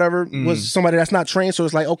afford or whatever was somebody that's not trained. So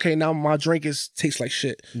it's like, okay, now my drink tastes like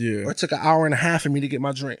shit. Yeah. Or it took an hour and a half for me to get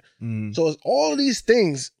my drink. So it's all of these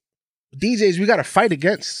things, DJs, we got to fight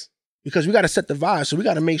against because we got to set the vibe. So we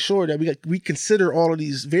got to make sure that we consider all of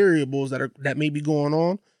these variables that may be going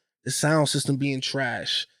on. The sound system being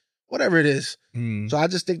trash, whatever it is. So I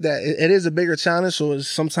just think that it is a bigger challenge. So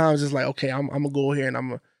sometimes it's like, okay, I'm gonna go here and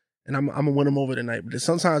I'm gonna win them over tonight. But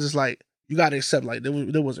sometimes it's like you gotta accept like there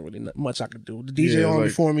wasn't really much I could do. The DJ on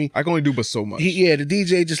before me, I can only do but so much. The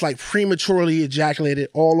DJ just like prematurely ejaculated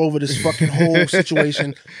all over this fucking whole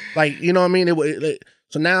situation. Like, you know what I mean?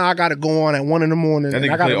 So now I gotta go on at 1 a.m. and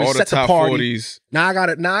I gotta reset the party. 40s. Now I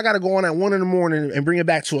gotta go on at 1 a.m. and bring it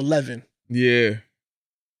back to 11. Yeah.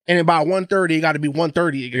 And then by 1:30, it got to be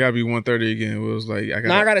 1:30 again. It got to be 1:30 again. It was like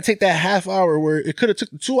now I got to take that half hour where it could have took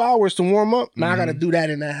 2 hours to warm up. Now I got to do that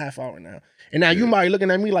in that half hour now. And now you might be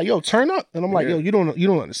looking at me like, yo, turn up. And I'm like, yo, you don't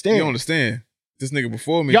understand. You don't understand. This nigga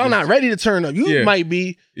before me. Y'all not ready to turn up. You might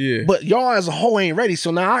be. Yeah. But y'all as a whole ain't ready.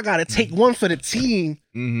 So now I got to take one for the team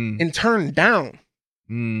and turn down.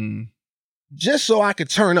 Just so I could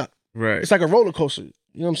turn up. Right. It's like a roller coaster. You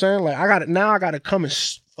know what I'm saying? Like I got to come and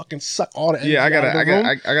fucking suck all the energy I gotta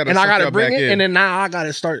and I gotta bring it, and then now I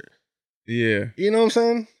gotta start. Yeah, you know what I'm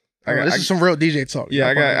saying? This is some real DJ talk. Yeah,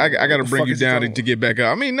 I gotta bring you down to get back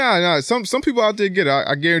up. I mean, nah. Some people out there get it.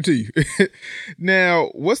 I guarantee you. Now,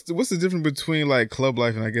 what's the difference between like club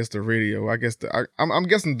life and I guess the radio? I guess I'm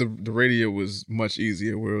guessing the radio was much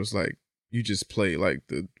easier, where it was like you just play like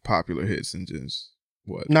the popular hits and just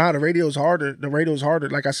what? Nah, the radio's harder.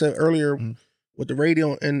 Like I said earlier. With the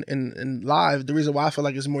radio and live, the reason why I feel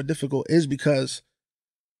like it's more difficult is because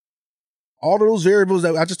all of those variables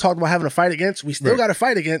that I just talked about having to fight against, we still got to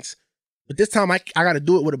fight against, but this time I got to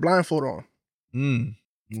do it with a blindfold on.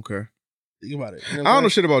 Okay. Think about it. I don't know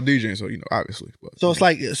shit about DJing, so obviously. But, so it's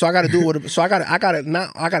like, so I got to do it with. So I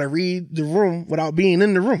got to read the room without being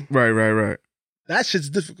in the room. Right. That shit's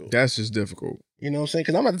difficult. That's just difficult. You know what I'm saying?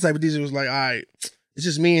 Because I'm not the type of DJ who's like, all right, it's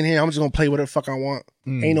just me in here. I'm just gonna play whatever the fuck I want.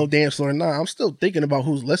 Ain't no dance floor. Nah, I'm still thinking about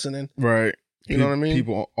who's listening. Right. You know what I mean?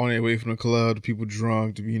 People on their way from the club, the people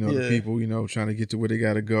drunk, the people, trying to get to where they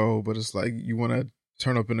gotta go. But it's like you wanna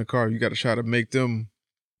turn up in the car, you gotta try to make them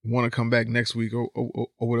wanna come back next week or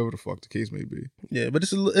whatever the fuck the case may be. Yeah, but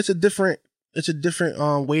it's a different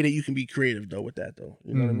way that you can be creative though with that though.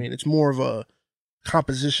 You know what I mean? It's more of a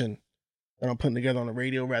composition that I'm putting together on the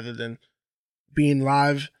radio rather than being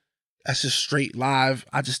live. That's just straight live.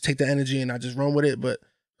 I just take the energy and I just run with it. But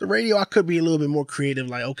the radio, I could be a little bit more creative.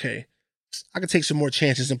 Like, okay, I could take some more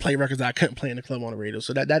chances and play records that I couldn't play in the club on the radio.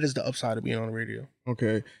 So that is the upside of being on the radio.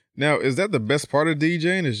 Okay. Now, is that the best part of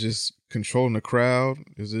DJing? Is just controlling the crowd?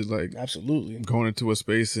 Is it like absolutely going into a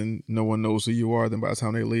space and no one knows who you are? Then by the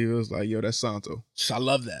time they leave, it's like, yo, that's Santo. I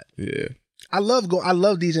love that. Yeah. I love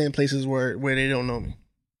DJing places where they don't know me.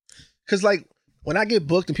 Cause like when I get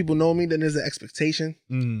booked and people know me, then there's an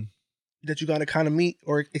expectation that you got to kind of meet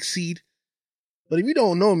or exceed. But if you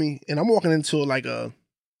don't know me and I'm walking into like a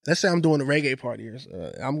let's say I'm doing a reggae party, or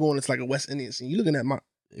I'm going to like a West Indian scene. You looking at my,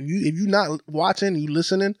 if you not watching, you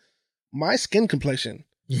listening, my skin complexion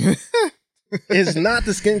is not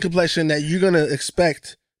the skin complexion that you're gonna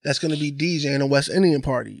expect. That's gonna be DJing a West Indian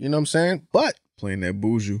party. You know what I'm saying? But Playing that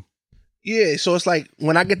boujou. yeah, so it's like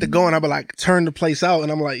when I get to going, I'll be like turn the place out,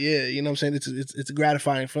 and I'm like, yeah, you know what I'm saying? It's a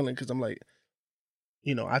gratifying feeling because I'm like,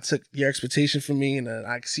 you know, I took your expectation from me and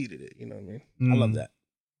I exceeded it. You know what I mean? I love that.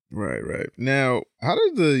 Right. Now, how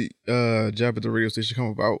did the job at the radio station come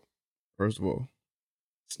about? First of all,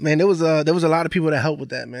 Man, there was a lot of people that helped with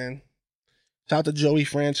that, man. Shout out to Joey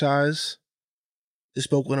Franchise. Just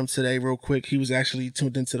spoke with him today real quick. He was actually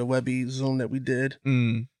tuned into the Webby Zoom that we did.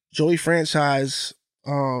 Joey Franchise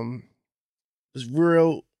was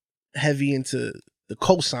real heavy into the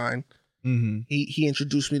cosign. He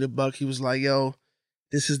introduced me to Buck. He was like, yo,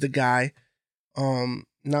 this is the guy.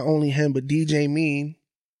 Not only him, but DJ Mean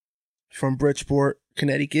from Bridgeport,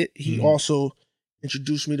 Connecticut. He also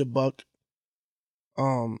introduced me to Buck.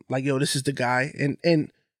 Like, yo, this is the guy. And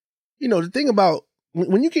you know, the thing about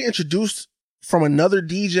when you get introduced from another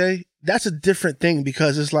DJ, that's a different thing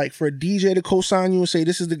because it's like for a DJ to co-sign you and say,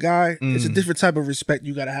 this is the guy, it's a different type of respect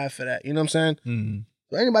you got to have for that. You know what I'm saying?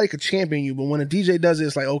 So anybody could champion you, but when a DJ does it,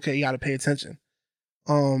 it's like, okay, you got to pay attention.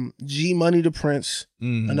 G Money the Prince,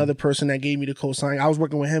 another person that gave me the co-sign. I was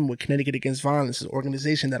working with him with Connecticut Against Violence, an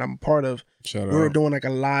organization that I'm a part of. We were doing like a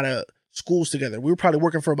lot of schools together. We were probably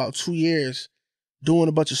working for about 2 years, doing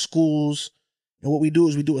a bunch of schools. And what we do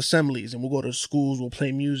is we do assemblies, and we'll go to schools, we'll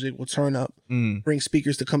play music, we'll turn up, bring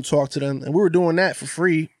speakers to come talk to them. And we were doing that for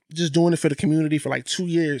free, just doing it for the community for like 2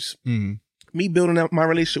 years. Me building up my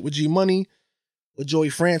relationship with G Money, with Joey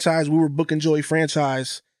Franchise. We were booking Joey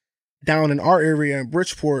Franchise down in our area in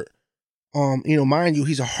Bridgeport. You know, mind you,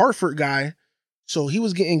 he's a Hartford guy, so he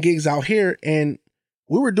was getting gigs out here, and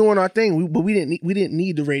we were doing our thing. But we didn't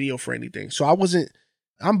need the radio for anything. So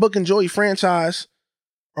I'm booking Joey Franchise,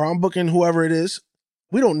 or I'm booking whoever it is.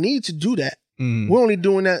 We don't need to do that. We're only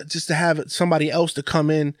doing that just to have somebody else to come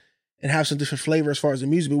in and have some different flavor as far as the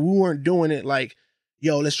music. But we weren't doing it like,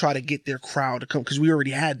 yo, let's try to get their crowd to come, because we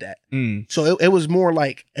already had that. So it was more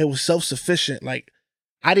like it was self-sufficient. Like,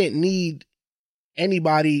 I didn't need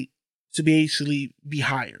anybody to basically be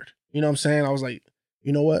hired. You know what I'm saying? I was like,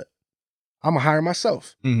 you know what? I'm going to hire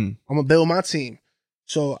myself. I'm going to build my team.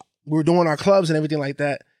 So we were doing our clubs and everything like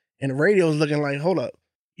that. And the radio was looking like, hold up,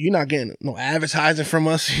 you're not getting no advertising from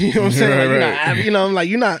us. You know what I'm saying? Right. I'm like,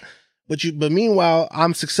 you're not. But meanwhile,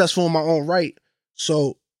 I'm successful in my own right.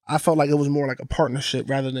 So I felt like it was more like a partnership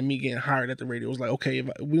rather than me getting hired at the radio. It was like, okay, if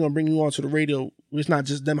we're going to bring you onto the radio, it's not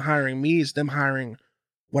just them hiring me, it's them hiring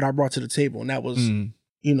what I brought to the table. And that was, you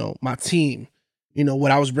know, my team, you know,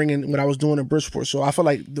 what I was bringing, what I was doing in Bridgeport. So I felt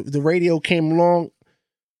like the radio came along.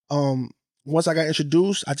 Once I got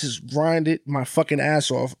introduced, I just grinded my fucking ass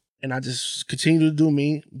off. And I just continued to do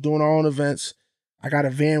me, doing our own events. I got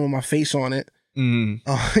a van with my face on it. You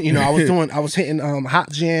know, I was hitting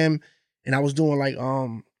Hot Jam, and I was doing like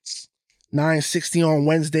 960 on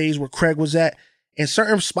Wednesdays where Craig was at. And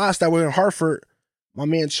certain spots that were in Hartford, my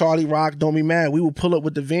man Charlie Rock, Don't Be Mad, we would pull up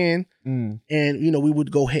with the van, and you know, we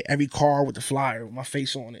would go hit every car with the flyer with my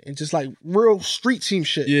face on it, and just like real street team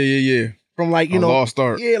shit. Yeah. From like, you know, lost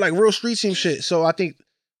start. Yeah, like real street team shit. So I think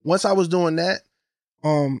once I was doing that,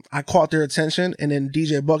 I caught their attention, and then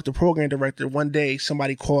DJ Buck, the program director, one day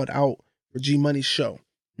somebody called out for G Money's show.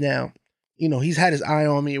 Now, you know, he's had his eye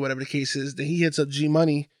on me or whatever the case is. Then he hits up G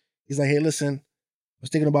Money. He's like, hey, listen, I was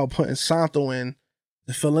thinking about putting Santo in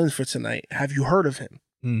to fill in for tonight. Have you heard of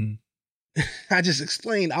him? I just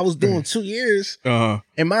explained I was doing 2 years.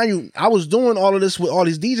 And mind you, I was doing all of this with all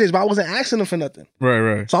these DJs, but I wasn't asking them for nothing.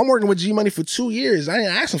 Right. So I'm working with G Money for 2 years. I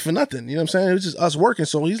didn't ask him for nothing. You know what I'm saying? It was just us working.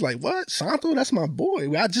 So he's like, what? Santo? That's my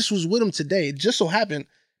boy. I just was with him today. It just so happened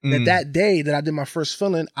that day that I did my first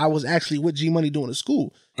filling, I was actually with G Money doing a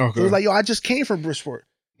school. Okay. So it was like, yo, I just came from Bridgeport.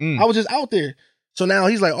 I was just out there. So now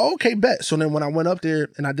he's like, oh, okay, bet. So then when I went up there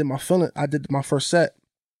and I did my filling, I did my first set.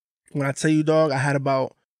 When I tell you, dog, I had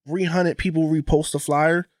about 300 people repost the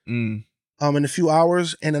flyer in a few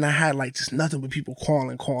hours, and then I had like just nothing but people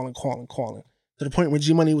calling to the point where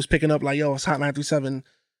G Money was picking up like, yo, it's Hot 937.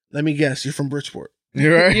 Let me guess, you're from Bridgeport.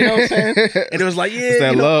 You're right. You know what I'm saying? And it was like, yeah, it's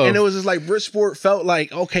that you know, love. And it was just like Bridgeport felt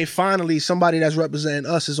like, okay, finally somebody that's representing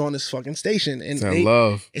us is on this fucking station. And it's that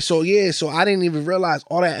love. And so so I didn't even realize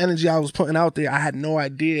all that energy I was putting out there. I had no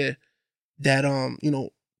idea that you know,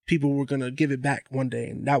 people were gonna give it back one day.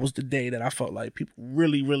 And that was the day that I felt like people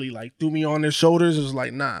really, really like threw me on their shoulders. It was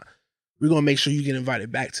like, nah, we're gonna make sure you get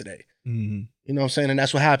invited back today. You know what I'm saying? And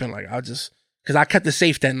that's what happened. Like, because I kept it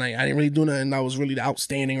safe that night. I didn't really do nothing that was really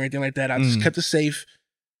outstanding or anything like that. I just kept it safe.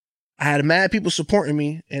 I had mad people supporting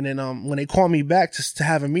me. And then when they called me back to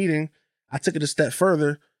have a meeting, I took it a step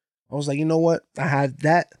further. I was like, you know what? I had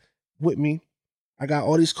that with me. I got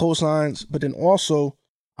all these cosigns, but then also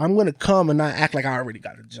I'm going to come and not act like I already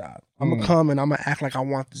got a job. I'm going to come and I'm going to act like I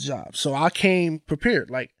want the job. So I came prepared.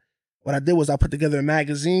 Like what I did was I put together a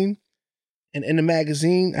magazine, and in the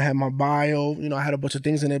magazine, I had my bio, you know, I had a bunch of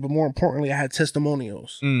things in there, but more importantly, I had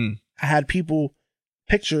testimonials. I had people,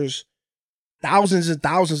 pictures, thousands and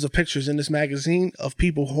thousands of pictures in this magazine of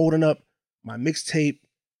people holding up my mixtape,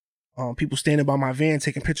 people standing by my van,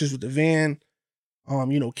 taking pictures with the van,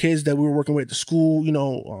 you know, kids that we were working with at the school, you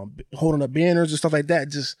know, holding up banners and stuff like that.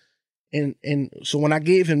 Just, and so when I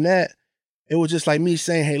gave him that, it was just like me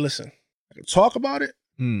saying, hey, listen, I can talk about it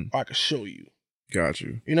or I can show you. Got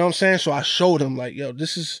you. You know what I'm saying? So I showed him like, yo,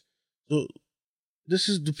 this is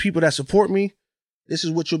the people that support me. This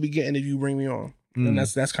is what you'll be getting if you bring me on. And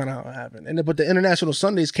that's kind of how it happened. But the International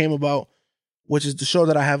Sundays came about, which is the show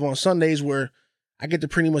that I have on Sundays where I get to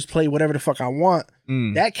pretty much play whatever the fuck I want.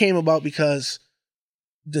 That came about because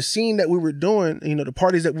the scene that we were doing, you know, the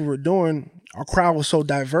parties that we were doing, our crowd was so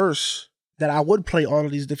diverse that I would play all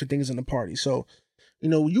of these different things in the party. So, you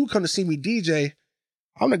know, you come to see me DJ,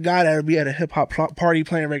 I'm the guy that would be at a hip hop party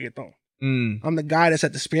playing reggaeton. I'm the guy that's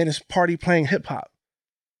at the Spanish party playing hip hop.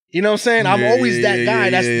 You know what I'm saying? I'm always that guy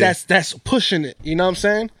that's pushing it. You know what I'm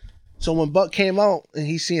saying? So when Buck came out and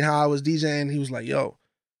he seen how I was DJing, he was like, yo,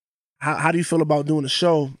 how do you feel about doing a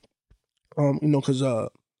show? You know, because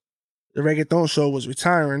the reggaeton show was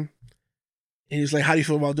retiring. And he was like, how do you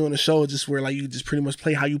feel about doing a show just where like you just pretty much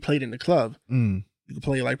play how you played in the club? You could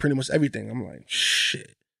play like pretty much everything. I'm like,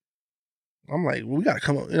 shit. I'm like, well, we got to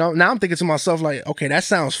come up. You know, now I'm thinking to myself like, okay, that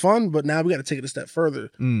sounds fun, but now we got to take it a step further.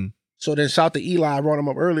 So then shout to Eli, I brought him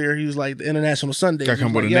up earlier. He was like, the International Sundays. Got to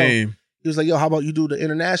come with a name. He was like, yo, how about you do the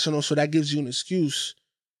International? So that gives you an excuse.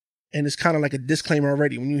 And it's kind of like a disclaimer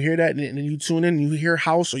already. When you hear that and then you tune in, you hear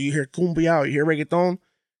house or you hear cumbia or you hear reggaeton,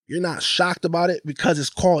 you're not shocked about it because it's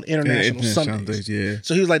called International Sundays. Yeah.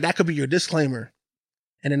 So he was like, that could be your disclaimer.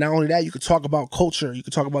 And then not only that, you could talk about culture. You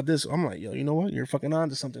could talk about this. I'm like, yo, you know what? You're fucking on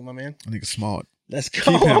to something, my man. I think it's smart. Let's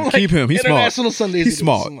go. Keep him. He's International smart. Sundays. He's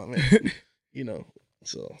smart. You know,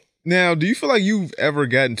 so. Now, do you feel like you've ever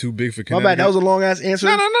gotten too big for Connecticut? My bad. That was a long ass answer.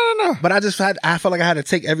 No. But I felt like I had to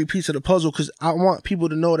take every piece of the puzzle because I want people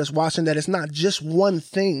to know that's watching that it's not just one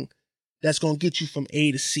thing that's going to get you from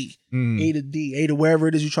A to C, A to D, A to wherever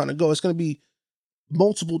it is you're trying to go. It's going to be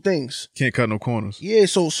multiple things. Can't cut no corners. Yeah.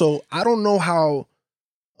 So I don't know how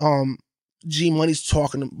G Money's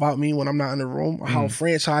talking about me when I'm not in the room, or how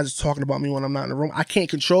franchise is talking about me when I'm not in the room. I can't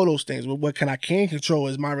control those things. But what I can control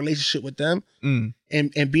is my relationship with them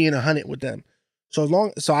and being 100 with them.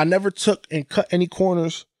 So I never took and cut any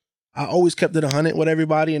corners. I always kept it 100 with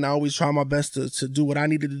everybody, and I always try my best to do what I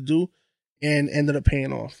needed to do, and ended up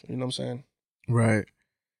paying off. You know what I'm saying? Right.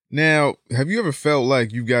 Now, have you ever felt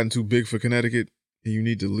like you've gotten too big for Connecticut and you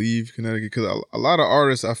need to leave Connecticut? Because a lot of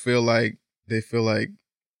artists, I feel like they feel like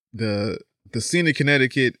the scene in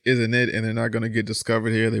Connecticut isn't it, and they're not going to get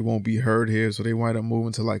discovered here. They won't be heard here, so they wind up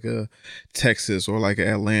moving to like a Texas or like a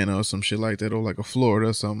Atlanta or some shit like that, or like a Florida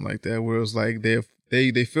or something like that, where it's like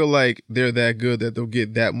they feel like they're that good that they'll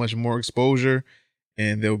get that much more exposure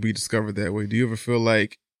and they'll be discovered that way. Do you ever feel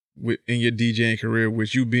like in your DJing career,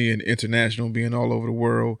 with you being international, being all over the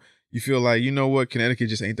world, you feel like, you know what, Connecticut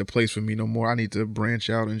just ain't the place for me no more. I need to branch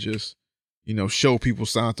out and just, you know, show people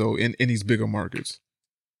Santo in these bigger markets?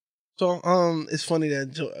 So it's funny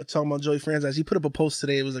that talking about Joey Franchise, he put up a post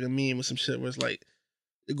today. It was like a meme with some shit where it's like,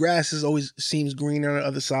 the grass always seems greener on the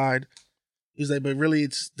other side. He's like, but really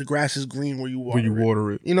it's the grass is green where you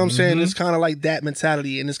water it. You know what I'm saying? It's kind of like that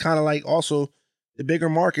mentality. And it's kind of like also the bigger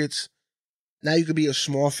markets. Now you could be a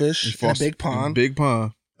small fish in a big pond.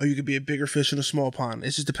 Or you could be a bigger fish in a small pond.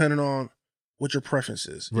 It's just depending on what your preference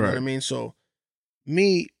is. You know what I mean? So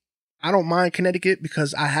me, I don't mind Connecticut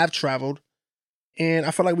because I have traveled. And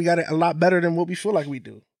I feel like we got it a lot better than what we feel like we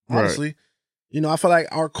do. Honestly. Right. You know, I feel like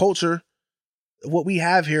our culture, what we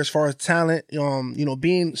have here as far as talent, you know,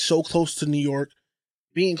 being so close to New York,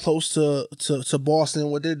 being close to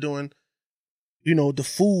Boston, what they're doing, you know, the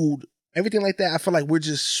food, everything like that, I feel like we're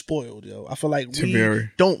just spoiled, yo. I feel like we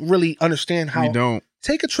don't really understand how. We don't.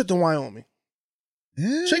 Take a trip to Wyoming.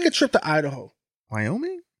 Take a trip to Idaho.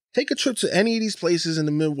 Wyoming? Take a trip to any of these places in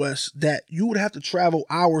the Midwest that you would have to travel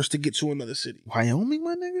hours to get to another city. Wyoming,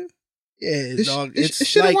 my nigga? Yeah, dog. It's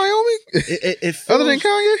shit like, in Wyoming? It feels, other than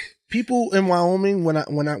Kanye? People in Wyoming, when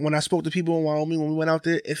I spoke to people in Wyoming when we went out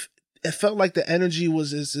there, it felt like the energy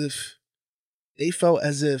was as if they felt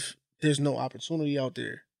as if there's no opportunity out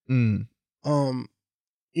there. You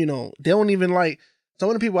know, they don't even like some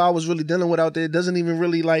of the people I was really dealing with out there doesn't even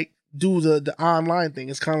really like do the online thing.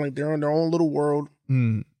 It's kind of like they're in their own little world,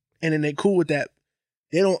 and then they cool with that.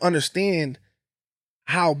 They don't understand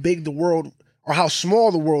how big the world or how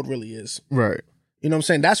small the world really is. Right. You know what I'm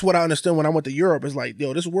saying? That's what I understood when I went to Europe. It's like,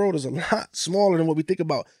 yo, this world is a lot smaller than what we think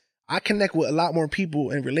about. I connect with a lot more people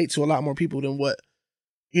and relate to a lot more people than what,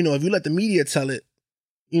 you know, if you let the media tell it,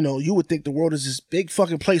 you know, you would think the world is this big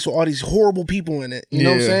fucking place with all these horrible people in it. You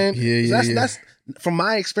know what I'm saying? Yeah, That's from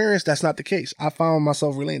my experience, that's not the case. I found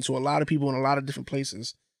myself relating to a lot of people in a lot of different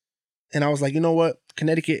places. And I was like, you know what?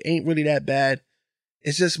 Connecticut ain't really that bad.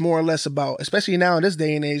 It's just more or less about, especially now in this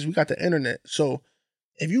day and age, we got the internet. So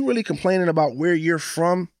if you really complaining about where you're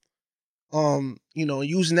from, you know,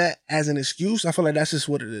 using that as an excuse, I feel like that's just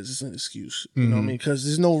what it is. It's an excuse. You know what I mean? Because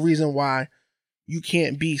there's no reason why you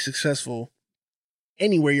can't be successful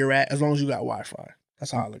anywhere you're at as long as you got Wi-Fi.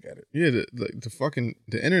 That's how I look at it. Yeah,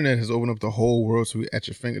 the internet has opened up the whole world to at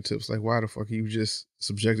your fingertips. Like, why the fuck are you just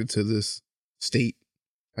subjected to this state?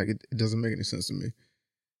 Like, it doesn't make any sense to me.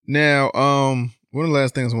 Now, one of the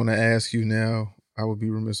last things I want to ask you now, I would be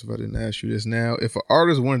remiss if I didn't ask you this now. If an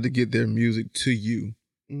artist wanted to get their music to you,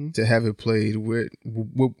 to have it played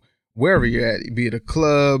wherever you're at, be it a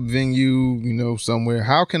club, venue, you know, somewhere,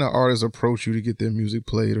 how can an artist approach you to get their music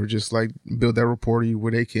played, or just like build that rapport to you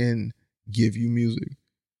where they can give you music?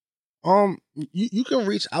 You can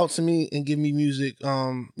reach out to me and give me music.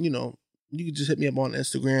 You know, you can just hit me up on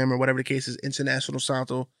Instagram or whatever the case is, International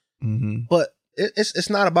Santo. But it's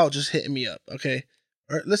not about just hitting me up, okay?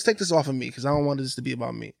 Or let's take this off of me because I don't want this to be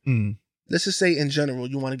about me. Let's just say in general,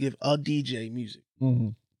 you want to give a DJ music.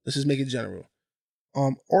 Let's just make it general.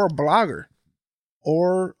 Or a blogger,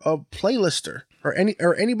 or a playlister, or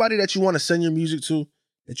anybody that you want to send your music to,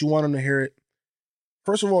 that you want them to hear it.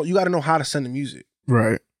 First of all, you got to know how to send the music.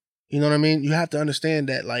 Right. You know what I mean? You have to understand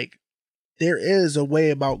that, like, there is a way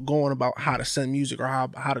about going about how to send music or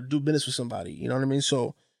how to do business with somebody. You know what I mean?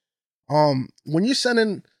 So, when you're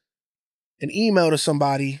sending an email to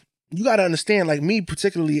somebody, you got to understand, like me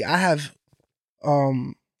particularly, I have,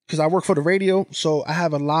 because I work for the radio, so I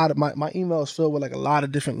have a lot of my email is filled with like a lot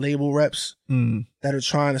of different label reps that are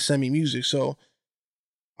trying to send me music. So,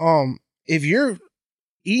 if your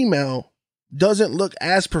email doesn't look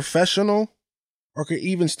as professional or could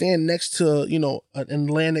even stand next to, you know, an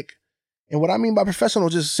Atlantic, and what I mean by professional,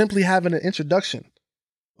 just simply having an introduction,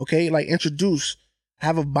 okay, like introduce,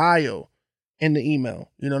 have a bio in the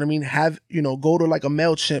email, you know what I mean? Have, you know, go to like a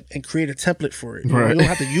MailChimp and create a template for it. You know, you don't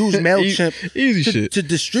have to use MailChimp to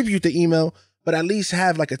distribute the email, but at least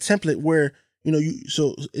have like a template where, you know,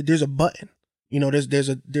 so there's a button, you know, there's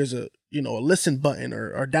a, you know, a listen button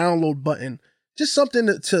or download button, just something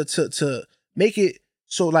to make it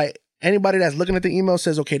so like anybody that's looking at the email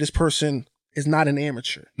says, okay, this person is not an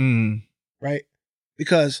amateur, right?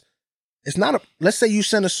 Because it's not let's say you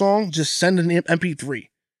send a song, just send an MP3.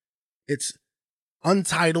 It's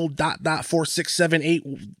untitled ...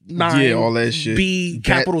 46789 all that shit, B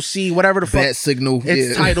capital C, whatever the fuck bat signal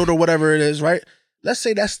it's titled or whatever it is, right? Let's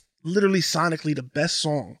say that's literally sonically the best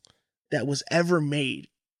song that was ever made,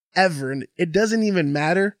 ever, and it doesn't even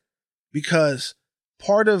matter, because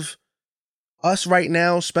part of us right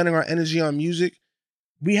now spending our energy on music,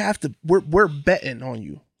 we're betting on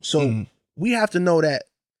you, so we have to know that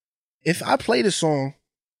if I play this song,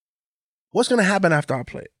 what's gonna happen after I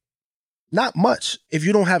play it? Not much if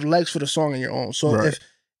you don't have legs for the song on your own. So if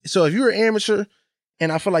you're an amateur and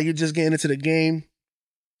I feel like you're just getting into the game,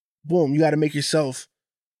 boom, you got to make yourself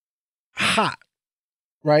hot,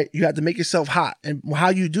 right? You have to make yourself hot. And how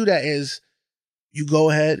you do that is you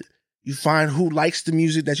go ahead, you find who likes the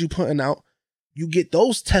music that you're putting out. You get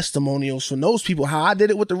those testimonials from those people, how I did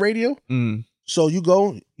it with the radio. So you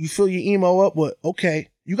go, you fill your email up with, okay,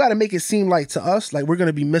 you got to make it seem like to us, like we're going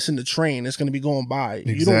to be missing the train. It's going to be going by.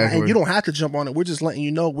 Exactly. You don't have to jump on it. We're just letting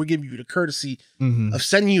you know. We're giving you the courtesy of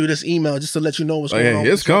sending you this email just to let you know what's going on.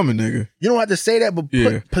 It's coming, nigga. You don't have to say that, but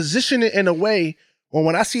position it in a way where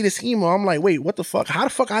when I see this email, I'm like, wait, what the fuck? How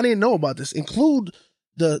the fuck I didn't know about this? Include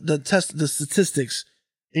the statistics.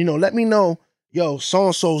 You know, let me know, yo,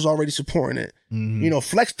 so-and-so's already supporting it. You know,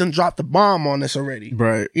 Flex done dropped the bomb on this already.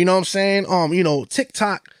 Right. You know what I'm saying? You know,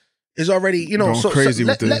 TikTok is already, you know, going crazy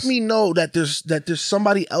with this. Let me know that there's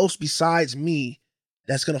somebody else besides me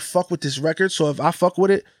that's gonna fuck with this record. So if I fuck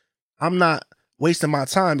with it, I'm not wasting my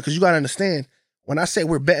time, because you gotta understand, when I say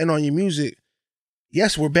we're betting on your music,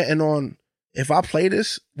 yes, we're betting on, if I play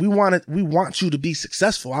this, we want you to be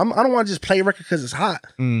successful. I don't want to just play a record because it's hot.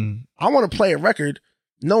 I want to play a record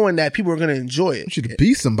knowing that people are gonna enjoy it. I want you to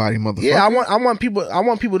be somebody, motherfucker. Yeah, I want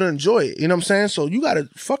people to enjoy it. You know what I'm saying? So you gotta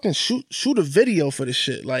fucking shoot a video for this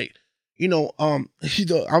shit. Like,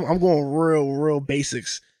 I'm going real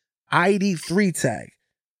basics. ID3 tag.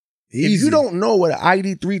 Easy. If you don't know what an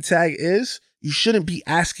ID3 tag is, you shouldn't be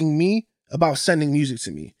asking me about sending music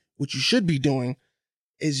to me. What you should be doing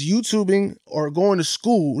is YouTubing or going to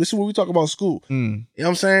school. This is what we talk about school. You know what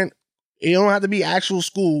I'm saying? It don't have to be actual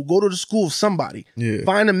school. Go to the school of somebody. Yeah.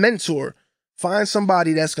 Find a mentor. Find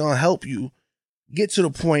somebody that's going to help you get to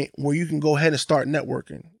the point where you can go ahead and start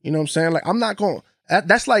networking. You know what I'm saying? Like, I'm not going,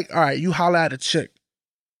 that's like, all right, you holler at a chick,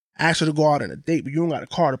 ask her to go out on a date, but you don't got a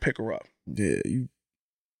car to pick her up. Yeah,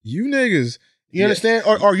 you niggas. You understand?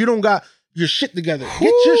 Or you don't got your shit together.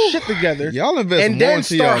 Get your shit together. Y'all invest and more then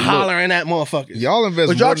into start y'all hollering at motherfuckers. Y'all invest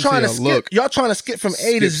but more y'all into trying to y'all skip. look. Y'all trying to skip from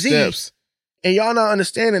A to Skip Z. steps. And y'all not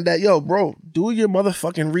understanding that, yo, bro, do your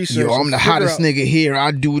motherfucking research. Yo, I'm the and figure hottest out- nigga here.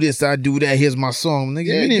 I do this, I do that. Here's my song. Nigga,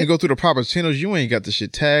 Yeah, you need to go through the proper channels. You ain't got the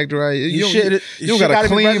shit tagged right. You don't got gotta a be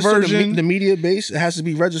clean registered to version. The media base, it has to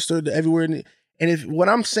be registered to everywhere. And if what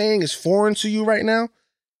I'm saying is foreign to you right now,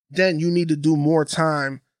 then you need to do more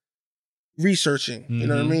time researching. You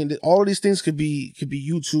know what I mean? All of these things could be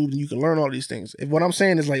YouTube, and you can learn all these things. If what I'm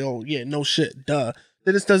saying is like, oh yeah, no shit, duh,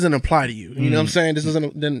 then this doesn't apply to you. You know what I'm saying? This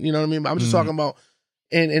doesn't. Then you know what I mean? But I'm just talking about,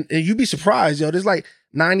 and you'd be surprised, yo. There's like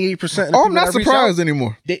 98%. Oh, I'm not surprised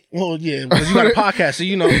anymore. Well, yeah, because you got a podcast, so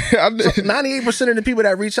you know. 98% of the people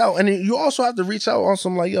that reach out, and then you also have to reach out on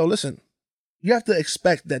some like, yo, listen, you have to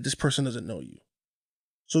expect that this person doesn't know you,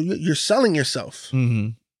 so you're selling yourself. Mm-hmm.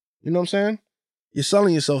 You know what I'm saying? You're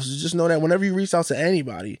selling yourself. So just know that whenever you reach out to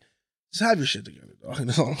anybody, just have your shit together, dog.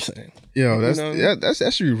 That's all I'm saying. Yo, You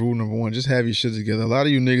that should be rule number one. Just have your shit together. A lot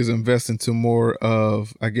of you niggas invest into more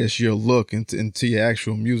of, I guess, your look into your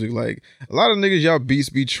actual music. Like a lot of niggas, y'all beats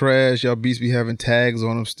be trash. Y'all beats be having tags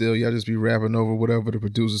on them still. Y'all just be rapping over whatever the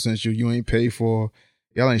producer sent you. You ain't pay for.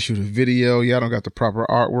 Y'all ain't shoot a video. Y'all don't got the proper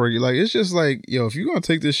artwork. You're like, it's just like, yo, if you're gonna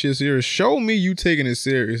take this shit serious, show me you taking it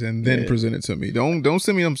serious and then present it to me. Don't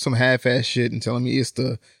send me some half-ass shit and telling me it's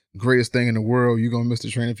the greatest thing in the world. You're gonna miss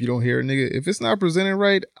the train if you don't hear it, nigga. If it's not presented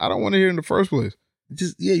right, I don't want to hear it in the first place.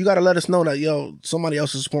 Just you got to let us know that, yo, somebody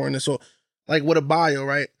else is supporting this. So, like with a bio,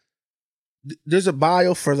 right? There's a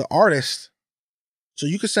bio for the artist. So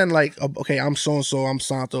you could send like, okay, I'm so and so, I'm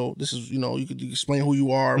Santo. This is, you could explain who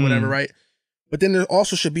you are or whatever, right? But then there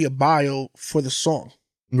also should be a bio for the song.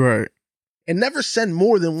 Right. And never send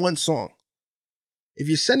more than one song. If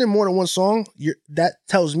you're sending more than one song, that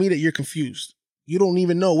tells me that you're confused. You don't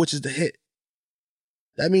even know which is the hit.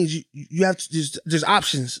 That means you have to, there's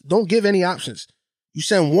options. Don't give any options. You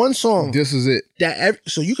send one song. This is it.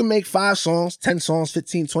 So you can make 5 songs, 10 songs,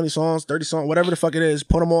 15, 20 songs, 30 songs, whatever the fuck it is.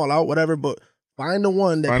 Put them all out, whatever. But find the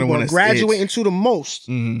one that people are graduating to the most.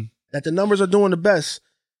 Mm-hmm. That the numbers are doing the best.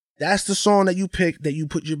 That's the song that you pick, that you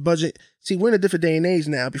put your budget. See, we're in a different day and age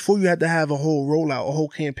now. Before you had to have a whole rollout, a whole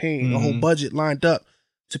campaign, a whole budget lined up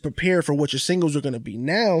to prepare for what your singles are going to be.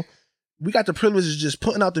 Now, we got the privilege of just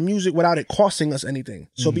putting out the music without it costing us anything.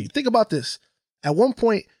 So think about this. At one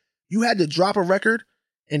point, you had to drop a record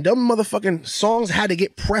and them motherfucking songs had to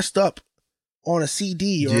get pressed up on a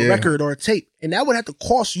CD or a record or a tape. And that would have to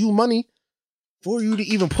cost you money for you to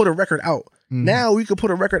even put a record out. Now we could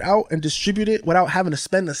put a record out and distribute it without having to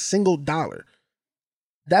spend a single dollar.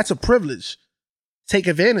 That's a privilege. Take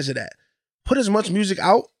advantage of that. Put as much music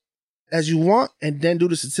out as you want and then do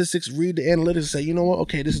the statistics, read the analytics and say, you know what?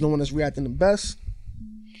 Okay, this is the one that's reacting the best.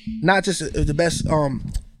 Not just the best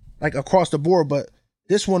like across the board, but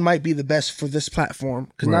this one might be the best for this platform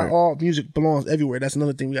because not all music belongs everywhere. That's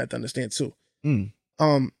another thing we got to understand too.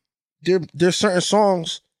 There's certain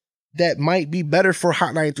songs that might be better for Hot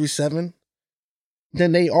 937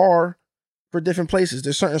 than they are for different places.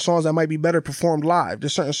 There's certain songs that might be better performed live.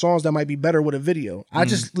 There's certain songs that might be better with a video. I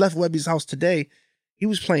just left Webby's house today. He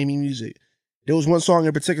was playing me music. There was one song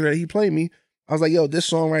in particular that he played me. I was like, yo, this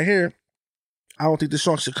song right here, I don't think this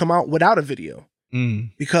song should come out without a video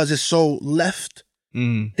because it's so left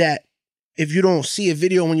that if you don't see a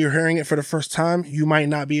video when you're hearing it for the first time, you might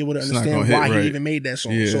not be able to understand why he even made that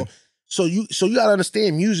song. Yeah. So you gotta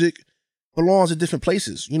understand music belongs at different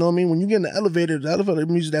places. You know what I mean? When you get in the elevator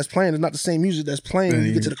music that's playing is not the same music that's playing when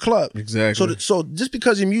you get to the club. Exactly. So just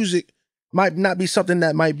because your music might not be something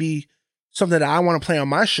that might be something that I want to play on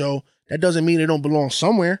my show, that doesn't mean it don't belong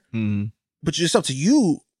somewhere. But it's up to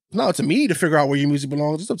you, not up to me to figure out where your music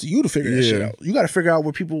belongs. It's up to you to figure that shit out. You got to figure out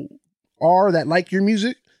where people are that like your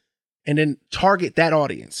music and then target that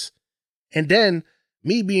audience. And then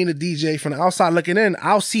me being a DJ from the outside looking in,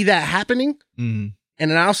 I'll see that happening. And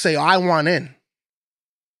then I'll say, I want in.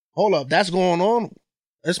 Hold up, that's going on.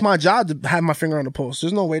 It's my job to have my finger on the pulse.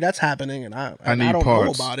 There's no way that's happening, and I don't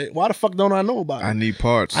know about it. Why the fuck don't I know about it? I need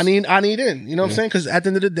parts. I need in. You know what I'm saying? Because at the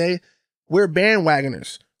end of the day, we're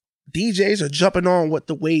bandwagoners. DJs are jumping on what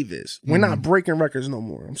the wave is. We're not breaking records no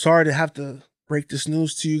more. I'm sorry to have to break this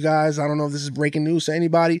news to you guys. I don't know if this is breaking news to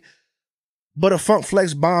anybody, but a Funk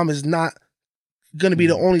Flex bomb is not going to be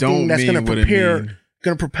the only thing that's going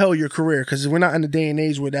to propel your career, because we're not in the day and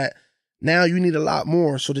age where that now you need a lot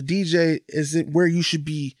more. So the DJ isn't where you should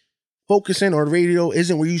be focusing, or the radio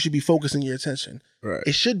isn't where you should be focusing your attention. Right.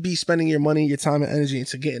 It should be spending your money, your time, and energy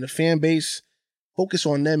into getting a fan base. Focus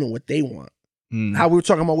on them and what they want. How we were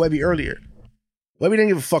talking about Webby earlier. Webby didn't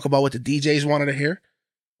give a fuck about what the DJs wanted to hear.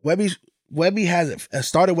 Webby has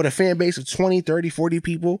started with a fan base of 20, 30, 40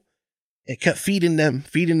 people and kept feeding them.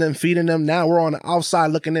 Now we're on the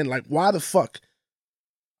outside looking in like, why the fuck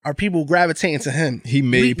are people gravitating to him? He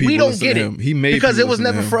made people we don't listen get to it. him. He made because people it was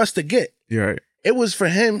listen to never him. for us to get. You're right. It was for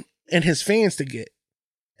him and his fans to get.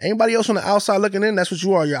 Anybody else on the outside looking in, that's what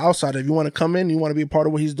you are. You're outside. If you want to come in, you want to be a part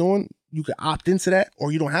of what he's doing, you can opt into that,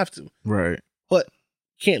 or you don't have to. Right. But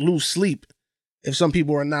can't lose sleep if some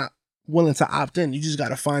people are not willing to opt in. You just got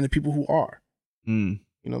to find the people who are. You know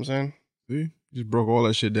what I'm saying? See? Just broke all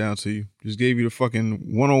that shit down to you. Just gave you the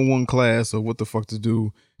fucking 101 class of what the fuck to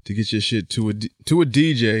do to get your shit to a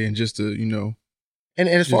DJ, and just to, you know. And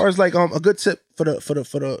as far as like a good tip for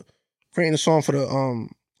the creating a song for the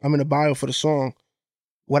I'm in the bio for the song,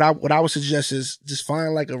 what I would suggest is just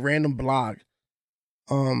find like a random blog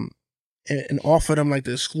and offer them like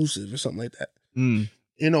the exclusive or something like that.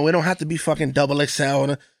 You know, it don't have to be fucking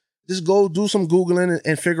XXL. Just go do some Googling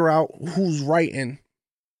and figure out who's writing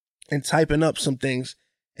and typing up some things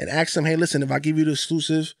and ask them, hey, listen, if I give you the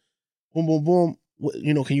exclusive, boom, boom, boom,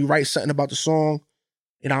 you know, can you write something about the song?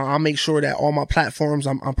 And I'll make sure that all my platforms,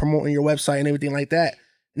 I'm promoting your website and everything like that.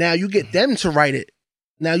 Now you get them to write it.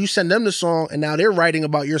 Now you send them the song, and now they're writing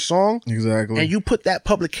about your song. Exactly. And you put that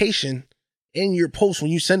publication in your post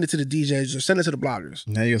when you send it to the DJs or send it to the bloggers.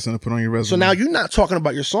 Now you got something to put on your resume. So now you're not talking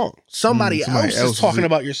about your song. Somebody else is talking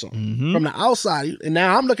about your song from the outside. And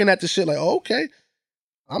now I'm looking at this shit like, oh, okay,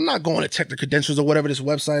 I'm not going to check the credentials or whatever this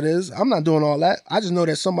website is. I'm not doing all that. I just know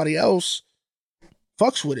that somebody else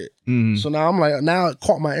fucks with it. So now I'm like, now it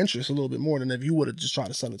caught my interest a little bit more than if you would have just tried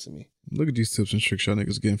to sell it to me. Look at these tips and tricks y'all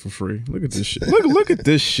niggas getting for free. Look at this shit. Look at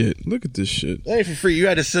this shit. Look at this shit. It ain't for free. You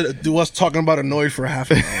had to do us talking about Annoyed for a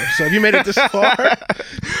half an hour. So if you made it this far,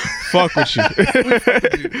 fuck with you.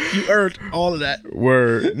 You earned all of that.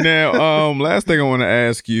 Word. Now, last thing I want to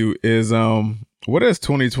ask you is, what has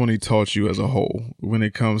 2020 taught you as a whole when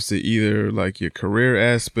it comes to either like your career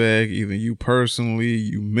aspect, either you personally,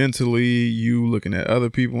 you mentally, you looking at other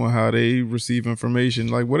people and how they receive information?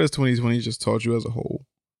 Like, what has 2020 just taught you as a whole?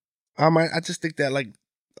 I just think that, like,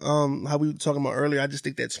 how we were talking about earlier, I just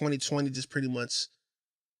think that 2020 just pretty much,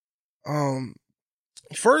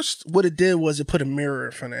 first, what it did was it put a mirror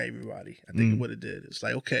in front of everybody. I think what it did. It's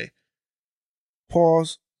like, okay,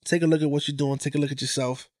 pause, take a look at what you're doing, take a look at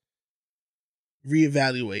yourself,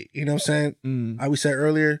 reevaluate. You know what I'm saying? Like we said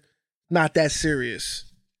earlier, not that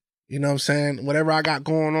serious. You know what I'm saying? Whatever I got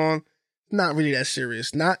going on, not really that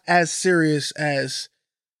serious. Not as serious as,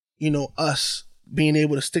 you know, us being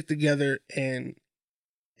able to stick together and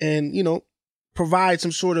you know, provide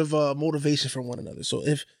some sort of motivation for one another. So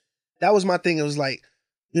if that was my thing, it was like,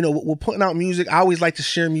 you know, we're putting out music. I always like to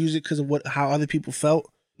share music because of how other people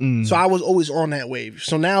felt. So I was always on that wave.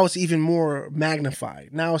 So now it's even more magnified.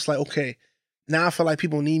 Now it's like, okay, now I feel like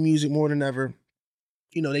people need music more than ever.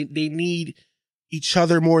 You know, they need each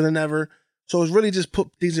other more than ever. So it's really just put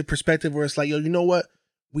things in perspective where it's like, yo, you know what?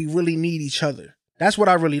 We really need each other. That's what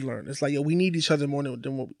I really learned. It's like, yo, we need each other more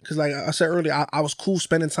than what, because like I said earlier, I was cool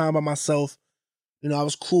spending time by myself. You know, I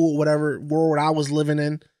was cool whatever world I was living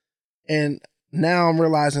in. And now I'm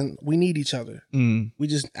realizing we need each other. We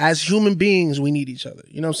just, as human beings, we need each other.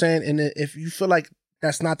 You know what I'm saying? And if you feel like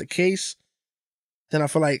that's not the case, then I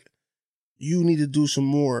feel like you need to do some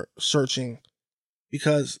more searching,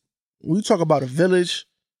 because when we talk about a village,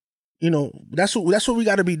 you know, that's what we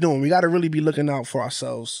got to be doing. We got to really be looking out for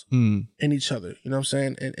ourselves and each other. You know what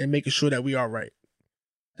I'm saying? And making sure that we are right.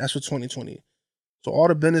 That's what 2020. So all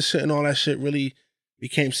the business shit and all that shit really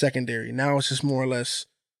became secondary. Now it's just more or less,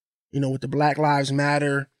 you know, with the Black Lives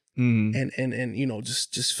Matter and you know,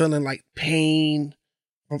 just feeling like pain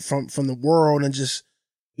from the world, and just,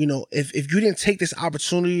 you know, if you didn't take this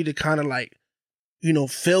opportunity to kind of like, you know,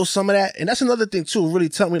 feel some of that. And that's another thing too, really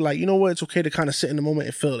tell me like, you know what, it's okay to kind of sit in the moment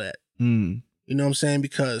and feel that. You know what I'm saying?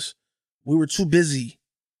 Because we were too busy.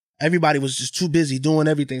 Everybody was just too busy doing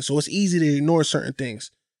everything. So it's easy to ignore certain things.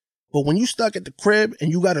 But when you stuck at the crib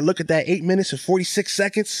and you got to look at that 8 minutes and 46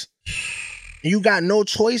 seconds and you got no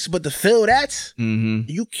choice but to feel that,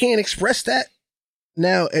 you can't express that.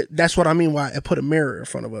 now that's what I mean why I put a mirror in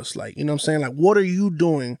front of us. Like, you know what I'm saying? Like, what are you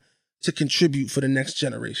doing to contribute for the next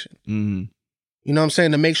generation? Mm-hmm. You know what I'm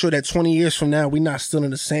saying? To make sure that 20 years from now, we're not still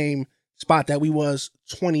in the same spot that we was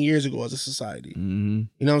 20 years ago as a society. Mm-hmm.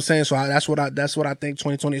 You know what I'm saying? So that's what I think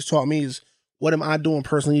 2020 has taught me is what am I doing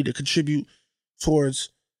personally to contribute towards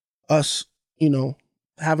us, you know,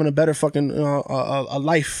 having a better fucking a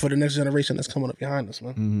life for the next generation that's coming up behind us,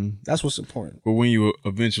 man. Mm-hmm. That's what's important. But when you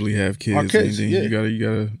eventually have kids, Our kids, then yeah. you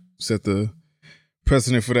gotta set the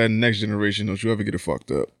precedent for that next generation. Don't you ever get it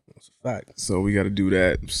fucked up. That's a fact. So we got to do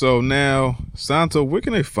that. So now, Santo, where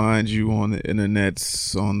can they find you on the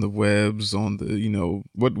internets, on the webs, on the, you know,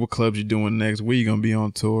 what clubs you doing next? Where you gonna be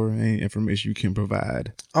on tour? Any information you can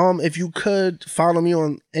provide? If you could follow me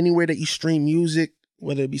on anywhere that you stream music,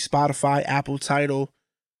 whether it be Spotify, Apple, Tidal,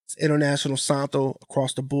 it's International Santo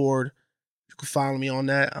across the board. You can follow me on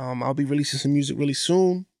that. I'll be releasing some music really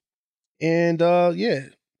soon. And yeah,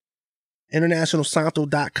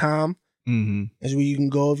 internationalsanto.com Mm-hmm. is where you can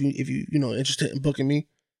go if you interested in booking me.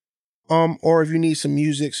 Or if you need some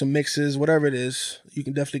music, some mixes, whatever it is, you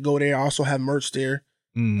can definitely go there. I also have merch there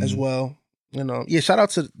as well. And yeah, shout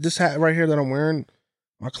out to this hat right here that I'm wearing.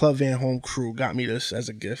 My Club Van Home crew got me this as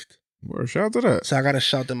a gift. Well, shout out to that. So I gotta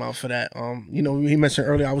shout them out for that. You know, he mentioned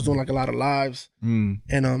earlier I was doing like a lot of lives.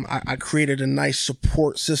 And I created a nice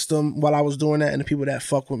support system while I was doing that, and the people that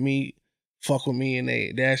fuck with me, and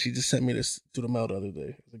they actually just sent me this through the mail the other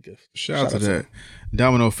day as a gift. Shout out to that.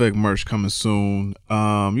 Domino Effect merch coming soon.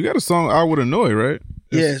 You got a song out with Annoy, right?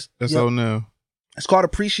 Yes. That's out now. It's called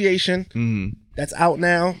Appreciation. Mm-hmm. That's out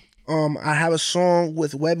now. I have a song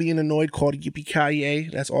with Webby and Annoyed called Yippee-Ki-Yay.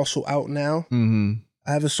 That's also out now. Mm-hmm.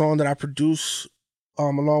 I have a song that I produce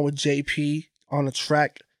along with JP on a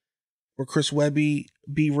track where Chris Webby,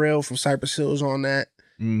 Be Real from Cypress Hill is on that,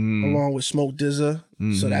 along with Smoke DZA.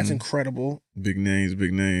 So that's incredible. Big names.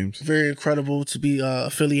 Very incredible to be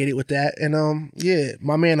affiliated with that. And yeah,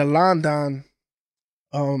 my man Alondon,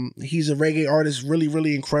 he's a reggae artist, really,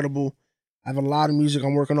 really incredible. I have a lot of music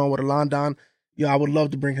I'm working on with Alondon. I would love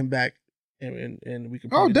to bring him back. And we can.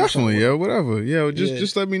 Oh, definitely, yo. Whatever, yo.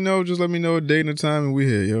 Just let me know. Just let me know a date and a time, and we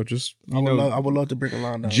here, yo. Just I would love to bring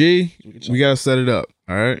Alondon. G, we gotta set it up.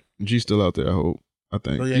 All right, G still out there. I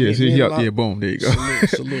think. So Yeah. Boom. There you go.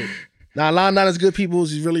 Salute. Now, Alondon is good people.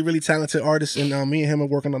 He's really, really talented artist, and me and him are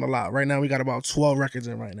working on a lot. Right now, we got about 12 records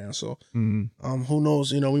in right now. So, who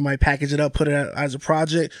knows? You know, we might package it up, put it out as a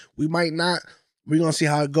project. We might not. We're gonna see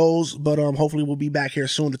how it goes, but hopefully we'll be back here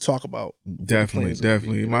soon to talk about.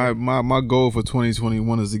 Definitely. My goal for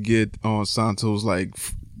 2021 is to get on Santo's like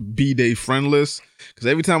B-Day friend list. Cause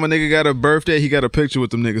every time a nigga got a birthday, he got a picture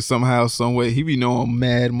with them niggas somehow, some way. He be knowing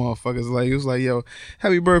mad motherfuckers. Like, it was like, yo,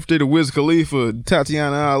 happy birthday to Wiz Khalifa,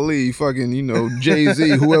 Tatiana Ali, fucking, you know,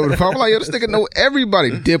 Jay-Z, whoever the fuck. I'm like, yo, this nigga know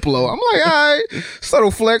everybody. Diplo. I'm like, all right,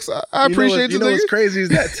 subtle flex. I appreciate you, know nigga. What's crazy is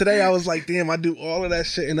that today I was like, damn, I do all of that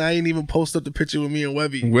shit and I ain't even post up the picture with me and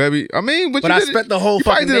Webby. I mean, but I spent the whole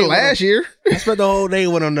fucking day. You probably did it last year. I spent the whole day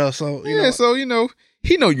with him though, so you know. So you know.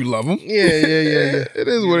 He know you love him. Yeah. It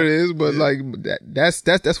is what it is, but like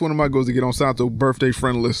that's one of my goals to get on Santo birthday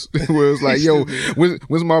friend list. Where it's like, yo,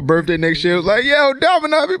 when's my birthday next year? It's like, yo,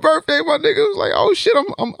 Domino, happy birthday, my nigga. It was like, oh shit,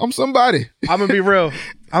 I'm somebody. I'm gonna be real.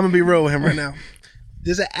 I'm gonna be real with him right now.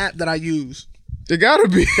 There's an app that I use. It gotta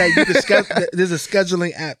be. That you can there's a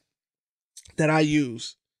scheduling app that I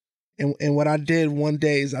use. And what I did one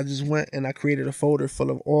day is I just went and I created a folder full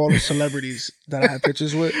of all the celebrities that I had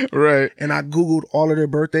pictures with. Right. And I Googled all of their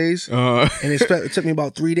birthdays. And it took me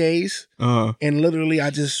about 3 days. And literally I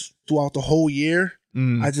just, throughout the whole year,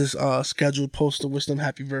 I just scheduled posts to wish them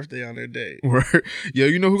happy birthday on their day. Word. Yo,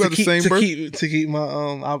 you know who got the same birthday? To keep my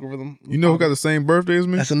algorithm. You know who got the same birthday as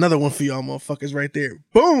me? That's another one for y'all motherfuckers right there.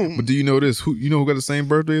 Boom. But do you know this? You know who got the same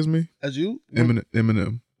birthday as me? As you?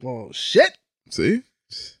 Eminem. Oh, shit.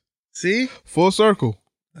 See? Full circle.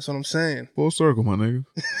 That's what I'm saying. Full circle, my nigga.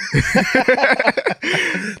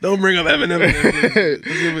 Don't bring up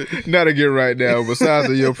Eminem. Not to get right now. Besides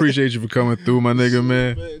that, yo, appreciate you for coming through, my nigga,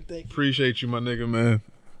 man. Thank you. Appreciate you, my nigga, man.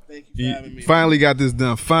 Thank you for having me. Finally got this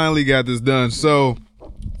done. So,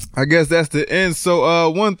 I guess that's the end. So,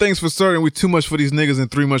 one thing's for certain, we too much for these niggas and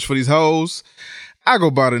three much for these hoes. I go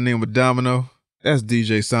by the name of Domino. That's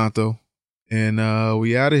DJ Santo. And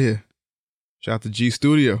we out of here. Shout out to G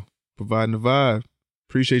Studio. Providing the vibe.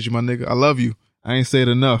 Appreciate you, my nigga. I love you. I ain't said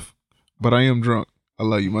enough, but I am drunk. I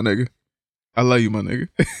love you, my nigga. Domino,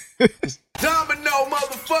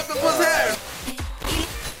 motherfuckers, what's happening?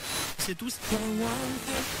 C'est tout.